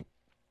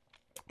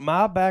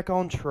 My back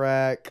on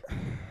track.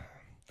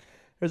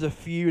 There's a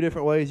few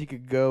different ways you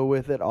could go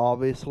with it.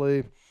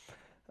 Obviously,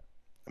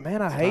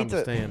 man, I hate Time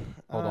to stand.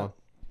 Hold on.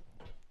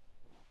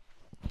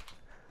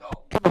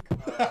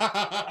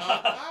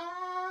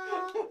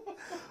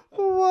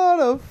 What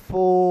a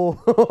fool.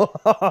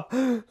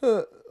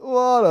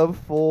 What a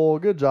fool.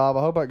 Good job. I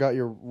hope I got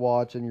your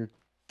watch and your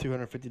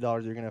 $250.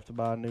 You're going to have to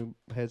buy a new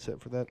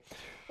headset for that.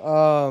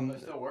 Does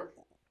it still work?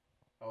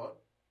 Oh,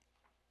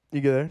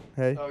 You good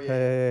there? Hey. Oh, yeah.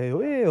 Hey.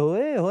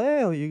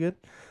 Well, you good?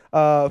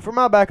 For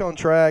my back on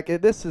track,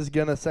 this is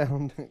going to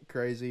sound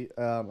crazy.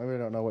 I really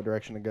don't know what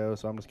direction to go,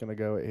 so I'm just going to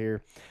go it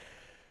here.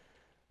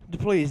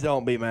 Please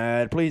don't be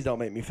mad. Please don't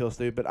make me feel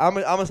stupid. I'm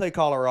going to say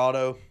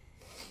Colorado.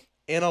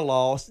 In a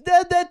loss.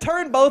 That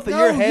turned both of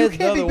your heads you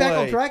the can't other be back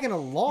way. on track in a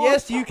loss.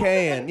 Yes, you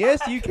can. Yes,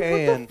 you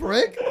can.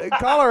 Frick.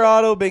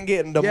 Colorado been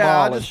getting demolished.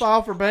 Yeah, I just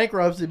filed for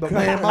bankruptcy, but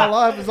man, my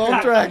life is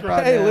on track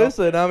right Hey, now.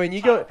 listen. I mean,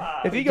 you go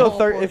if you go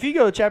Golf if you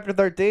go chapter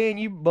 13,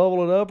 you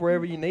bubble it up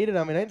wherever you need it.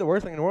 I mean, it ain't the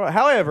worst thing in the world.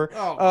 However,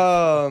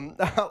 Oh,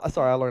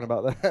 sorry, I learned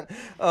about that.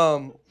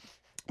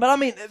 But I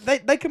mean,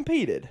 they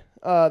competed.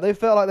 They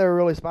felt like they were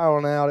really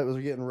spiraling out. It was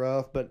getting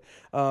rough, but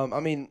I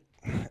mean,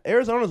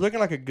 Arizona's looking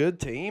like a good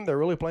team. They're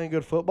really playing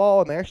good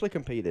football, and they actually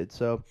competed.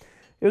 So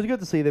it was good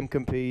to see them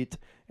compete.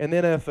 And the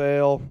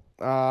NFL,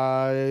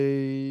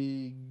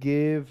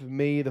 give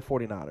me the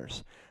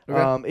 49ers.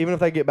 Okay. Even if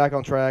they get back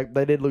on track,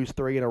 they did lose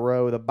 3 in a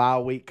row. The bye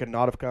week could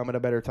not have come at a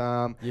better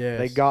time. Yes.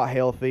 They got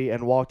healthy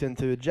and walked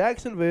into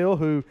Jacksonville,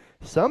 who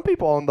some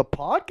people on the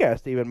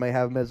podcast even may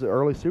have them as an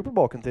early Super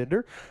Bowl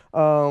contender.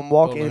 Walk Don't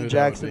know who that in would be.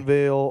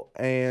 Jacksonville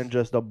and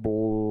just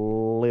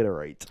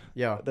obliterate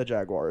Yeah. the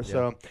Jaguars. Yeah.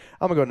 So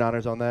I'm going to go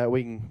Niners on that.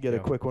 We can get a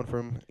Yeah. quick one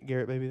from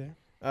Garrett Baby there.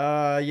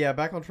 Yeah,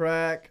 back on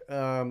track.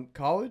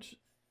 College.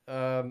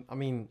 I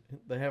mean,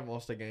 they haven't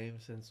lost a game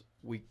since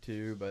week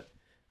 2, but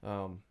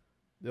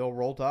they'll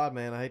roll tide,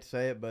 man. I hate to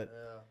say it, but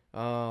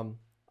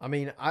I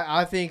mean,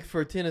 I think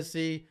for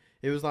Tennessee,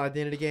 it was an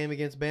identity game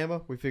against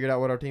Bama. We figured out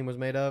what our team was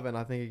made of, and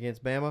I think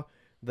against Bama,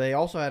 they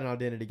also had an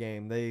identity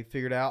game. They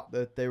figured out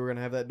that they were going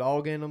to have that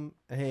dog in them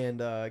and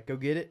go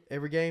get it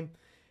every game.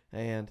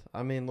 And,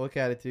 I mean, look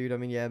at it, dude. I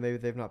mean, yeah, maybe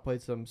they've not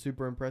played some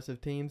super impressive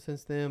teams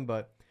since then,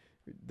 but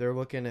they're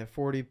looking at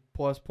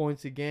 40-plus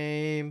points a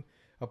game,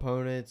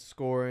 opponents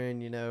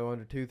scoring,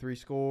 under 2-3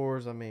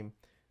 scores. I mean,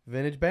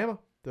 vintage Bama.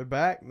 They're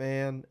back,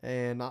 man,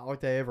 and not like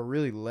they ever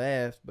really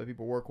left, but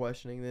people were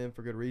questioning them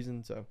for good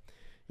reason. So,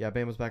 yeah,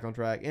 Bama's back on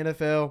track.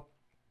 NFL,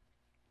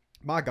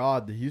 my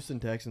God, the Houston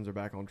Texans are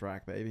back on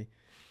track, baby.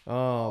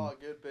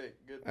 Good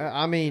pick. Good pick.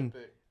 I mean,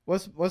 Good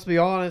pick. let's be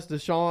honest.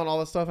 Deshaun, all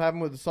that stuff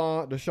happened with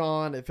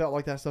Deshaun. It felt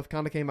like that stuff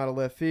kind of came out of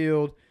left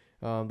field.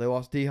 They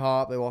lost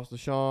D-Hop, they lost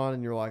Deshaun,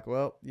 and you're like,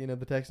 well,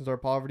 the Texans are a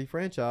poverty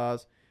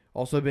franchise,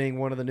 also being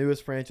one of the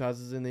newest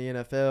franchises in the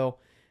NFL.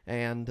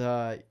 And,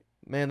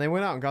 man, they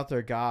went out and got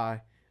their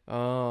guy.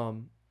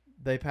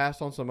 They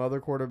passed on some other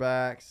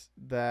quarterbacks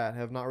that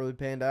have not really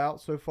panned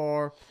out so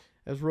far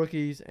as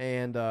rookies,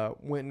 and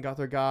went and got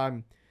their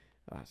guy.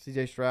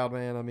 C.J. Stroud,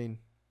 man, I mean,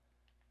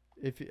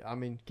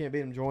 can't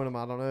beat him, join him.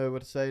 I don't know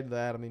what to say to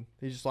that. I mean,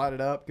 he just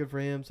lighted up. Good for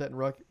him, setting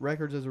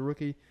records as a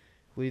rookie,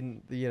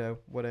 leading the,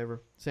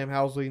 whatever. Sam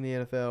Howell's leading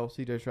the NFL.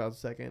 C.J. Stroud's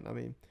second. I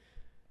mean,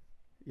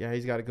 yeah,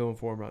 he's got it going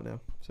for him right now.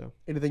 So,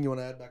 Anything you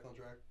want to add back on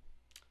track?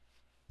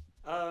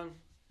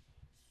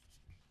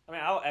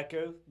 I'll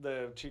echo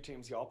the 2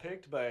 teams y'all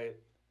picked, but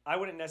I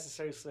wouldn't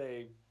necessarily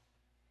say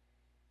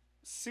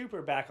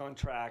super back on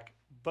track,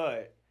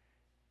 but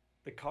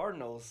the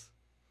Cardinals,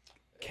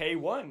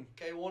 K1.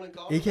 K1 and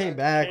he came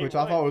back, which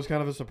I K1. thought was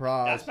kind of a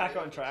surprise. That's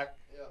back on track.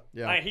 Yeah.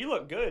 Yeah. He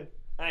looked good.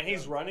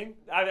 He's running.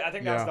 I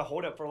think that's Yeah. the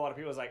holdup for a lot of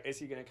people. Is like, is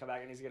he going to come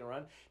back and he's going to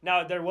run?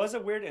 Now, there was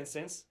a weird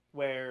instance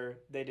where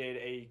they did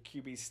a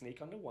QB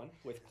sneak onto one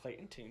with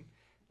Clayton Tune.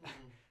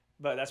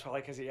 But that's probably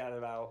because he had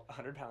about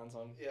 100 pounds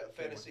on. Yeah,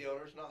 fantasy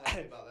owners not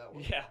happy about that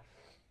one. Yeah.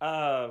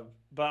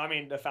 But,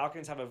 the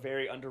Falcons have a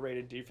very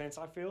underrated defense,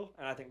 I feel.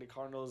 And I think the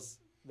Cardinals,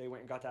 they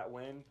went and got that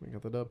win. We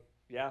got the dub.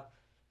 Yeah.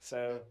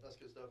 So, That's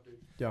good stuff, dude.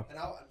 Yeah.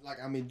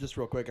 And just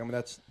real quick,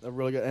 that's a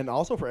really good. And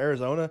also for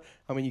Arizona,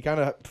 you kind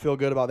of feel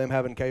good about them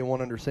having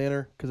K1 under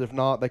center, because if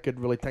not, they could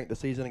really tank the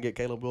season and get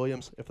Caleb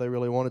Williams if they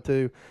really wanted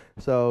to.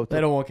 So They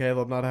don't want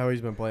Caleb, not how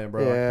he's been playing,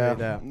 bro. I can tell you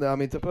that. No,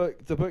 to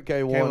put K1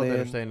 Caleb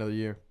better in, stay another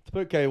year. to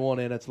put K1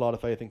 in, that's a lot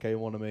of faith in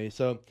K1 to me.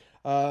 So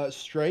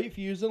straight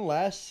fusing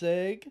last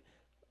seg,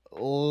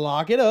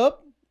 lock it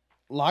up.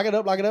 Give me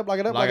lock it up.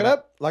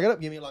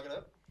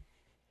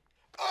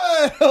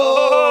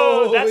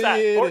 oh, that's that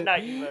he hit it.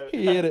 Fortnite emote.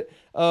 He hit it.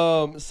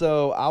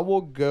 So I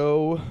will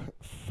go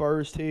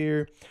first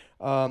here.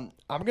 I'm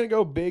gonna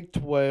go Big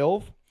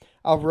 12.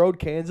 I've rode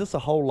Kansas a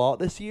whole lot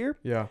this year,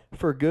 Yeah.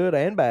 for good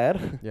and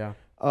bad. Yeah.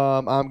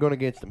 I'm going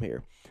against them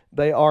here.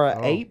 They are an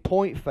Oh.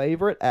 8-point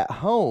favorite at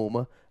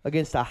home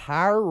against a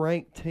higher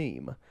ranked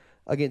team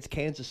against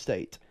Kansas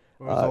State.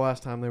 When was the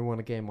last time they won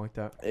a game like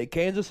that?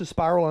 Kansas is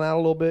spiraling out a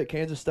little bit.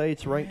 Kansas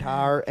State's ranked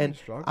higher, and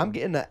struggling. I'm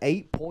getting an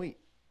 8-point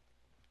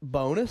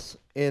bonus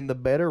in the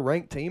better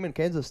ranked team in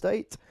Kansas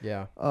State.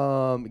 Yeah.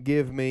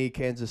 Give me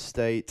Kansas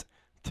State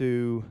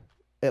to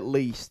at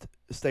least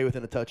stay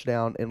within a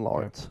touchdown in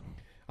Lawrence.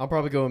 I'm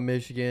probably going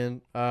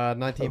Michigan.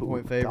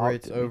 19-point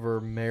favorites dog, dude.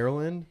 over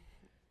Maryland.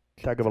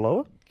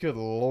 Tagovailoa? Good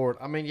Lord.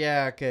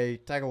 Yeah, okay.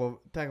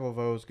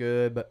 Tagovailoa is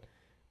good, but,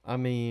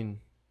 19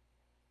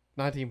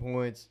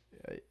 points,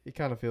 it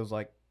kind of feels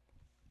like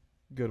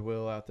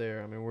goodwill out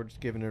there. We're just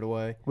giving it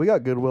away. We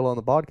got goodwill on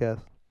the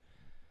podcast.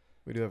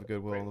 We do have a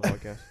goodwill on the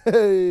podcast.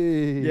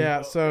 Hey.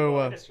 Yeah,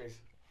 so, Industries.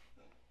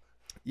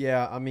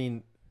 yeah, how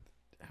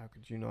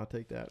could you not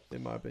take that,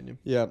 in my opinion?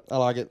 Yeah, I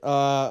like it.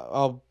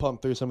 I'll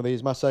pump through some of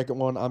these. My second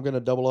one, I'm going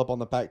to double up on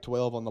the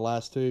Pac-12 on the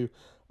last two.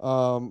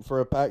 For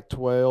a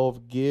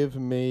Pac-12, give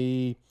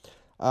me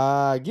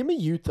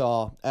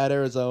Utah at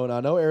Arizona.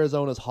 I know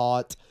Arizona's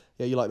hot.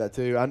 Yeah, you like that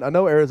too. I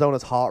know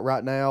Arizona's hot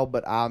right now,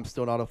 but I'm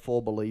still not a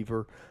full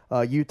believer.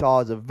 Utah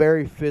is a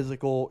very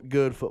physical,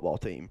 good football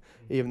team,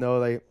 even though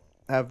they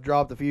have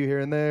dropped a few here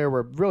and there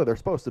where really they're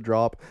supposed to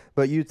drop.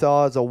 But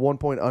Utah is a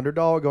 1-point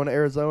underdog going to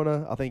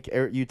Arizona. I think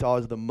Utah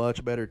is the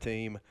much better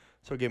team.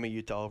 So give me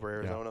Utah over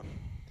Arizona.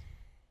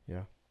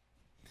 Yeah.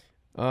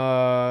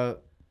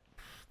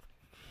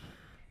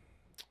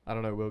 I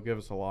don't know. Will, give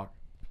us a lock.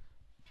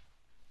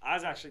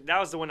 That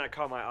was the one that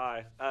caught my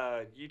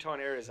eye. Utah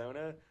and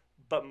Arizona.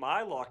 But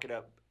my lock it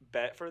up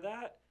bet for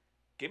that,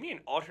 give me an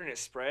alternate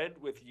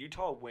spread with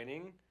Utah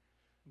winning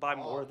by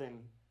more than,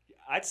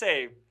 I'd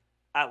say,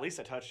 at least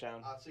a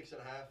touchdown. 6.5.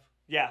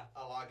 Yeah.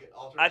 I like it.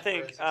 Alternate I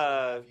spread, think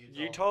 6.5,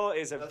 Utah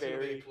is That's gonna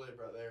be a clip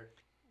right there.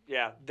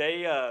 Yeah,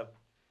 they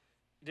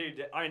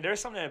dude, I mean, there's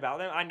something about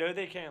them. I know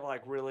they can't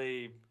like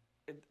really.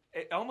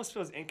 It almost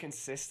feels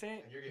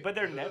inconsistent, And you're getting but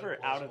they're good never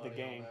plus out of the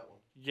money on game. that one.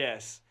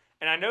 Yes,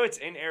 and I know it's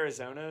in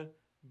Arizona,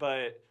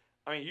 but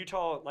I mean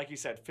Utah, like you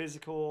said,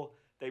 physical.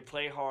 They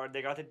play hard.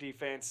 They got the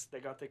defense. They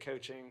got the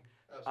coaching.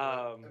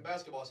 Absolutely. And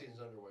basketball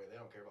season's underway. They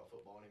don't care about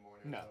football anymore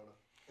in No. Arizona.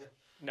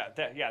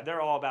 No,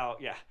 they're all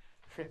about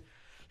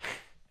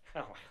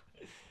oh,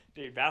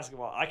 dude,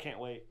 basketball. I can't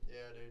wait.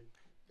 Yeah, dude.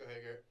 Go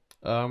ahead, Garrett.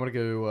 I'm going to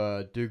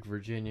go Duke,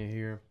 Virginia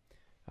here.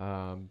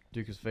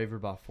 Duke is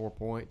favored by 4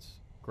 points.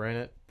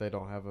 Granted, they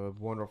don't have a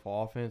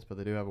wonderful offense, but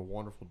they do have a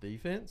wonderful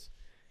defense.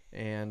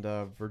 And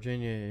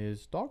Virginia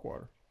is dog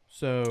water.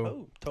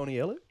 So Tony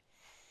Elliott.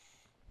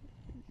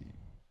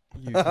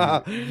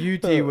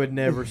 UT would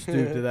never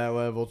stoop to that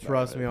level.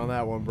 Trust me on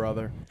that one,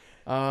 brother.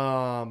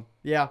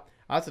 Yeah,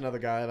 that's another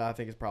guy that I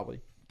think is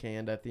probably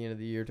canned at the end of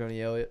the year,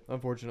 Tony Elliott,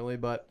 unfortunately.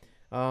 But,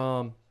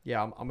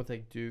 yeah, I'm going to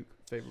take Duke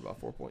favored by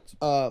 4 points.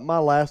 My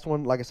last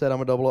one, like I said, I'm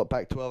going to double up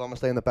Pac-12. I'm going to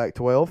stay in the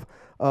Pac-12.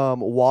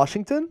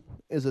 Washington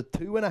is a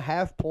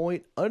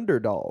 2.5-point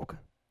underdog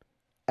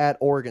at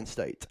Oregon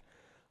State.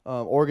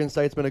 Oregon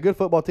State's been a good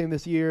football team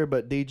this year,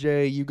 but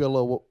DJ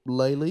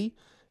Uiagalelei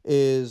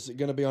is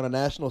going to be on a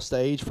national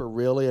stage for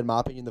really, in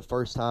my opinion, the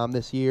first time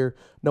this year.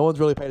 No one's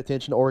really paid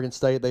attention to Oregon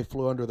State. They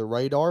flew under the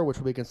radar, which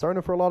will be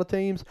concerning for a lot of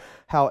teams.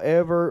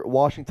 However,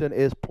 Washington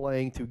is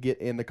playing to get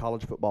in the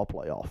college football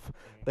playoff.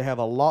 They have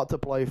a lot to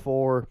play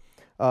for.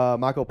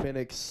 Michael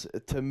Penix,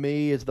 to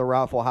me, is the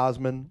rightful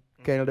Heisman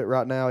candidate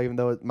right now, even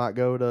though it might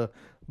go to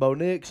Bo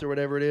Nix or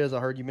whatever it is. I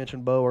heard you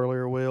mention Bo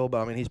earlier, Will,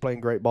 but I mean, he's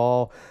playing great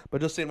ball. But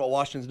just seeing what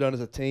Washington's done as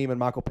a team and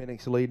Michael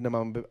Penix leading them,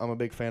 I'm a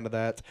big fan of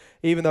that.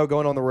 Even though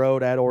going on the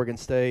road at Oregon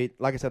State,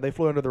 like I said, they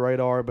flew under the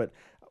radar, but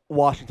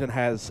Washington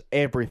has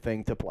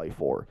everything to play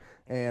for.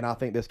 And I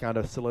think this kind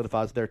of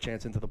solidifies their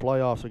chance into the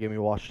playoffs, so give me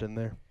Washington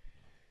there.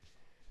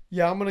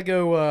 Yeah, I'm going to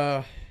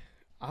go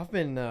I've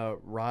been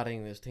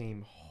riding this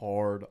team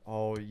hard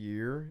all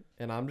year,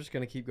 and I'm just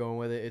going to keep going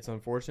with it. It's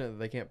unfortunate that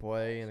they can't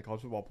play in the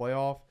college football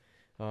playoff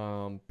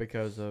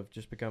because of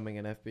just becoming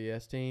an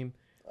FBS team.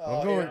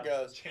 Oh, here it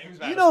goes.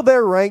 You know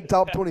they're ranked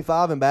top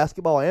 25 in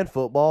basketball and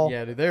football.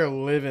 Yeah, dude, they're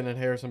living in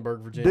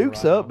Harrisonburg, Virginia.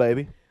 Duke's right up, now.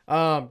 baby.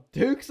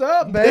 Duke's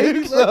up, baby.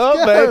 Duke's Let's up,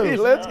 go. baby.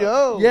 Let's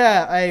go.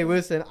 Yeah, hey,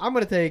 listen, I'm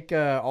going to take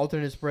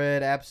alternate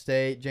spread, App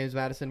State, James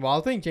Madison. Well,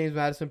 I think James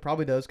Madison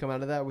probably does come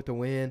out of that with the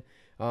win.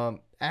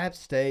 App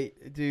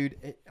State,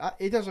 dude,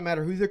 it doesn't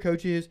matter who their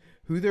coach is,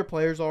 who their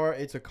players are.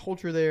 It's a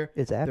culture there.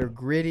 It's App. They're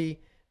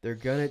gritty. They're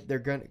gonna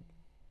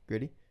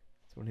gritty.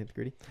 Someone hits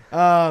gritty.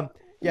 Yeah,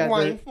 they're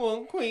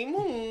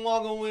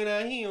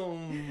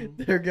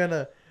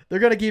gonna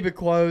keep it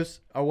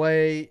close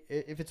away.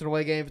 If it's an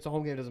away game, if it's a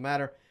home game, it doesn't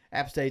matter.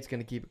 App State's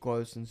gonna keep it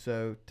close, and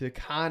so to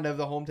kind of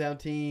the hometown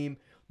team,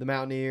 the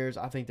Mountaineers,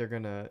 I think they're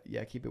gonna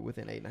keep it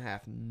within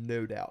 8.5,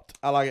 no doubt.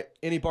 I like it.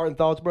 Any parting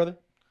thoughts, brother?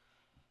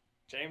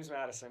 James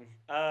Madison.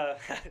 Go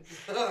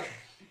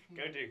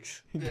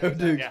Dukes. Go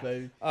Dukes, Yeah.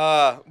 baby.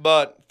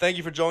 But thank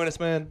you for joining us,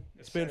 man.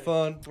 It's been sir.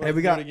 fun. Hey,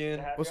 we got- it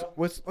again.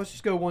 Let's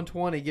just go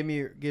 120. Give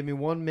me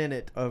 1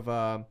 minute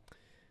of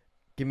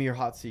give me your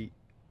hot seat.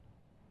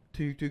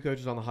 Two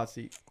coaches on the hot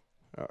seat.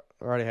 I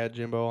already had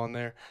Jimbo on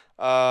there.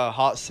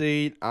 Hot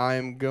seat.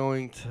 I'm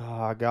going to.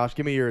 Oh gosh,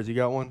 give me yours. You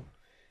got one?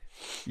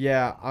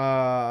 Yeah.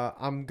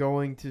 I'm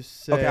going to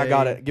say. Okay, I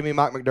got it. Give me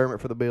Mike McDermott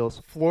for the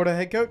Bills. Florida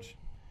head coach.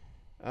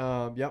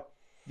 Yep.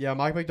 Yeah,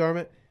 Mike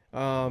McDermott.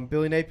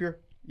 Billy Napier.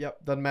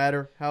 Yep. Doesn't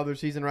matter how their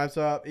season wraps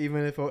up.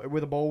 Even if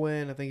with a bowl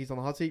win, I think he's on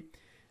the hot seat.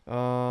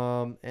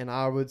 And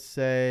I would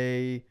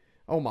say,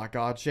 oh my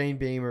God, Shane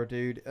Beamer,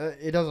 dude.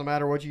 It doesn't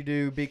matter what you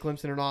do, beat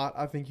Clemson or not.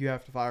 I think you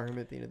have to fire him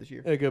at the end of this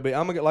year. It could be.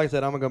 Like I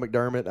said, I'm gonna go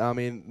McDermott. I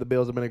mean, the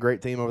Bills have been a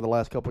great team over the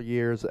last couple of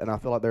years, and I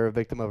feel like they're a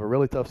victim of a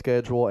really tough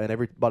schedule, and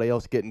everybody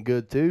else getting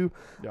good too.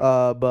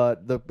 Yeah.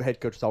 But the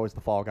head coach is always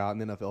the fall guy in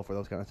the NFL for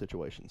those kind of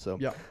situations. So,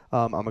 Yeah.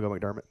 I'm gonna go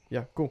McDermott.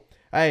 Yeah, cool.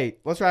 Hey,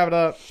 let's wrap it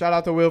up. Shout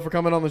out to Will for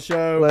coming on the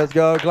show. Let's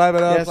go. Clap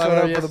it up. Yes, Clap sir. it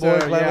up Yes, for the boy.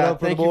 sir. Clap it Yeah, up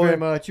for the thank boy. you very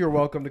much. You're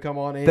welcome to come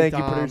on anytime.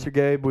 Thank you, Producer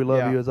Gabe. We love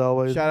Yeah. you as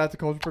always. Shout out to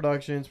Culture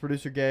Productions,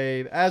 Producer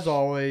Gabe. As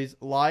always,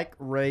 like,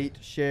 rate,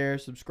 share,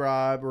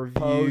 subscribe,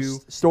 review.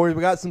 Post stories.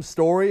 We got some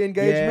story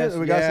engagement. Yes,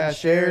 we got some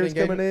shared shares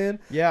coming in.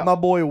 Yeah. My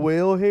boy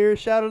Will here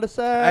shouted us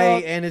out.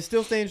 Hey, and it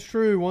still stands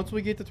true. Once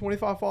we get to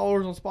 25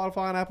 followers on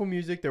Spotify and Apple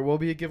Music, there will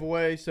be a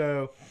giveaway.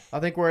 So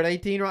I think we're at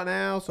 18 right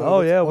now. So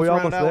Oh, yeah, let's we round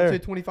almost it out. there. Let's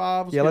hit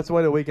 25. Let's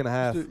wait a week and a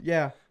half.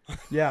 Yeah.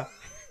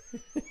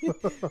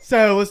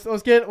 So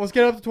let's get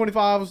up to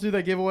 25. Let's do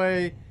that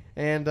giveaway,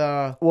 and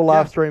We'll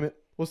live stream it.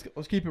 Let's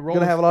keep it We're rolling.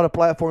 gonna have a lot of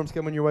platforms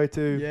coming your way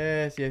too.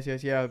 Yes.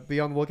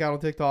 Be on the lookout on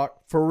TikTok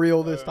for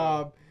real this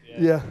time.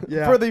 Yeah.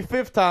 Yeah. For the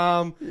 5th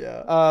time,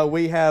 Yeah.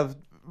 we have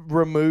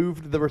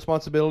removed the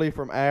responsibility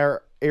from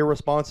our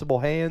irresponsible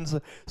hands,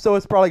 so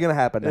it's probably going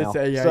to happen now.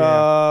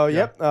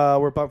 Yeah.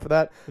 We're pumped for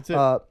that. That's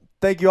it.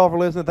 Thank you all for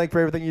listening. Thank you for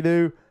everything you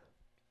do.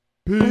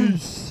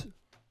 Peace.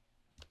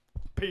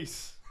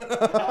 Peace.